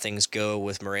depends on how things go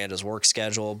with Miranda's work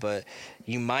schedule, but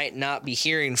you might not be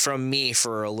hearing from me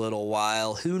for a little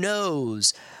while. Who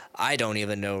knows? I don't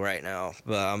even know right now,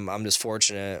 but I'm just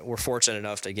fortunate. We're fortunate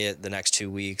enough to get the next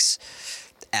 2 weeks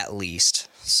at least.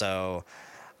 So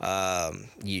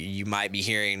you might be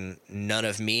hearing none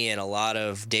of me and a lot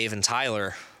of Dave and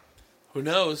Tyler. Who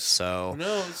knows? So who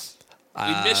knows?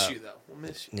 We miss you though. We'll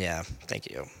miss you. Yeah, thank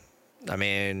you. I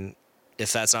mean,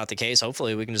 if that's not the case,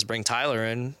 hopefully we can just bring Tyler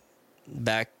in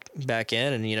back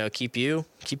in and keep you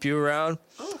around.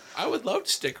 Oh, I would love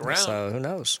to stick around. So who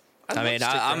knows?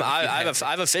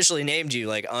 I've officially named you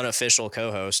like unofficial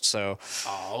co-host. So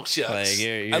shucks.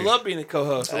 Like, I love being a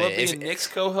co-host. I love being Nick's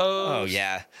co-host. Oh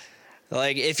yeah.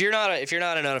 Like if you're not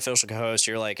an unofficial co-host,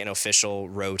 you're like an official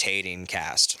rotating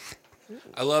cast.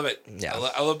 I love it. Yeah.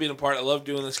 I love being a part. I love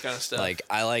doing this kind of stuff. Like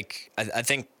I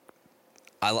think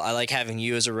I like having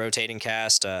you as a rotating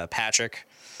cast. Patrick's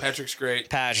great.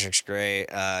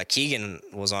 Keegan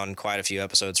was on quite a few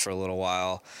episodes for a little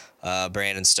while.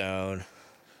 Brandon Stone.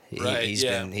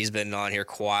 He's been on here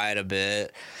quite a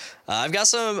bit. I've got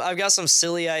some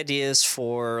silly ideas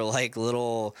for like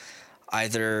little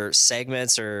either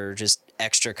segments or just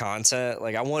extra content.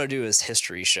 Like I want to do his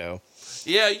history show.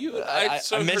 Yeah, I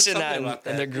mentioned that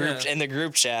in the group in the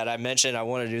group chat. I mentioned I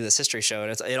want to do this history show,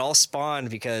 and it all spawned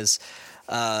because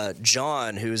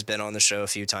John, who's been on the show a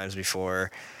few times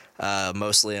before,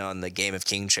 mostly on the Game of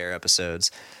King Chair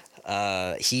episodes,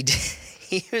 he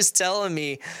was telling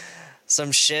me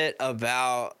some shit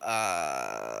about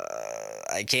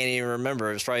I can't even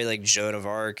remember. It was probably like Joan of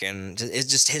Arc, and it's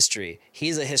just history.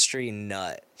 He's a history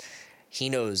nut. He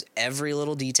knows every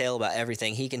little detail about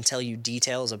everything. He can tell you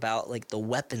details about like the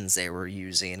weapons they were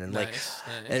using, and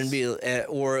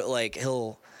or like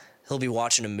he'll be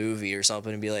watching a movie or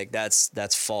something and be like,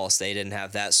 that's false. They didn't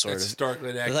have that sort of historically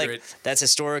inaccurate. Like, that's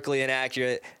historically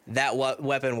inaccurate. That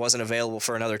weapon wasn't available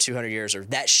for another 200 years. Or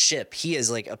that ship. He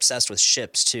is like obsessed with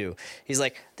ships too. He's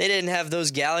like, they didn't have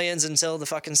those galleons until the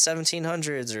fucking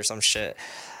 1700s or some shit.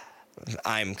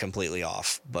 I'm completely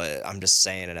off, but I'm just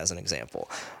saying it as an example.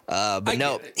 But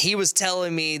no, he was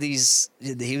telling me he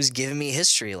was giving me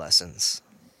history lessons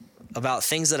about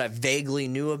things that I vaguely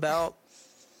knew about.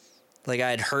 Like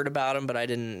I had heard about him, but I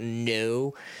didn't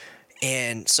know.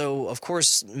 And so, of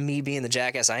course, me being the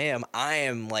jackass I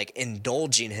am like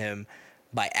indulging him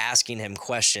by asking him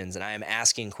questions, and I am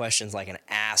asking questions like an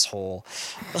asshole,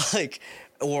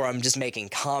 or I'm just making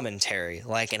commentary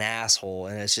like an asshole,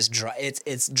 and it's just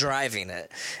it's driving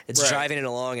it. It's driving it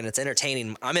along, and it's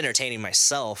entertaining. I'm entertaining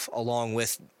myself along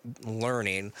with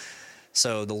learning.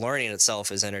 So the learning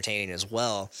itself is entertaining as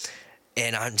well.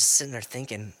 And I'm just sitting there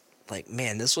thinking, like,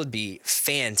 man, this would be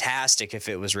fantastic if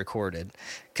it was recorded,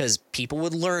 because people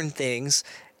would learn things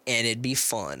and it'd be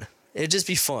fun. It'd just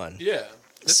be fun. Yeah.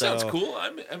 That sounds cool.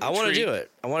 I want to do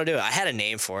it. I had a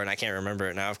name for it and I can't remember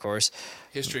it now, of course.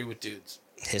 History with dudes.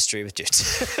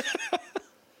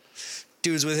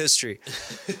 Dudes with history.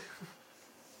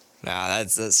 I'm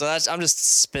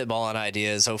just spitballing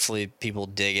ideas. Hopefully people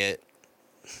dig it.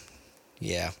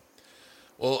 Yeah.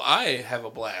 Well, I have a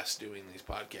blast doing these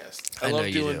podcasts. I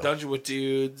love doing Dungeon with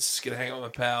Dudes, get to hang out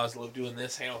with my pals. I love doing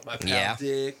this, hang out with my pal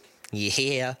Dick.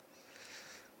 Yeah.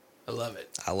 I love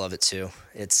it. I love it too.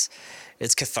 It's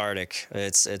cathartic.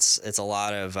 It's a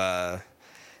lot of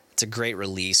it's a great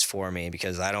release for me,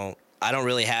 because I don't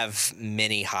really have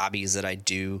many hobbies that I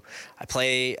do. I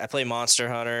play Monster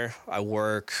Hunter. I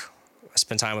work. I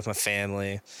spend time with my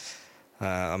family.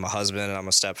 I'm a husband and I'm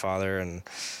a stepfather, and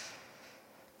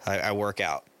I work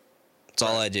out. That's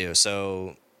all I do.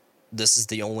 So this is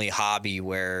the only hobby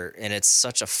and it's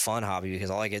such a fun hobby,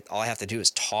 because all I have to do is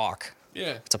talk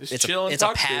Yeah, it's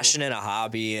a passion and a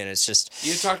hobby, and it's just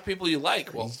you talk to people you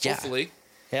like. Well, hopefully,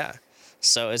 yeah.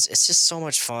 So it's just so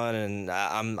much fun, and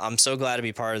I'm so glad to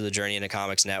be part of the Journey into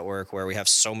Comics network, where we have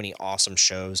so many awesome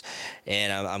shows,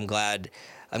 and I'm glad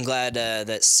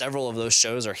that several of those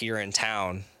shows are here in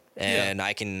town, and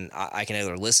I can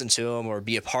either listen to them or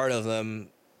be a part of them.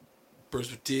 Brews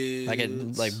with Dudes. I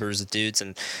get like Brews with Dudes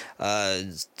and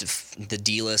the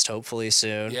D List hopefully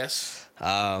soon. Yes.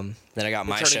 Then I got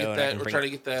my show. We're trying to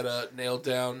get that nailed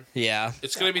down. Yeah.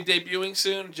 It's going to be debuting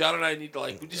soon. John and I need to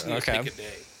we just need to pick a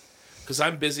day. Because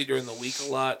I'm busy during the week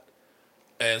a lot.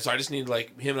 And so I just need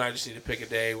him and I just need to pick a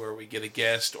day where we get a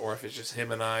guest, or if it's just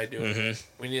him and I doing it.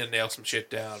 We need to nail some shit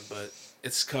down, but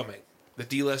it's coming. The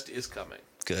D List is coming.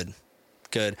 Good.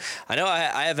 I know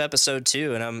I have episode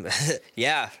 2, and I'm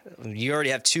you already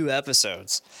have 2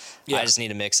 episodes. Yeah. I just need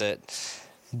to mix it,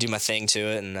 do my thing to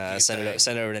it, and send it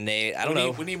over to Nate. I don't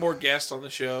know. We need more guests on the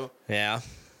show. Yeah.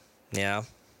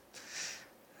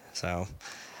 So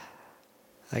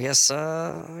I guess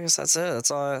that's it.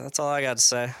 That's all I got to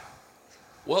say.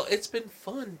 Well, it's been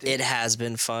fun, dude. It has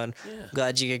been fun. Yeah.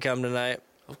 Glad you could come tonight.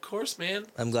 Of course, man.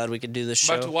 I'm glad we could do this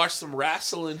show. I'm about to watch some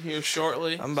wrestling here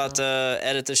shortly. I'm about to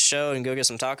edit this show and go get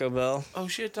some Taco Bell. Oh,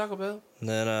 shit, Taco Bell. And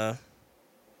then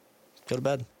go to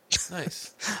bed.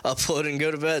 Nice. Upload and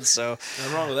go to bed. So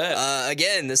nothing wrong with that.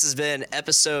 Again, this has been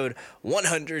episode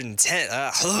 110.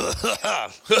 Wow.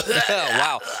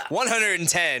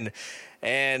 110.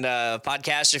 And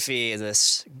Podcastrophe,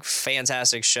 this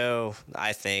fantastic show,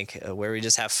 I think, where we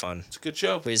just have fun. It's a good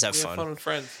show. We just have fun. Have fun with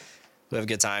friends. We have a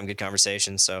good time, good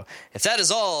conversation. So if that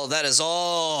is all.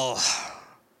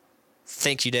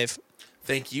 Thank you, Dave.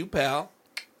 Thank you, pal.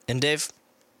 And Dave?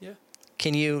 Yeah?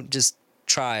 Can you just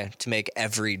try to make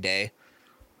every day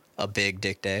a big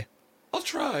dick day? I'll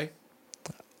try.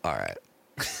 All right.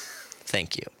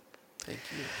 Thank you. Thank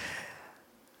you.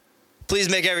 Please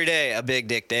make every day a big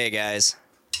dick day, guys.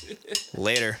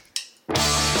 Later.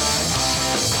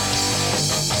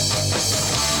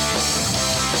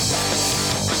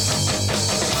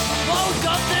 Woke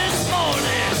up this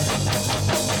morning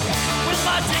with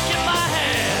my dick in my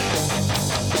hand.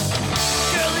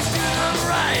 Girl is to the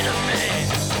right of me,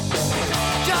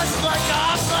 just like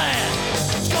I planned.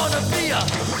 It's gonna be a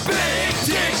big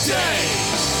dick day.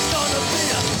 It's gonna be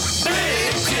a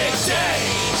big dick day.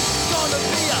 It's gonna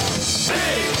be a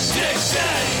big dick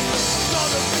day. It's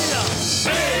gonna be a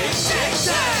big dick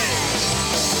day.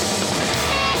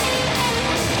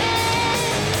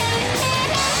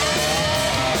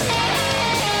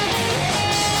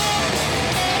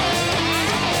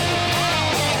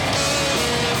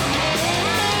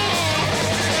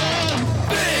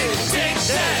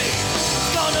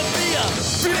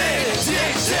 Big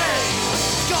dick day.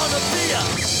 It's gonna be a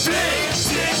big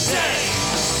dick day.